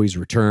non-Joeys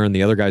return.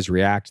 The other guys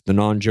react. The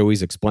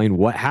non-Joeys explain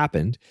what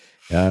happened.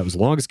 It was the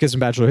longest kiss in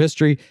Bachelor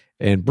history.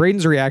 And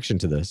Braden's reaction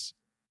to this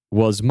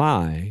was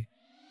my...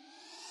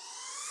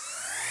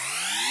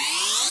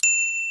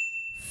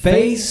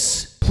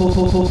 Face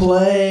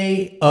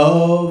play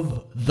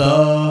of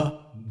the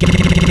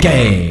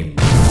game.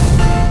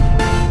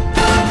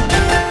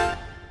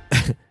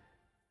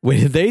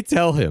 When they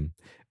tell him,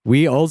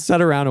 we all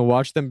sat around and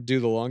watched them do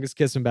the longest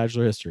kiss in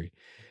Bachelor history.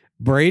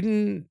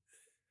 Braden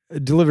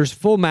delivers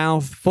full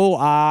mouth, full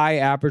eye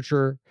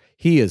aperture.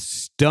 He is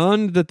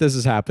stunned that this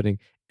is happening.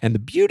 And the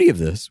beauty of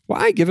this,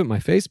 why I give it my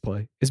face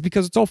play, is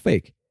because it's all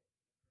fake.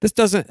 This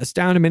doesn't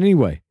astound him in any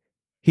way.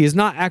 He is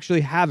not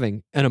actually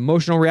having an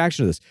emotional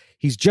reaction to this.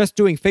 He's just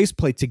doing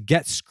faceplay to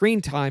get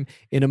screen time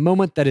in a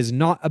moment that is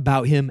not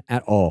about him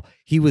at all.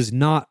 He was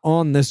not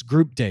on this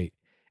group date,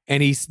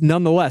 and he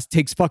nonetheless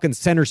takes fucking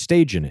center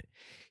stage in it.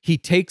 He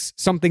takes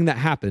something that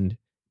happened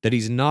that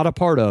he's not a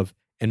part of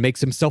and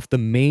makes himself the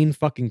main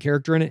fucking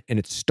character in it, and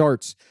it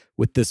starts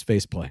with this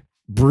faceplay.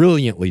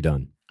 Brilliantly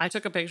done. I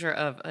took a picture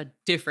of a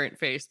different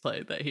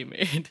faceplay that he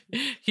made.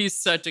 He's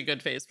such a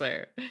good face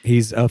player.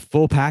 He's a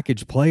full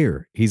package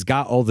player. He's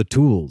got all the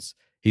tools.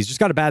 He's just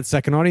got a bad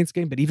second audience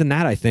game, but even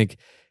that, I think,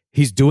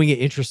 he's doing it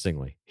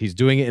interestingly. He's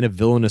doing it in a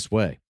villainous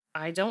way.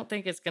 I don't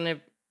think it's gonna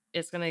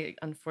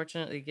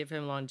unfortunately give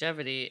him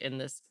longevity in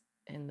this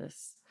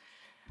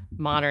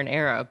modern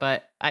era,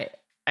 but I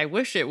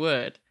wish it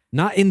would.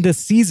 Not in this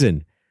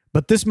season,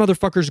 but this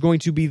motherfucker's going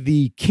to be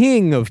the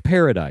king of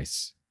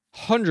paradise.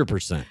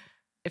 100%.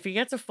 If he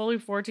gets a fully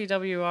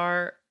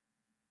 4TWR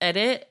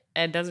edit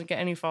and doesn't get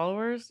any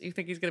followers, you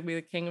think he's going to be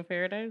the king of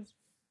paradise?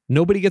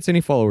 Nobody gets any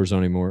followers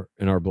anymore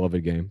in our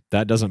beloved game.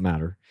 That doesn't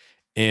matter.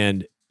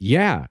 And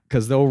yeah,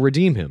 because they'll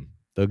redeem him.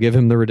 They'll give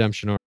him the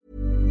redemption arc.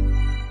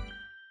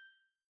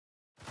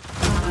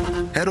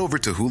 Head over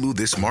to Hulu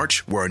this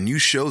March, where our new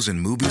shows and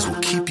movies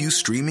will keep you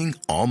streaming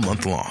all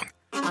month long.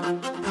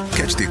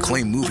 Catch the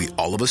acclaimed movie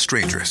All of Us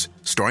Strangers,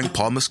 starring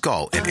Paul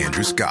Mescal and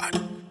Andrew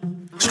Scott.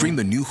 Stream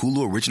the new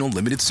Hulu original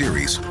limited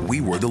series,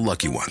 We Were the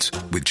Lucky Ones,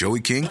 with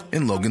Joey King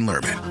and Logan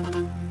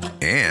Lerman.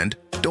 And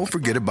don't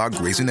forget about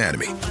Grey's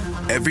Anatomy.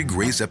 Every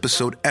Grey's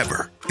episode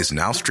ever is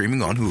now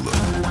streaming on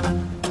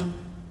Hulu.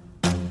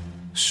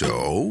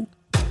 So,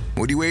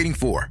 what are you waiting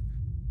for?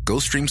 Go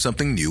stream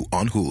something new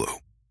on Hulu.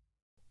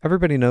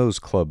 Everybody knows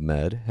Club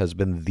Med has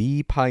been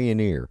the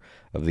pioneer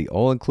of the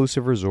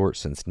all-inclusive resort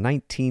since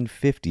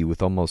 1950,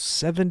 with almost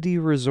 70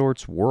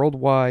 resorts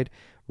worldwide,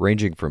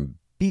 ranging from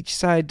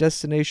beachside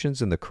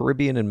destinations in the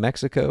Caribbean and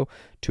Mexico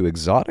to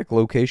exotic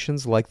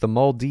locations like the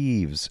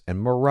Maldives and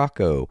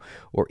Morocco,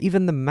 or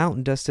even the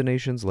mountain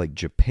destinations like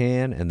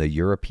Japan and the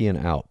European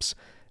Alps.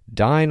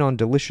 Dine on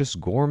delicious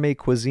gourmet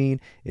cuisine,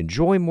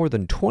 enjoy more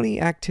than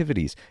 20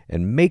 activities,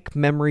 and make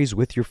memories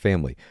with your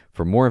family.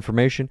 For more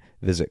information,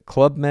 visit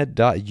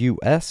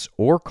clubmed.us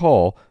or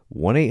call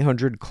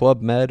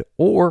 1-800-CLUB-MED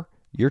or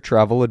your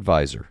travel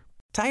advisor.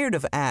 Tired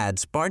of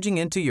ads barging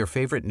into your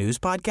favorite news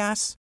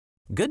podcasts?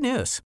 Good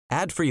news.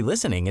 Ad-free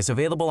listening is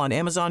available on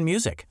Amazon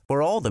Music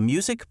for all the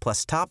music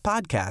plus top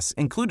podcasts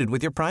included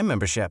with your Prime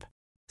membership.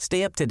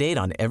 Stay up to date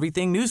on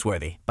everything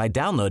newsworthy by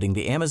downloading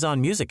the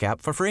Amazon Music app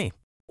for free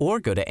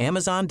or go to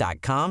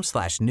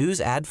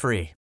amazon.com/news ad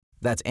free.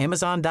 That's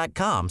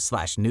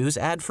amazon.com/news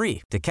ad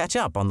free to catch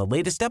up on the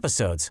latest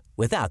episodes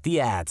without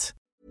the ads.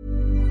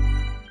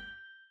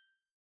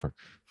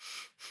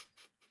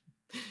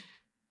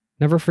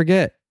 Never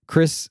forget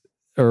Chris,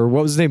 or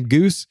what was his name?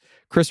 Goose?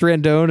 Chris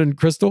Randone and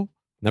Crystal?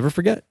 Never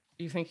forget.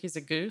 You think he's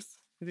a goose?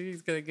 You think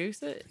he's going to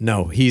goose it?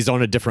 No, he's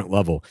on a different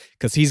level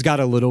because he's got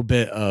a little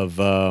bit of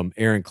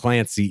Aaron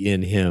Clancy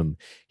in him.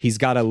 He's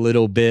got a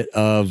little bit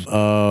of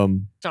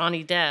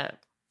Johnny Depp.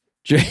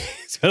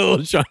 He's got a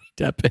little Johnny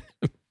Depp in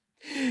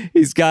him.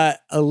 He's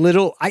got a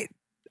little, I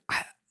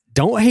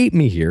don't hate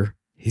me here.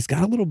 He's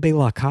got a little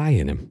Bela Kai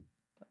in him.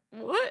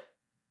 What?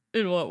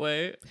 In what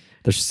way?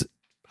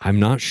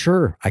 I'm not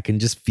sure. I can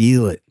just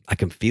feel it. I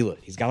can feel it.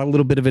 He's got a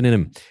little bit of it in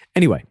him.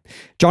 Anyway,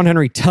 John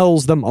Henry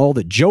tells them all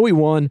that Joey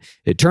won.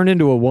 It turned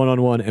into a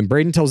one-on-one, and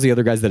Braden tells the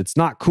other guys that it's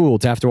not cool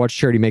to have to watch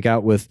Charity make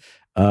out with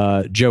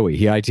Joey.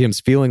 He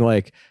ITM's feeling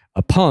like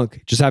a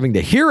punk just having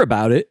to hear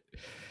about it,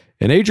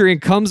 and Adrian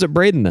comes at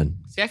Braden then.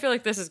 See, I feel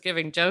like this is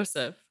giving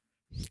Joseph.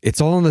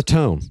 It's all in the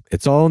tone.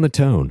 It's all in the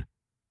tone.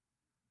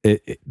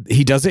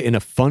 He does it in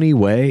a funny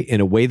way,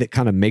 in a way that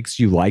kind of makes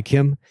you like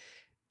him.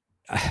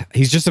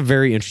 He's just a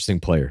very interesting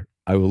player.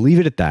 I will leave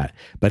it at that.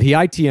 But he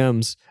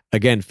ITMs,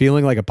 again,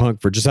 feeling like a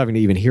punk for just having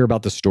to even hear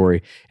about the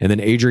story. And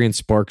then Adrian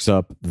sparks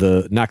up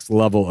the next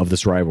level of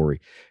this rivalry.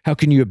 How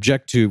can you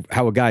object to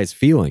how a guy is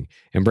feeling?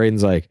 And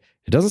Braden's like,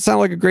 it doesn't sound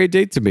like a great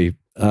date to me.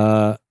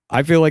 I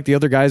feel like the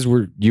other guys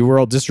you were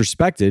all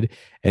disrespected.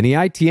 And he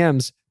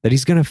ITMs that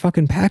he's going to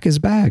fucking pack his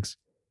bags.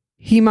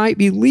 He might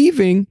be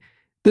leaving.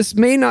 This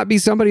may not be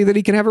somebody that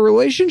he can have a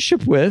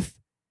relationship with.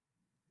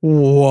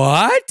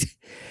 What?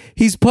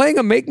 He's playing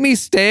a make me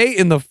stay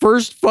in the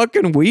first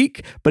fucking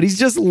week, but he's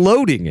just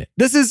loading it.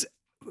 This is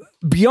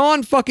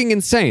beyond fucking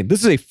insane.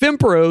 This is a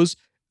Fimpros,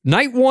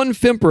 night one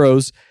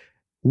Fimpros,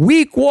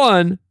 week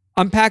one,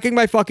 I'm packing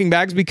my fucking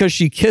bags because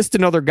she kissed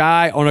another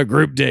guy on a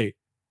group date.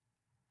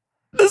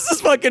 This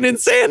is fucking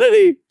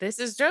insanity. This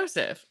is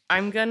Joseph.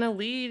 I'm going to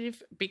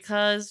leave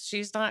because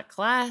she's not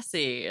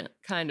classy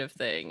kind of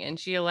thing. And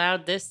she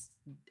allowed this,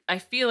 I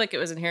feel like it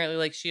was inherently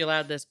like she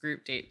allowed this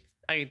group date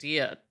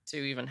idea to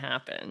even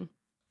happen.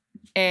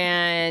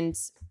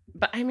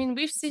 But I mean,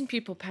 we've seen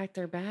people pack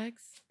their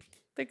bags.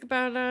 Think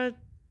about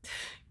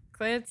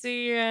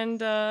Clancy and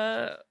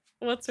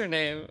what's her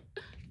name?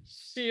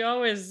 She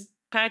always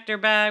packed her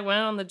bag, went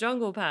on the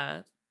jungle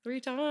path 3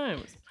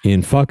 times.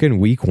 In fucking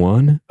week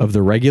one of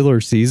the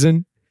regular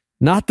season?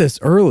 Not this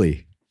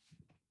early.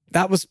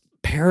 That was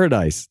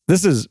paradise.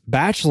 This is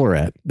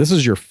Bachelorette. This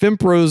is your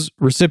Fimpros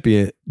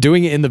recipient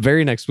doing it in the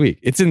very next week.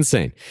 It's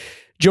insane.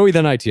 Joey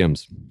then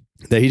ITMs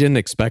that he didn't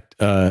expect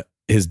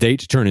his date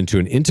to turn into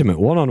an intimate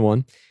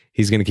one-on-one.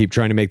 He's going to keep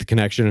trying to make the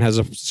connection and has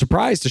a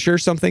surprise to share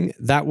something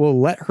that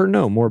will let her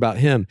know more about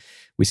him.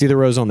 We see the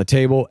rose on the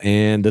table,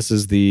 and this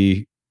is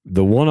the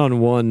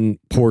one-on-one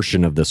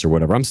portion of this or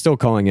whatever. I'm still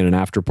calling it an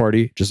after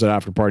party, just an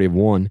after party of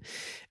one.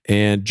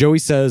 And Joey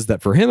says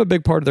that for him, a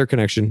big part of their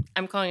connection.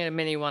 I'm calling it a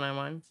mini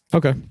one-on-one.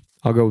 Okay.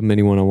 I'll go with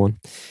mini one-on-one.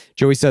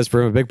 Joey says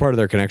for him, a big part of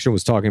their connection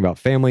was talking about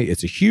family.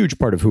 It's a huge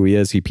part of who he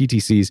is. He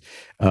PTCs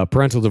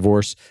parental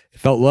divorce,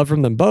 felt love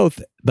from them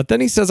both. But then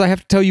he says, I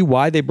have to tell you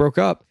why they broke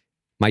up.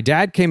 My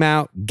dad came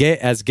out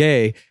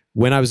gay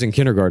when I was in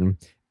kindergarten,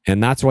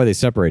 and that's why they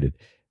separated.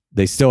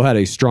 They still had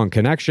a strong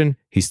connection.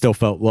 He still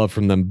felt love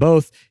from them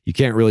both. You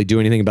can't really do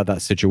anything about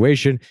that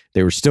situation.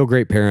 They were still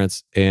great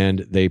parents,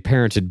 and they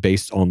parented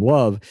based on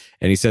love.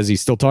 And he says he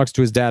still talks to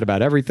his dad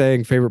about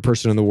everything. Favorite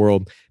person in the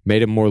world,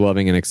 made him more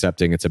loving and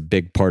accepting. It's a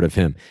big part of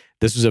him.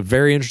 This was a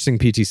very interesting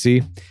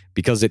PTC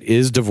because it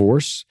is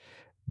divorce,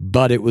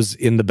 but it was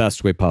in the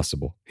best way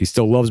possible. He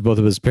still loves both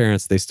of his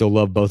parents. They still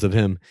love both of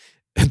him.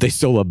 They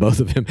still love both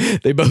of him.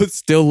 They both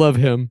still love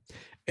him.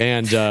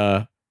 And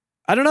I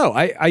don't know.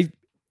 I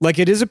like,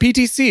 it is a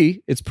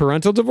PTC. It's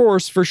parental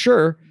divorce for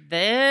sure.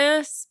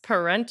 This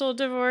Parental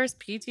Divorce,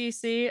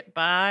 PTC,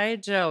 by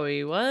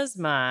Joey was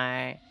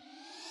my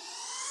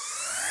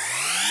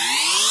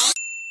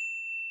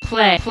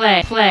play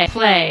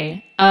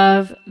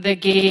of the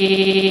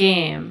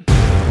game.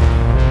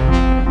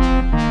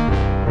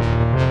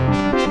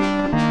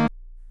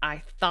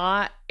 I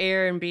thought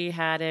Aaron B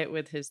had it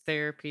with his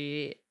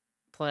therapy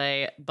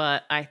play,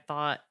 but I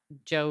thought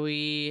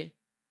Joey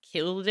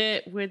killed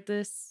it with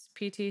this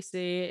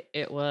PTC.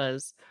 It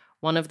was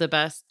one of the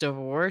best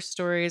divorce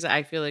stories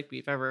I feel like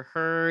we've ever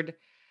heard.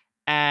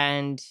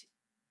 And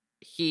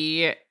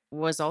he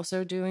was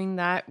also doing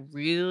that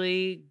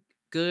really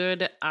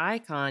good eye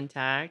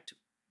contact.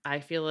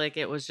 I feel like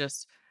it was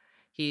just,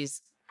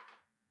 he's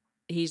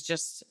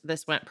just,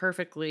 this went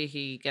perfectly.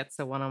 He gets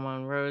the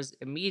one-on-one rose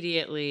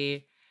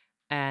immediately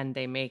and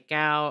they make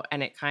out,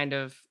 and it kind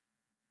of,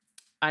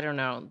 I don't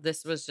know.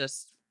 This was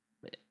just,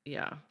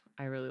 yeah,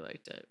 I really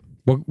liked it.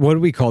 What do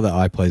we call that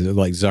eye play? Is it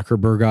like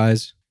Zuckerberg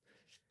eyes?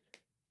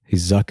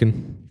 He's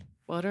zucking.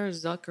 What are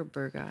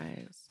Zuckerberg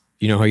eyes?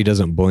 You know how he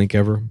doesn't blink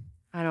ever?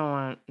 I don't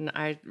want,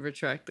 I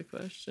retract the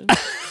question.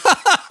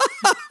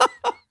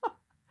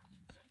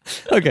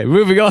 Okay,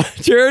 moving on.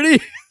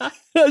 Charity,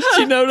 has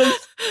she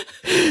noticed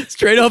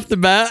straight off the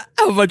bat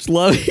how much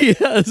love he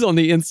has on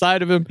the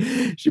inside of him?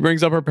 She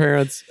brings up her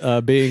parents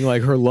being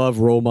like her love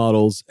role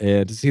models,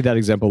 and to see that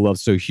example of love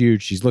so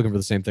huge, she's looking for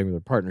the same thing with her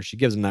partner. She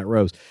gives him that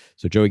rose.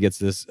 So Joey gets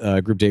this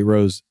group date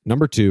rose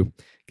number 2,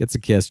 gets a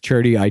kiss.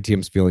 Charity,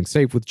 ITM's feeling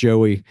safe with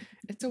Joey.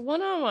 It's a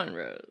one-on-one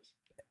rose.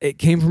 It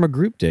came from a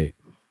group date.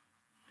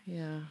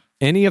 Yeah.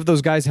 Any of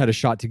those guys had a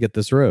shot to get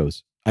this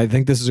rose. I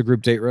think this is a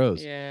group date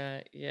rose.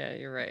 Yeah,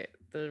 you're right.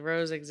 The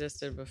rose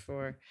existed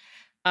before.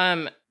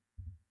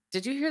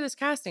 Did you hear this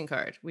casting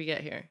card we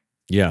get here?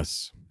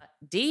 Yes.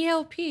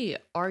 DLP,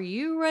 are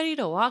you ready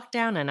to walk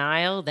down an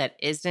aisle that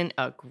isn't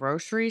a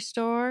grocery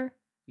store?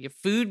 You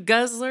food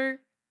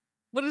guzzler?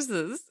 What is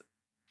this?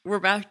 We're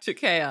back to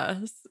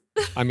chaos.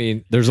 I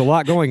mean, there's a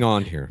lot going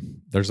on here.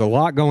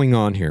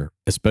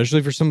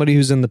 Especially for somebody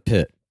who's in the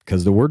pit,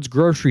 because the words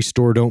grocery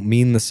store don't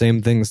mean the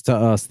same things to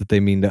us that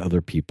they mean to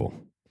other people.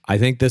 I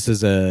think this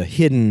is a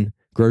hidden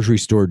grocery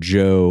store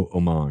Joe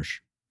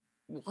homage.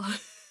 What?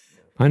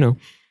 I know.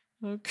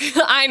 Okay.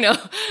 I know.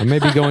 I may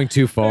be going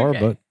too far, Okay.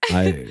 but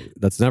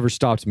that's never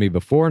stopped me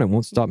before, and it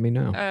won't stop me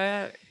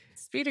now.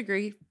 Speed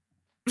agree.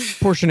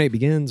 Portion 8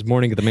 begins.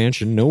 Morning at the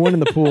mansion. No one in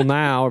the pool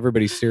now.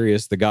 Everybody's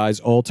serious. The guys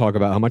all talk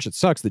about how much it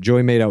sucks that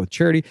Joey made out with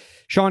Charity.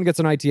 Sean gets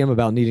an ITM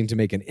about needing to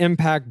make an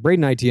impact.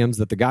 Braden ITMs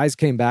that the guys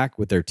came back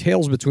with their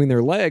tails between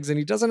their legs, and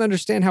he doesn't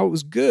understand how it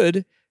was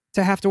good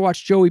to have to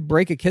watch Joey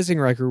break a kissing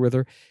record with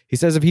her. He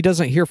says if he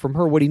doesn't hear from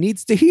her what he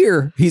needs to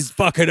hear, he's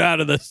fucking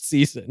out of the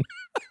season.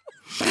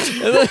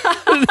 And then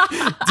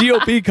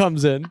DOP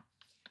comes in.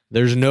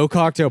 There's no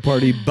cocktail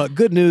party, but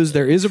good news,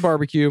 there is a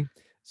barbecue.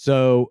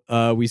 So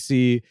we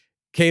see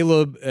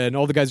Caleb and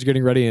all the guys are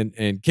getting ready,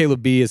 and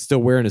Caleb B is still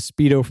wearing a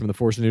Speedo from the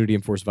Forced Nudity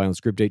and Forced Violence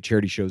group date.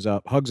 Charity shows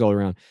up, hugs all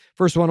around.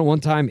 First one at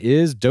one time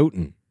is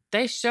Doughton.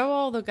 They show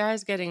all the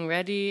guys getting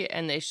ready,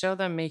 and they show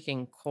them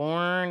making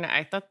corn.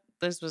 I thought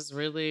this was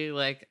really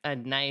like a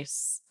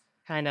nice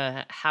kind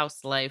of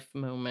house life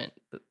moment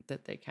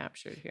that they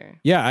captured here.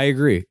 Yeah, I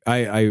agree.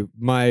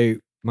 My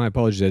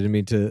apologies. I didn't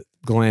mean to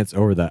glance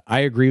over that. I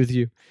agree with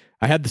you.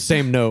 I had the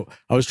same note.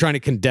 I was trying to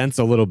condense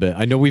a little bit.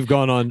 I know we've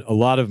gone on a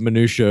lot of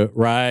minutia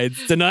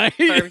rides tonight.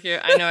 Barbecue.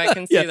 I know, I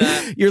can see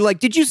that. You're like,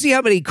 did you see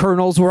how many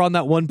kernels were on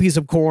that one piece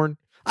of corn?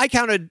 I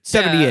counted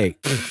 78.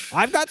 Yeah.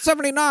 I've got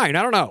 79.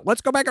 I don't know.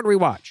 Let's go back and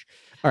rewatch.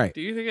 All right.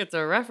 Do you think it's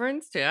a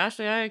reference to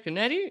Ashley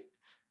Iaconetti?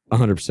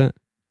 100%.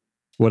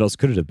 What else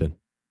could it have been?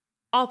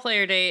 All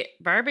player date,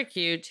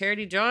 barbecue,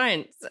 Charity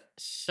joins.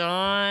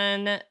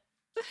 Sean,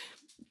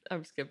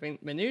 I'm skipping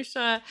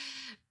minutia.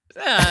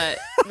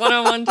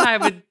 One-on-one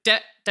time with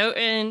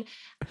Doughton.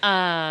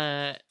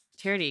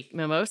 Charity,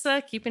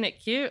 mimosa, keeping it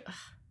cute.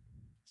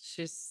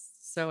 She's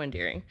so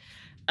endearing.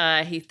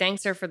 He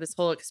thanks her for this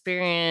whole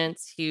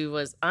experience. He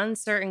was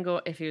uncertain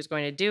if he was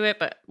going to do it,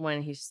 but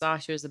when he saw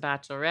she was a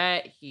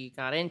bachelorette, he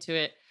got into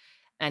it,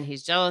 and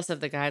he's jealous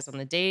of the guys on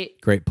the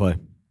date. Great play.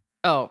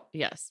 Oh,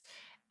 yes.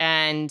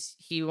 And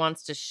he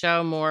wants to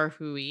show more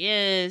who he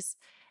is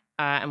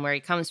and where he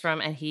comes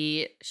from. And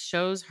he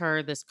shows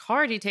her this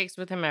card he takes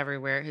with him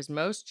everywhere, his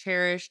most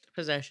cherished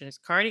possession, his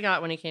card he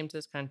got when he came to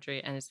this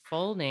country, and his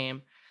full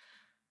name.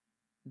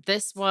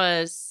 This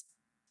was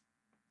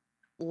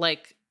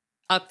like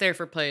up there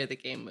for play of the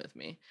game with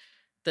me.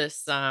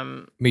 This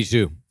Me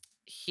too.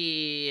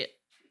 He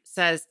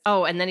says,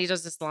 oh, and then he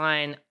does this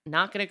line,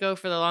 not gonna go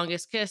for the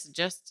longest kiss,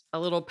 just a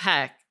little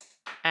peck.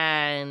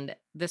 And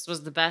this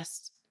was the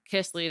best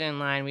kiss lead-in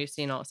line we've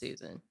seen all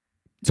season.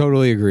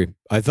 Totally agree.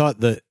 I thought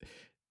that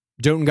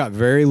Doughton got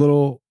very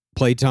little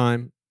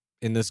playtime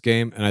in this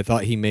game, and I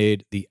thought he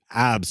made the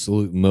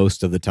absolute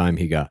most of the time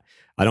he got.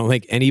 I don't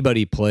think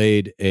anybody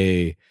played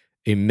a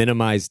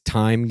minimized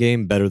time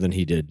game better than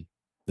he did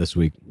this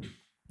week.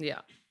 Yeah.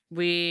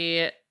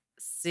 We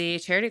see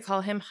Charity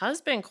call him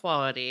husband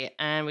quality,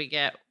 and we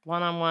get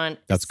one-on-one.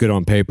 That's good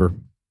on paper.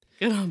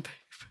 Good on paper.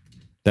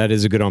 That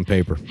is a good on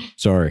paper.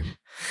 Sorry.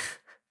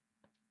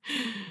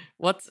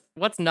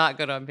 What's not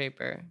good on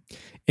paper?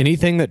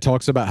 Anything that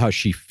talks about how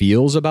she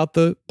feels about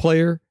the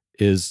player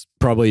is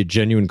probably a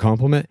genuine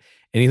compliment.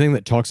 Anything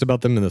that talks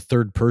about them in the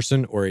third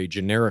person or a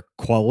generic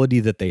quality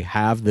that they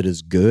have that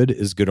is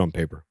good on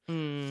paper.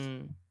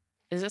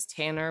 Is this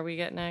Tanner we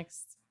get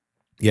next?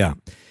 Yeah.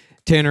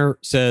 Tanner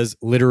says,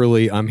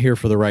 literally, I'm here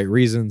for the right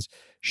reasons.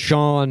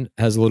 Sean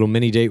has a little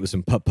mini date with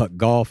some putt-putt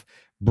golf.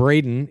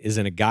 Braden is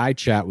in a guy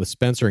chat with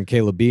Spencer and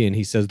Caleb B, and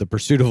he says the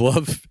pursuit of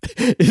love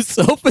is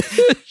selfish.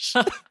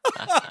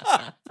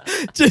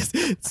 Just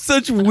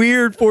such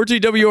weird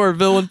 14WR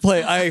villain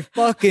play. I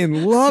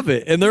fucking love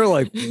it. And they're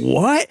like,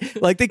 what?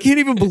 Like, they can't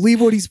even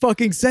believe what he's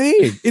fucking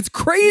saying. It's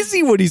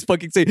crazy what he's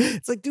fucking saying.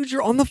 It's like, dude,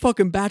 you're on the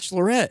fucking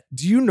Bachelorette.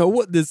 Do you know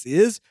what this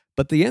is?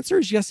 But the answer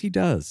is yes, he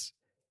does.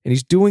 And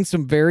he's doing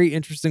some very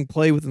interesting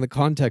play within the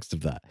context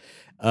of that.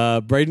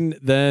 Braden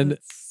then...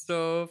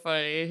 So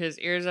funny. His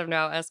ears have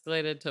now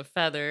escalated to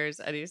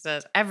feathers, and he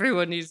says,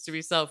 everyone needs to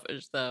be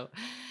selfish, though.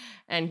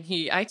 And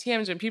he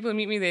ITMs, when people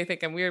meet me, they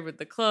think I'm weird with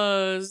the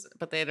clothes,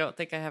 but they don't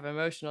think I have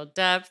emotional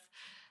depth.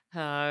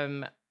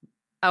 I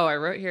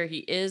wrote here, he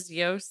is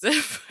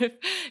Yosef.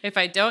 If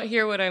I don't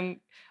hear what I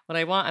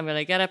want, I'm going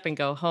to get up and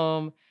go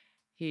home.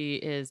 He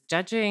is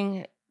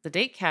judging the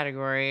date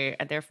category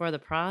and therefore the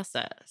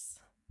process.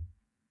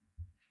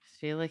 I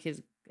feel like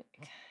it's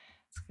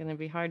going to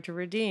be hard to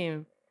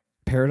redeem.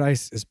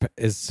 Paradise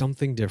is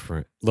something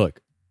different. Look,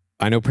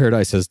 I know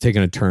Paradise has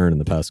taken a turn in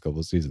the past couple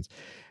of seasons,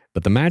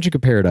 but the magic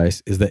of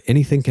Paradise is that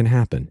anything can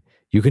happen.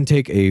 You can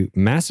take a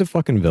massive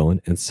fucking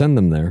villain and send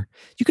them there.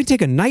 You can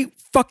take a night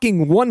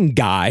fucking one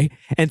guy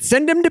and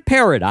send him to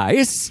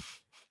Paradise,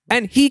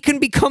 and he can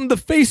become the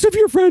face of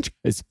your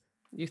franchise.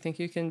 You think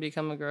you can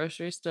become a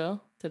grocery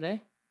still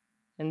today?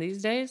 In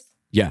these days?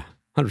 Yeah,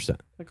 100%.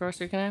 A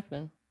grocery can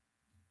happen.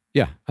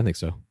 Yeah, I think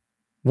so.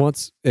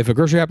 If a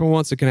grocery happened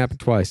once, it can happen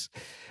twice.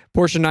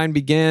 Portion 9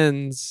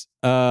 begins.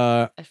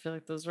 I feel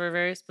like those were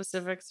very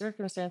specific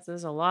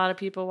circumstances. A lot of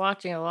people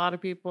watching, a lot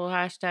of people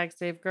hashtag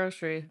save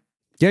grocery.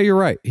 Yeah, you're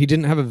right. He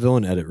didn't have a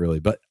villain edit, really.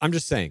 But I'm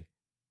just saying,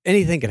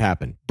 anything could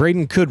happen.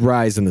 Braden could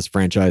rise in this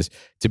franchise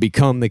to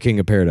become the king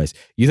of Paradise.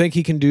 You think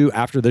he can do,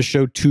 after this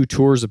show, 2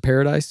 tours of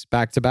Paradise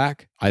back to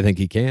back? I think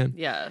he can.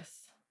 Yes.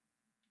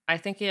 I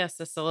think he has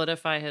to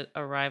solidify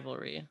a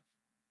rivalry,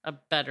 a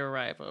better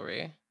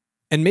rivalry.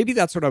 And maybe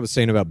that's what I was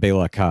saying about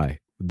Bela Kai.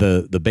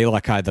 The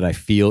Bela Kai that I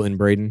feel in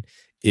Braden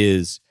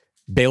is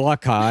Bela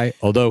Kai,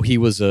 although he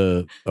was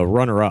a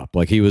runner-up,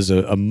 like he was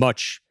a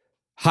much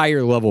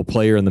higher level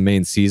player in the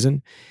main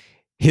season,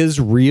 his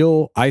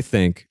real, I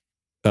think,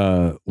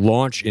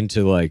 launch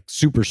into like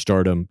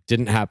superstardom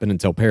didn't happen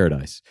until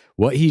Paradise.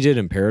 What he did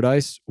in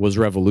Paradise was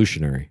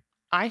revolutionary.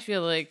 I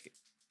feel like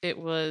it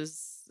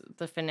was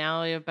the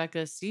finale of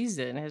Becca's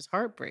season, his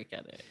heartbreak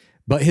at it.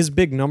 But his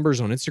big numbers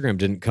on Instagram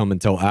didn't come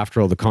until after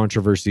all the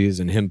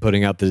controversies and him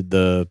putting out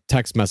the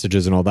text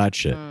messages and all that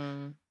shit.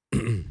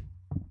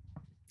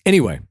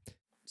 Anyway.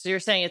 So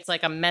you're saying it's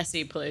like a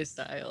messy play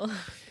style.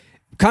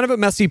 Kind of a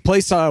messy play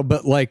style,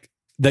 but like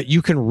that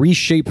you can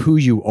reshape who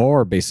you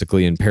are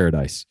basically in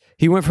Paradise.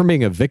 He went from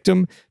being a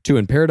victim to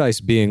in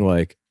Paradise being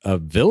like a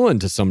villain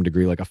to some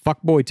degree, like a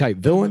fuckboy type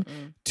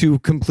villain to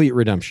complete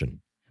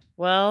redemption.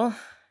 Well,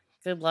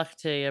 good luck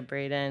to you,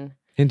 Braden.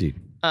 Indeed.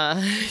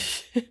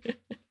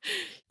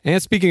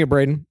 And speaking of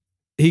Braden,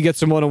 he gets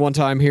some one-on-one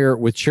time here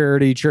with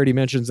Charity. Charity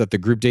mentions that the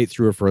group date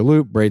threw her for a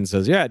loop. Braden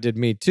says, yeah, it did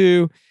me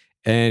too.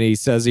 And he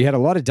says he had a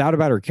lot of doubt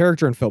about her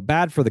character and felt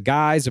bad for the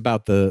guys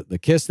about the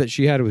kiss that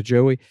she had with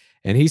Joey.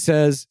 And he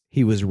says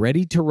he was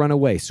ready to run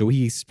away. So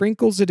he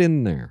sprinkles it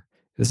in there.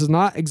 This is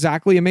not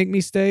exactly a make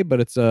me stay,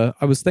 but it's I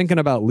was thinking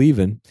about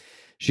leaving.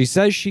 She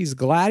says she's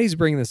glad he's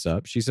bringing this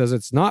up. She says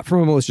it's not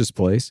from a malicious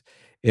place.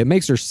 It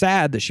makes her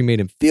sad that she made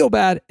him feel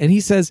bad. And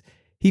he says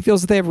he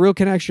feels that they have real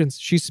connections.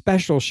 She's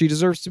special. She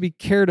deserves to be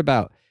cared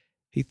about.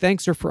 He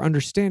thanks her for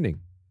understanding.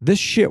 This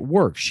shit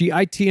works. She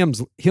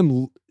ITMs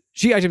him.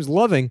 She ITMs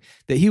loving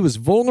that he was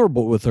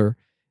vulnerable with her.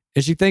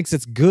 And she thinks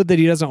it's good that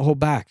he doesn't hold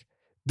back.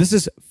 This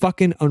is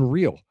fucking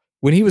unreal.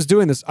 When he was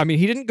doing this, I mean,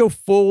 he didn't go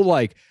full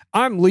like,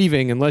 I'm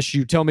leaving unless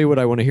you tell me what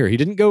I want to hear. He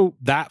didn't go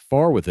that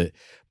far with it.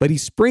 But he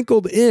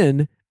sprinkled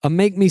in a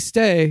make me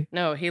stay.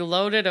 No, he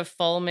loaded a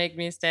full make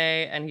me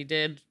stay and he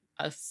did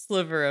a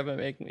sliver of a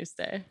make me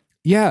stay.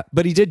 Yeah,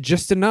 but he did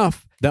just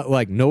enough that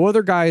like no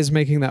other guy is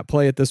making that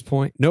play at this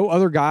point. No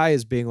other guy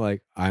is being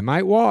like, I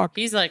might walk.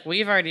 He's like,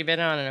 we've already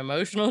been on an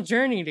emotional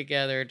journey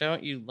together.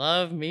 Don't you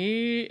love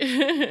me?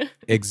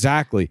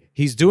 Exactly.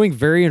 He's doing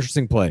very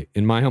interesting play,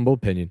 in my humble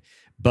opinion.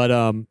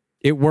 But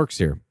it works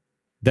here.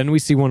 Then we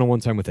see one-on-one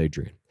time with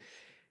Adrian.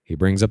 He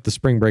brings up the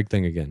spring break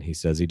thing again. He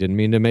says he didn't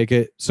mean to make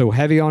it so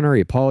heavy on her.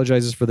 He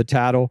apologizes for the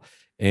tattle.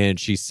 And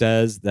she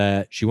says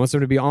that she wants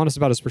him to be honest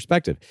about his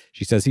perspective.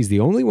 She says he's the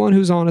only one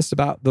who's honest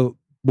about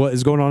what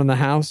is going on in the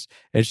house.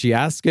 And she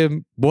asks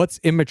him what's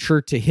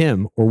immature to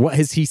him or what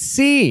has he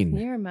seen?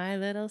 You're my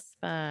little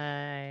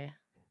spy.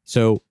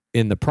 So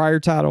in the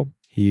prior title,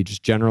 he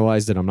just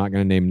generalized it. I'm not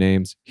going to name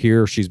names.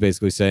 Here, she's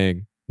basically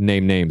saying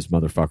name names,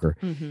 motherfucker.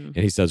 Mm-hmm. And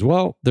he says,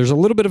 well, there's a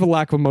little bit of a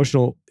lack of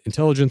emotional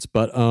intelligence,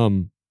 but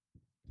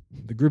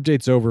the group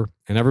date's over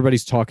and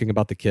everybody's talking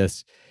about the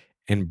kiss.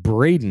 And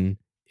Braden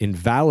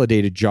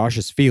invalidated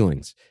Josh's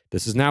feelings.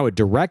 This is now a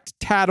direct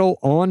tattle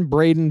on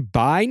Braden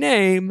by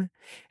name.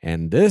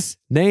 And this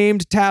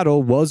named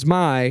tattle was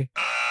my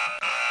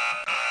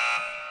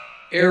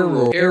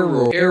error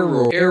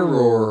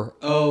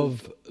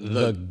of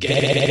the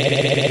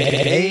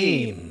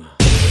game.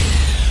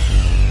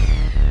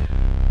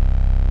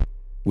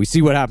 We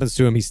see what happens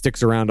to him. He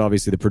sticks around.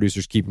 Obviously, the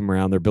producers keep him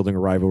around. They're building a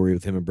rivalry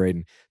with him and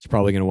Braden. It's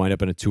probably going to wind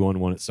up in a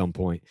 2-on-1 at some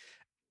point.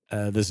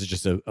 This is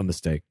just a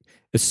mistake.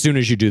 As soon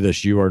as you do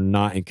this, you are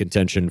not in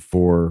contention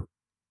for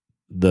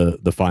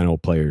the final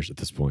players at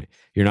this point.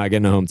 You're not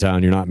getting a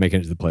hometown. You're not making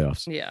it to the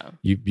playoffs. Yeah.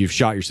 You've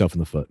shot yourself in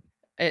the foot.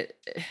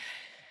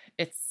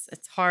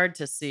 It's hard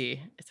to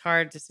see. It's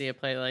hard to see a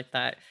play like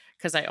that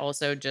because I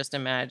also just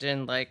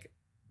imagine like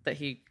that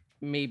he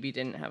maybe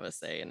didn't have a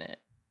say in it.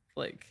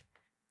 Like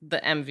the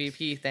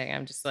MVP thing.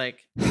 I'm just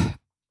like,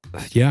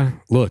 yeah,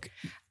 look.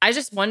 I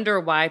just wonder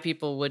why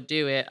people would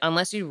do it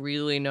unless you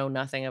really know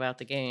nothing about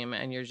the game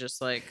and you're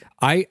just like,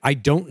 I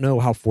don't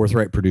know how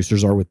forthright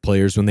producers are with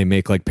players when they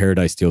make like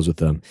paradise deals with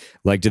them.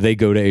 Like, do they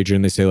go to Adrian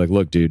and they say like,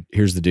 look, dude,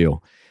 here's the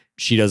deal.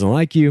 She doesn't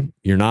like you.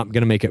 You're not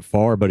going to make it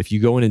far. But if you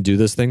go in and do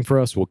this thing for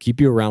us, we'll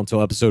keep you around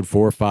till episode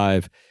 4 or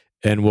 5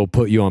 and we'll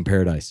put you on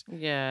paradise.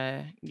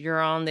 yeah, you're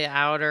on the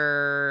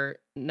outer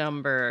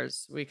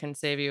numbers. We can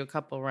save you a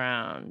couple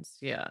rounds.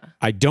 Yeah.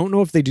 I don't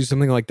know if they do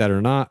something like that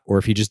or not, or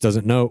if he just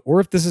doesn't know, or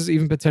if this is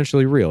even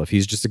potentially real. If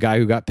he's just a guy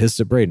who got pissed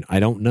at Braden.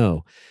 I don't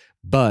know.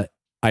 But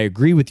I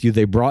agree with you.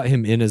 They brought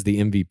him in as the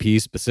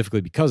MVP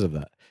specifically because of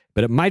that.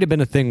 But it might have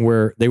been a thing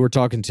where they were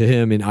talking to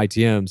him in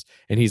ITMs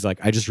and he's like,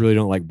 I just really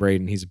don't like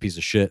Braden. He's a piece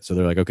of shit. So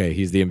they're like, okay,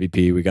 he's the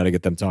MVP. We got to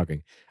get them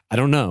talking. I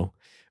don't know.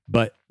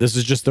 But this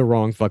is just the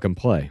wrong fucking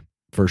play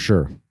for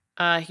sure.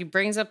 He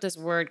brings up this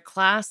word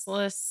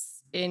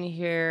classless in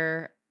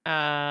here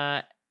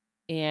and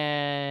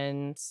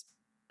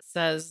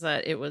says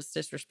that it was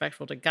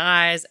disrespectful to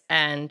guys,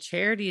 and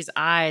Charity's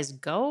eyes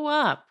go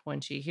up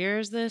when she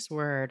hears this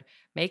word,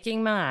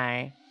 making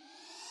my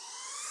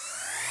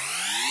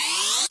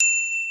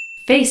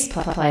Face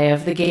play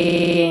of the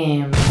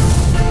game.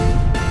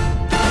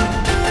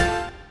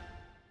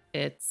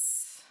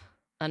 It's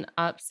an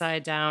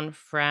upside down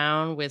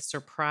frown with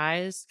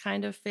surprise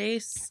kind of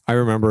face. I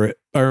remember it.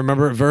 I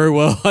remember it very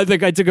well. I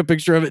think I took a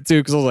picture of it too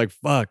because I was like,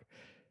 fuck.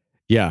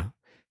 Yeah.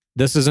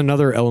 This is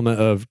another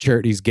element of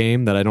Charity's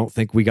game that I don't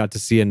think we got to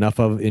see enough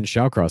of in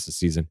Shawcross this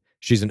season.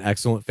 She's an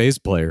excellent face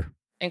player.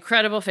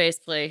 Incredible face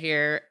play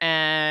here.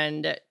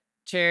 And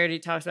Charity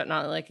talks about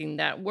not liking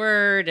that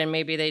word and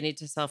maybe they need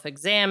to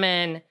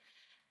self-examine.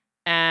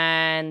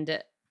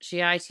 And she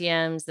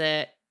ITMs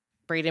that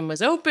Braden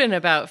was open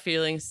about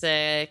feeling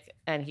sick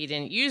and he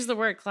didn't use the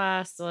word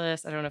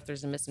classless. I don't know if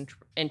there's a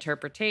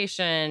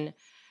misinterpretation,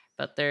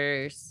 but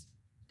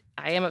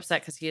I am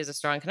upset because he has a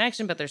strong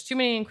connection, but there's too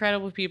many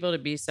incredible people to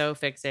be so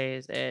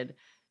fixated.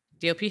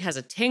 DOP has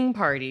a ting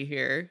party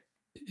here.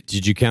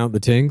 Did you count the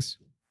tings?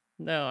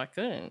 No, I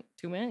couldn't.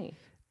 Too many.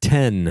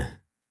 10.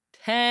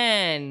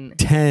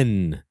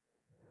 10.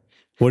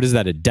 What is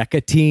that? A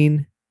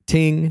decatine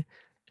ting?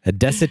 A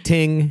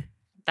deciting?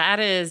 That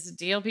is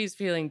DLP's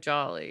feeling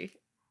jolly.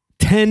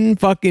 10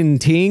 fucking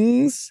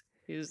tings?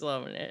 He's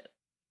loving it.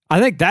 I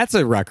think that's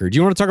a record.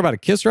 You want to talk about a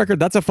kiss record?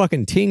 That's a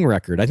fucking ting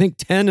record. I think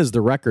 10 is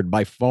the record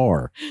by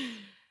far.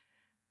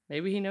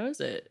 Maybe he knows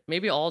it.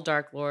 Maybe all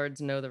Dark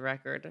Lords know the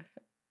record.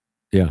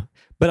 Yeah.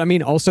 But I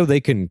mean, also they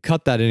can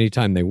cut that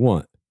anytime they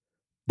want.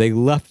 They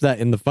left that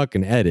in the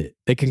fucking edit.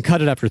 They can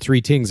cut it after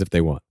 3 tings if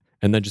they want.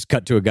 And then just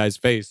cut to a guy's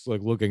face,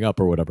 like looking up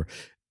or whatever.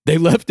 They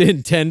left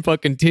in 10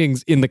 fucking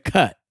tings in the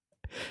cut.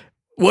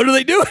 What are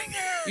they doing?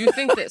 You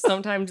think that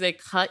sometimes they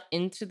cut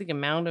into the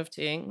amount of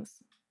tings?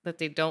 That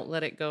they don't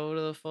let it go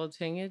to the full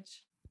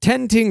tingage?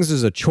 10 tings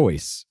is a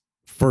choice,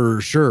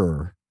 for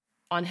sure.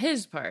 On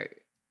his part.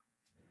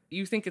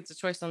 You think it's a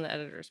choice on the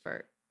editor's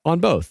part? On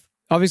both.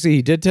 Obviously,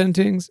 he did 10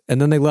 tings, and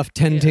then they left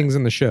 10 tings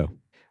in the show.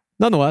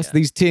 Nonetheless,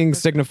 these tings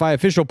signify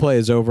official play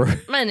is over.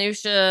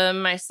 Minutia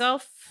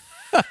myself.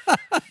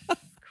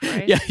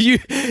 Yeah, you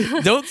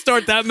don't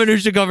start that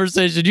minutia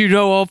conversation. You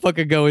know I'll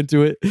fucking go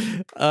into it.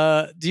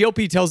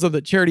 DLP tells them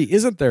that Charity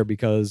isn't there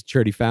because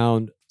Charity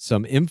found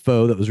some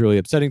info that was really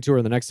upsetting to her.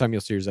 And the next time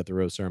you'll see her is at the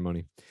rose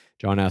ceremony.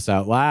 John asks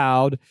out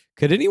loud,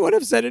 could anyone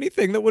have said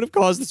anything that would have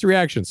caused this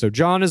reaction? So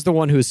John is the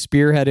one who is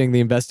spearheading the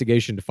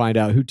investigation to find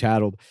out who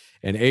tattled.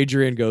 And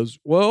Adrian goes,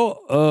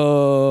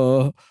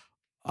 well,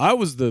 I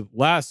was the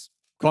last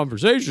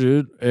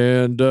conversation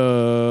and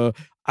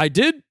I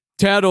did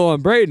tattle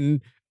on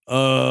Braden.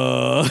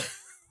 And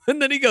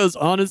then he goes,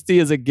 honesty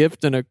is a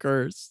gift and a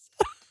curse.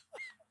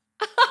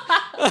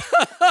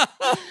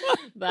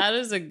 That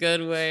is a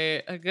good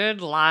way, a good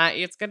line.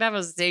 It's going to have a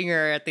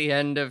zinger at the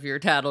end of your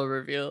tattle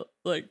reveal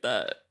like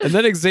that. And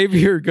then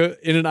Xavier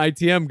in an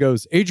ITM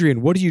goes,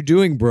 Adrian, what are you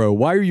doing, bro?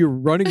 Why are you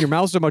running your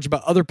mouth so much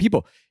about other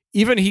people?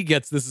 Even he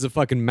gets this is a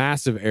fucking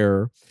massive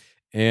error.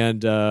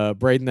 And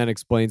Braden then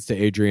explains to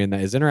Adrian that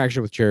his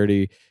interaction with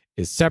Charity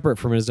is separate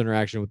from his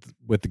interaction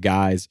with the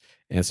guys.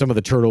 And some of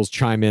the turtles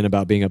chime in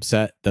about being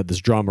upset that this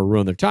drama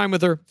ruined their time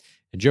with her.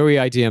 And Joey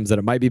ITMs that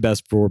it might be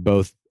best for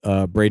both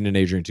Braden and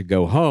Adrian to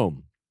go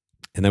home.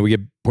 And then we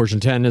get portion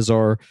 10 is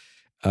our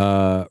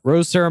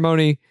rose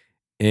ceremony.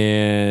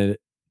 And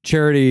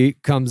Charity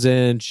comes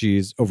in.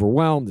 She's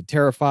overwhelmed and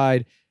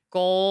terrified.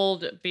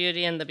 Gold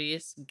Beauty and the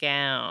Beast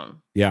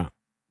gown. Yeah.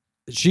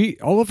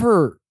 All of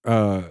her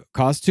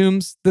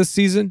costumes this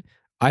season,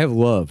 I have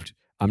loved.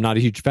 I'm not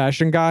a huge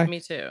fashion guy. Me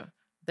too.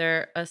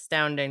 They're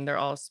astounding. They're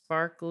all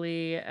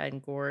sparkly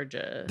and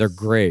gorgeous. They're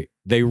great.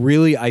 They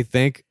really, I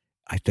think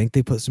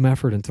they put some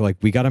effort into like,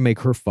 we got to make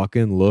her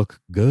fucking look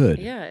good.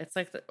 Yeah, it's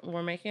like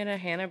we're making it a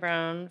Hannah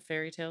Brown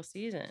fairy tale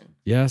season.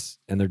 Yes,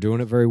 and they're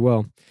doing it very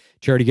well.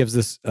 Charity gives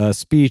this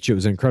speech. It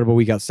was incredible.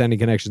 We got standing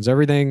connections,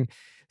 everything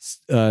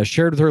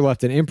shared with her,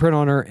 left an imprint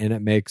on her, and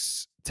it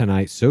makes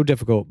tonight so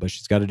difficult, but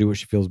she's got to do what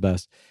she feels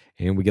best.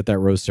 And we get that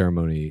rose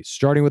ceremony.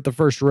 Starting with the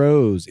first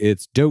rose,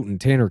 it's Doughton,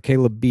 Tanner,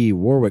 Caleb B,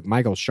 Warwick,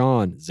 Michael,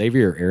 Sean,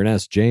 Xavier, Aaron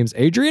S, James,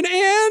 Adrian,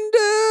 and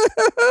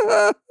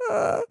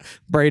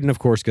Braden, of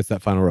course, gets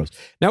that final rose.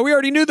 Now, we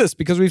already knew this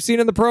because we've seen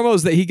in the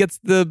promos that he gets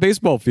the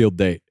baseball field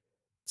date.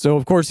 So,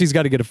 of course, he's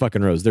got to get a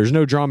fucking rose. There's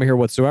no drama here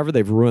whatsoever.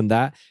 They've ruined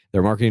that.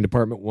 Their marketing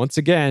department, once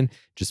again,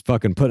 just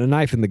fucking putting a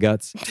knife in the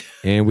guts.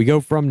 And we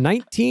go from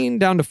 19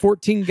 down to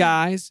 14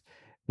 guys.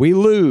 We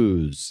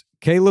lose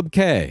Caleb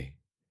K.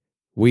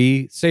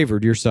 We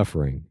savored your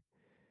suffering.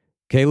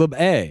 Caleb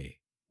A.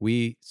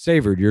 We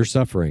savored your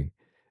suffering.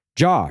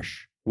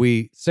 Josh.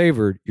 We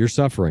savored your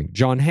suffering.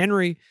 John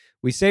Henry.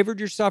 We savored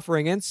your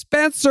suffering. And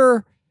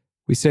Spencer.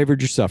 We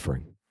savored your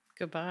suffering.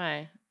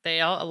 Goodbye.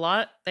 They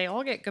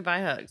all get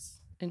goodbye hugs.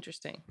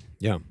 Interesting.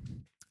 Yeah.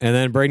 And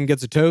then Braden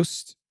gets a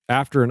toast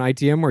after an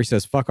ITM where he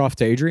says, fuck off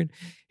to Adrian.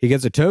 He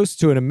gets a toast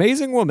to an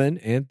amazing woman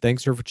and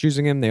thanks her for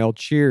choosing him. They all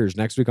cheers.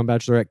 Next week on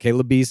Bachelorette,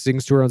 Caleb B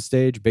sings to her on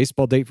stage.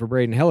 Baseball date for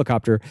Braden.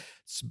 Helicopter.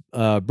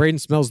 Braden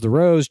smells the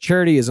rose.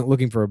 Charity isn't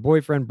looking for a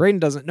boyfriend. Braden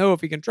doesn't know if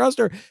he can trust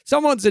her.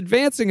 Someone's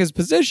advancing his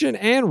position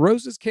and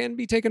roses can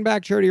be taken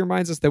back. Charity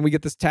reminds us. Then we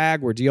get this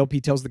tag where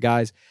DLP tells the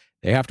guys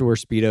they have to wear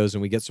Speedos,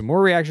 and we get some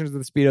more reactions to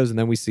the Speedos, and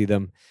then we see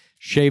them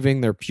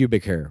shaving their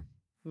pubic hair.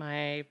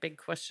 My big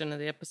question of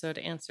the episode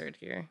answered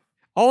here.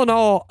 All in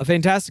all, a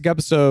fantastic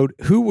episode.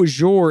 Who was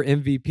your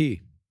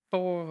MVP?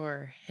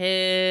 For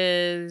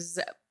his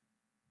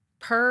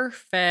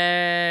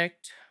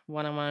perfect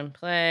one-on-one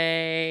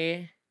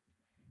play,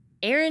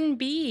 Aaron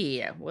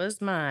B was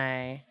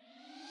my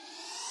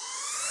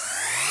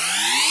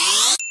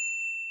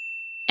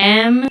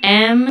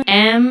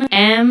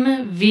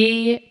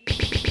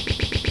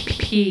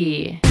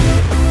MVP.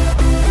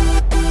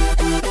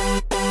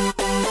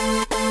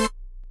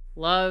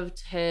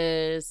 Loved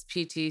his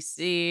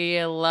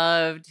PTC,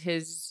 loved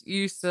his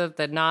use of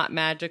the not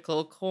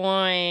magical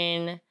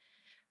coin.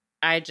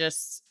 I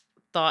just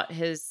thought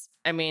he's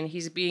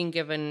being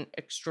given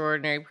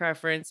extraordinary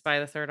preference by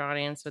the third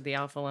audience with the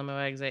Alpha Limo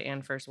exit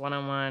and first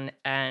one-on-one.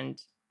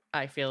 And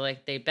I feel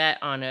like they bet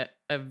on a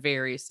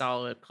very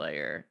solid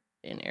player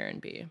in Aaron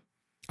B.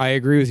 I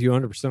agree with you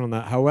 100% on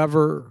that.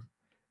 However,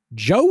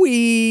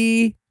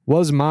 Joey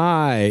was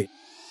my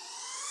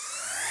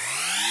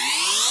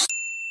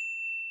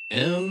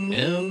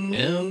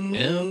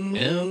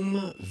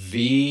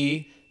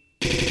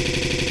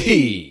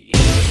MVP.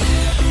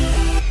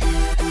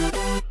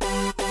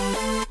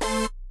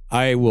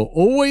 I will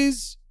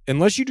always,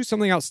 unless you do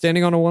something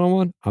outstanding on a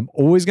one-on-one, I'm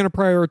always going to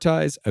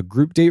prioritize a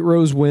group date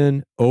rose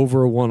win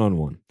over a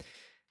one-on-one,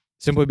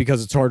 simply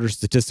because it's harder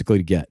statistically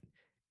to get.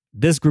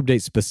 This group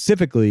date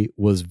specifically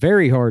was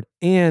very hard,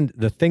 and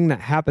the thing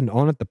that happened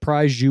on it, the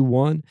prize you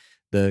won,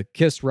 the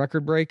Kiss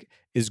record break,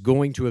 is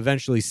going to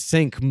eventually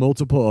sink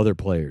multiple other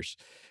players.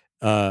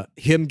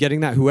 Him getting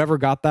that, whoever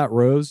got that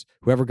rose,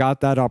 whoever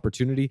got that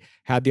opportunity,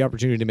 had the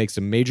opportunity to make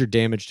some major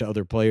damage to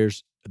other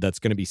players that's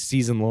going to be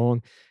season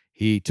long.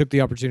 He took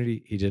the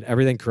opportunity. He did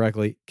everything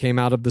correctly, came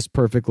out of this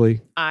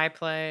perfectly. Eye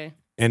play.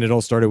 And it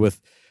all started with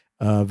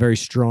very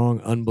strong,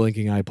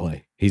 unblinking eye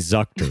play. He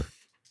zucked her.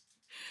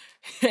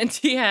 And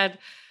he had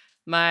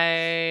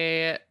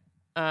my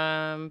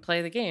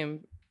play the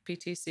game,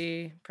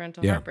 PTC,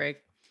 Parental Heartbreak.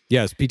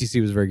 Yes,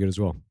 PTC was very good as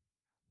well.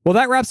 Well,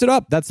 that wraps it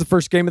up. That's the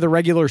first game of the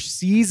regular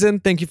season.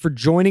 Thank you for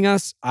joining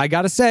us. I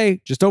got to say,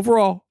 just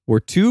overall, we're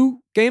 2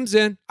 games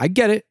in. I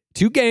get it.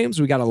 2 games.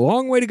 We got a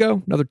long way to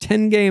go. Another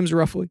 10 games,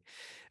 roughly.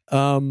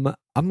 I'm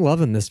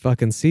loving this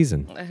fucking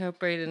season. I hope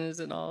Braden is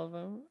in all of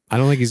them. I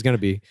don't think he's going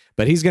to be,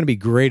 but he's going to be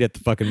great at the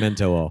fucking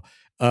Mento all.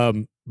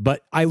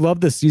 But I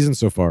love this season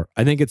so far.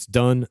 I think it's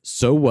done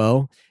so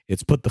well.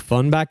 It's put the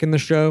fun back in the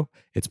show.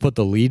 It's put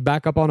the lead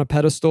back up on a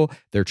pedestal.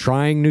 They're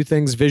trying new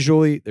things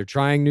visually. They're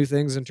trying new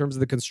things in terms of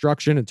the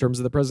construction, in terms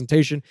of the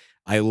presentation.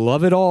 I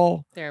love it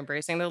all. They're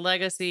embracing the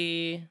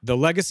legacy. The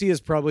legacy is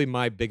probably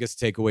my biggest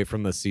takeaway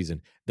from this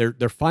season.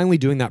 They're finally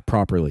doing that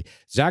properly.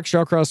 Zach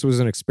Shawcross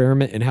was an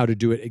experiment in how to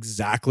do it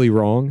exactly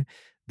wrong.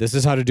 This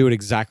is how to do it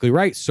exactly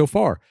right so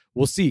far.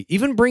 We'll see.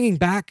 Even bringing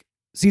back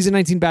season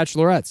 19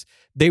 Bachelorettes.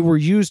 They were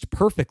used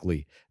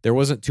perfectly. There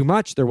wasn't too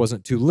much. There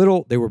wasn't too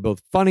little. They were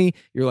both funny.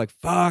 You're like,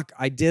 fuck,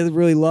 I did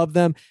really love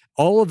them.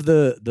 All of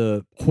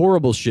the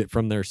horrible shit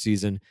from their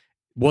season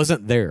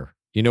wasn't there.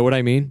 You know what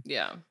I mean?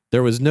 Yeah.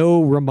 There was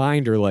no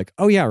reminder like,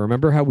 oh yeah,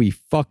 remember how we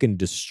fucking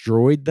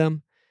destroyed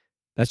them?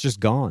 That's just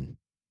gone.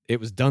 It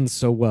was done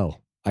so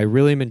well. I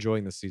really am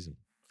enjoying this season.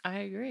 I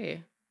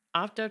agree.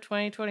 Opto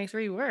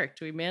 2023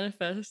 worked. We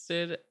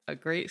manifested a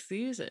great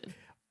season.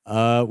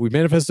 We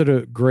manifested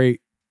a great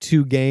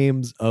 2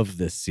 games of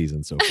this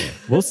season so far.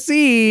 We'll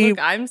see. Look,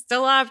 I'm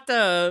still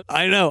Opto.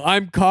 I know.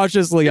 I'm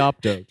cautiously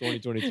Opto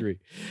 2023.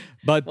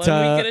 But 1 week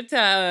at a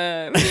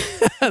time.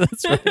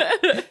 That's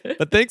right.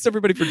 But thanks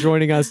everybody for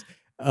joining us.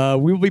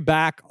 We will be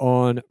back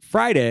on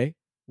Friday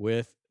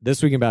with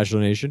This Week in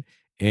Bachelor Nation.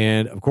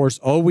 And of course,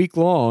 all week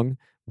long,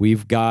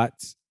 we've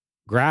got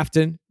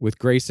Grafton with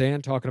Grace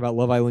Ann talking about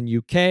Love Island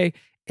UK.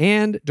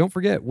 And don't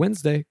forget,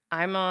 Wednesday.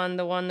 I'm on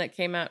the one that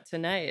came out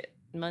tonight,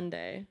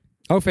 Monday.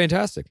 Oh,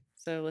 fantastic.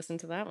 So listen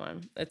to that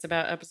one. It's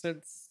about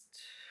episodes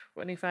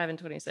 25 and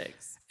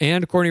 26.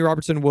 And Courtney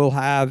Robertson will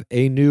have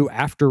a new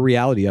After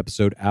Reality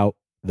episode out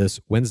this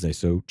Wednesday.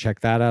 So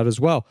check that out as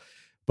well.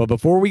 But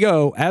before we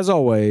go, as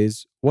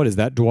always, what is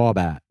that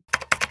dwabat?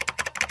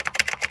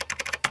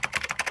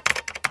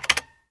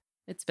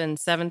 It's been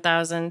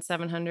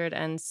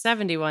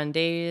 7,771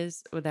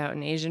 days without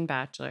an Asian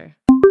bachelor.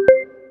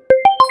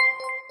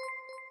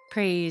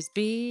 Praise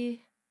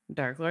be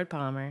Dark Lord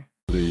Palmer.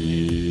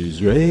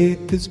 Please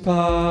rate this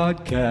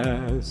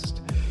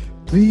podcast.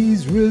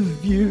 Please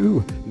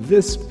review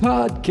this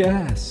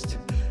podcast.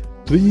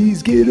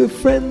 Please get a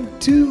friend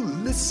to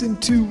listen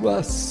to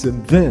us.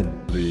 And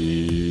then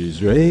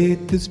please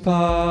rate this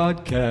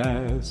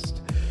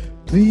podcast.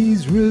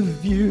 Please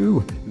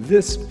review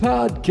this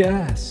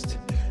podcast.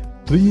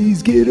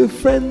 Please get a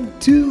friend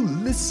to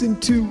listen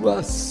to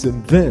us.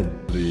 And then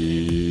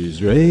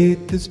please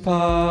rate this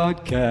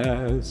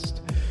podcast.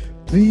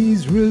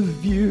 Please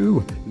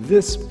review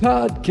this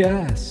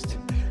podcast.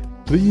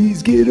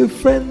 Please get a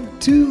friend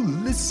to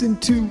listen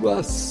to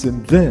us.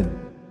 And then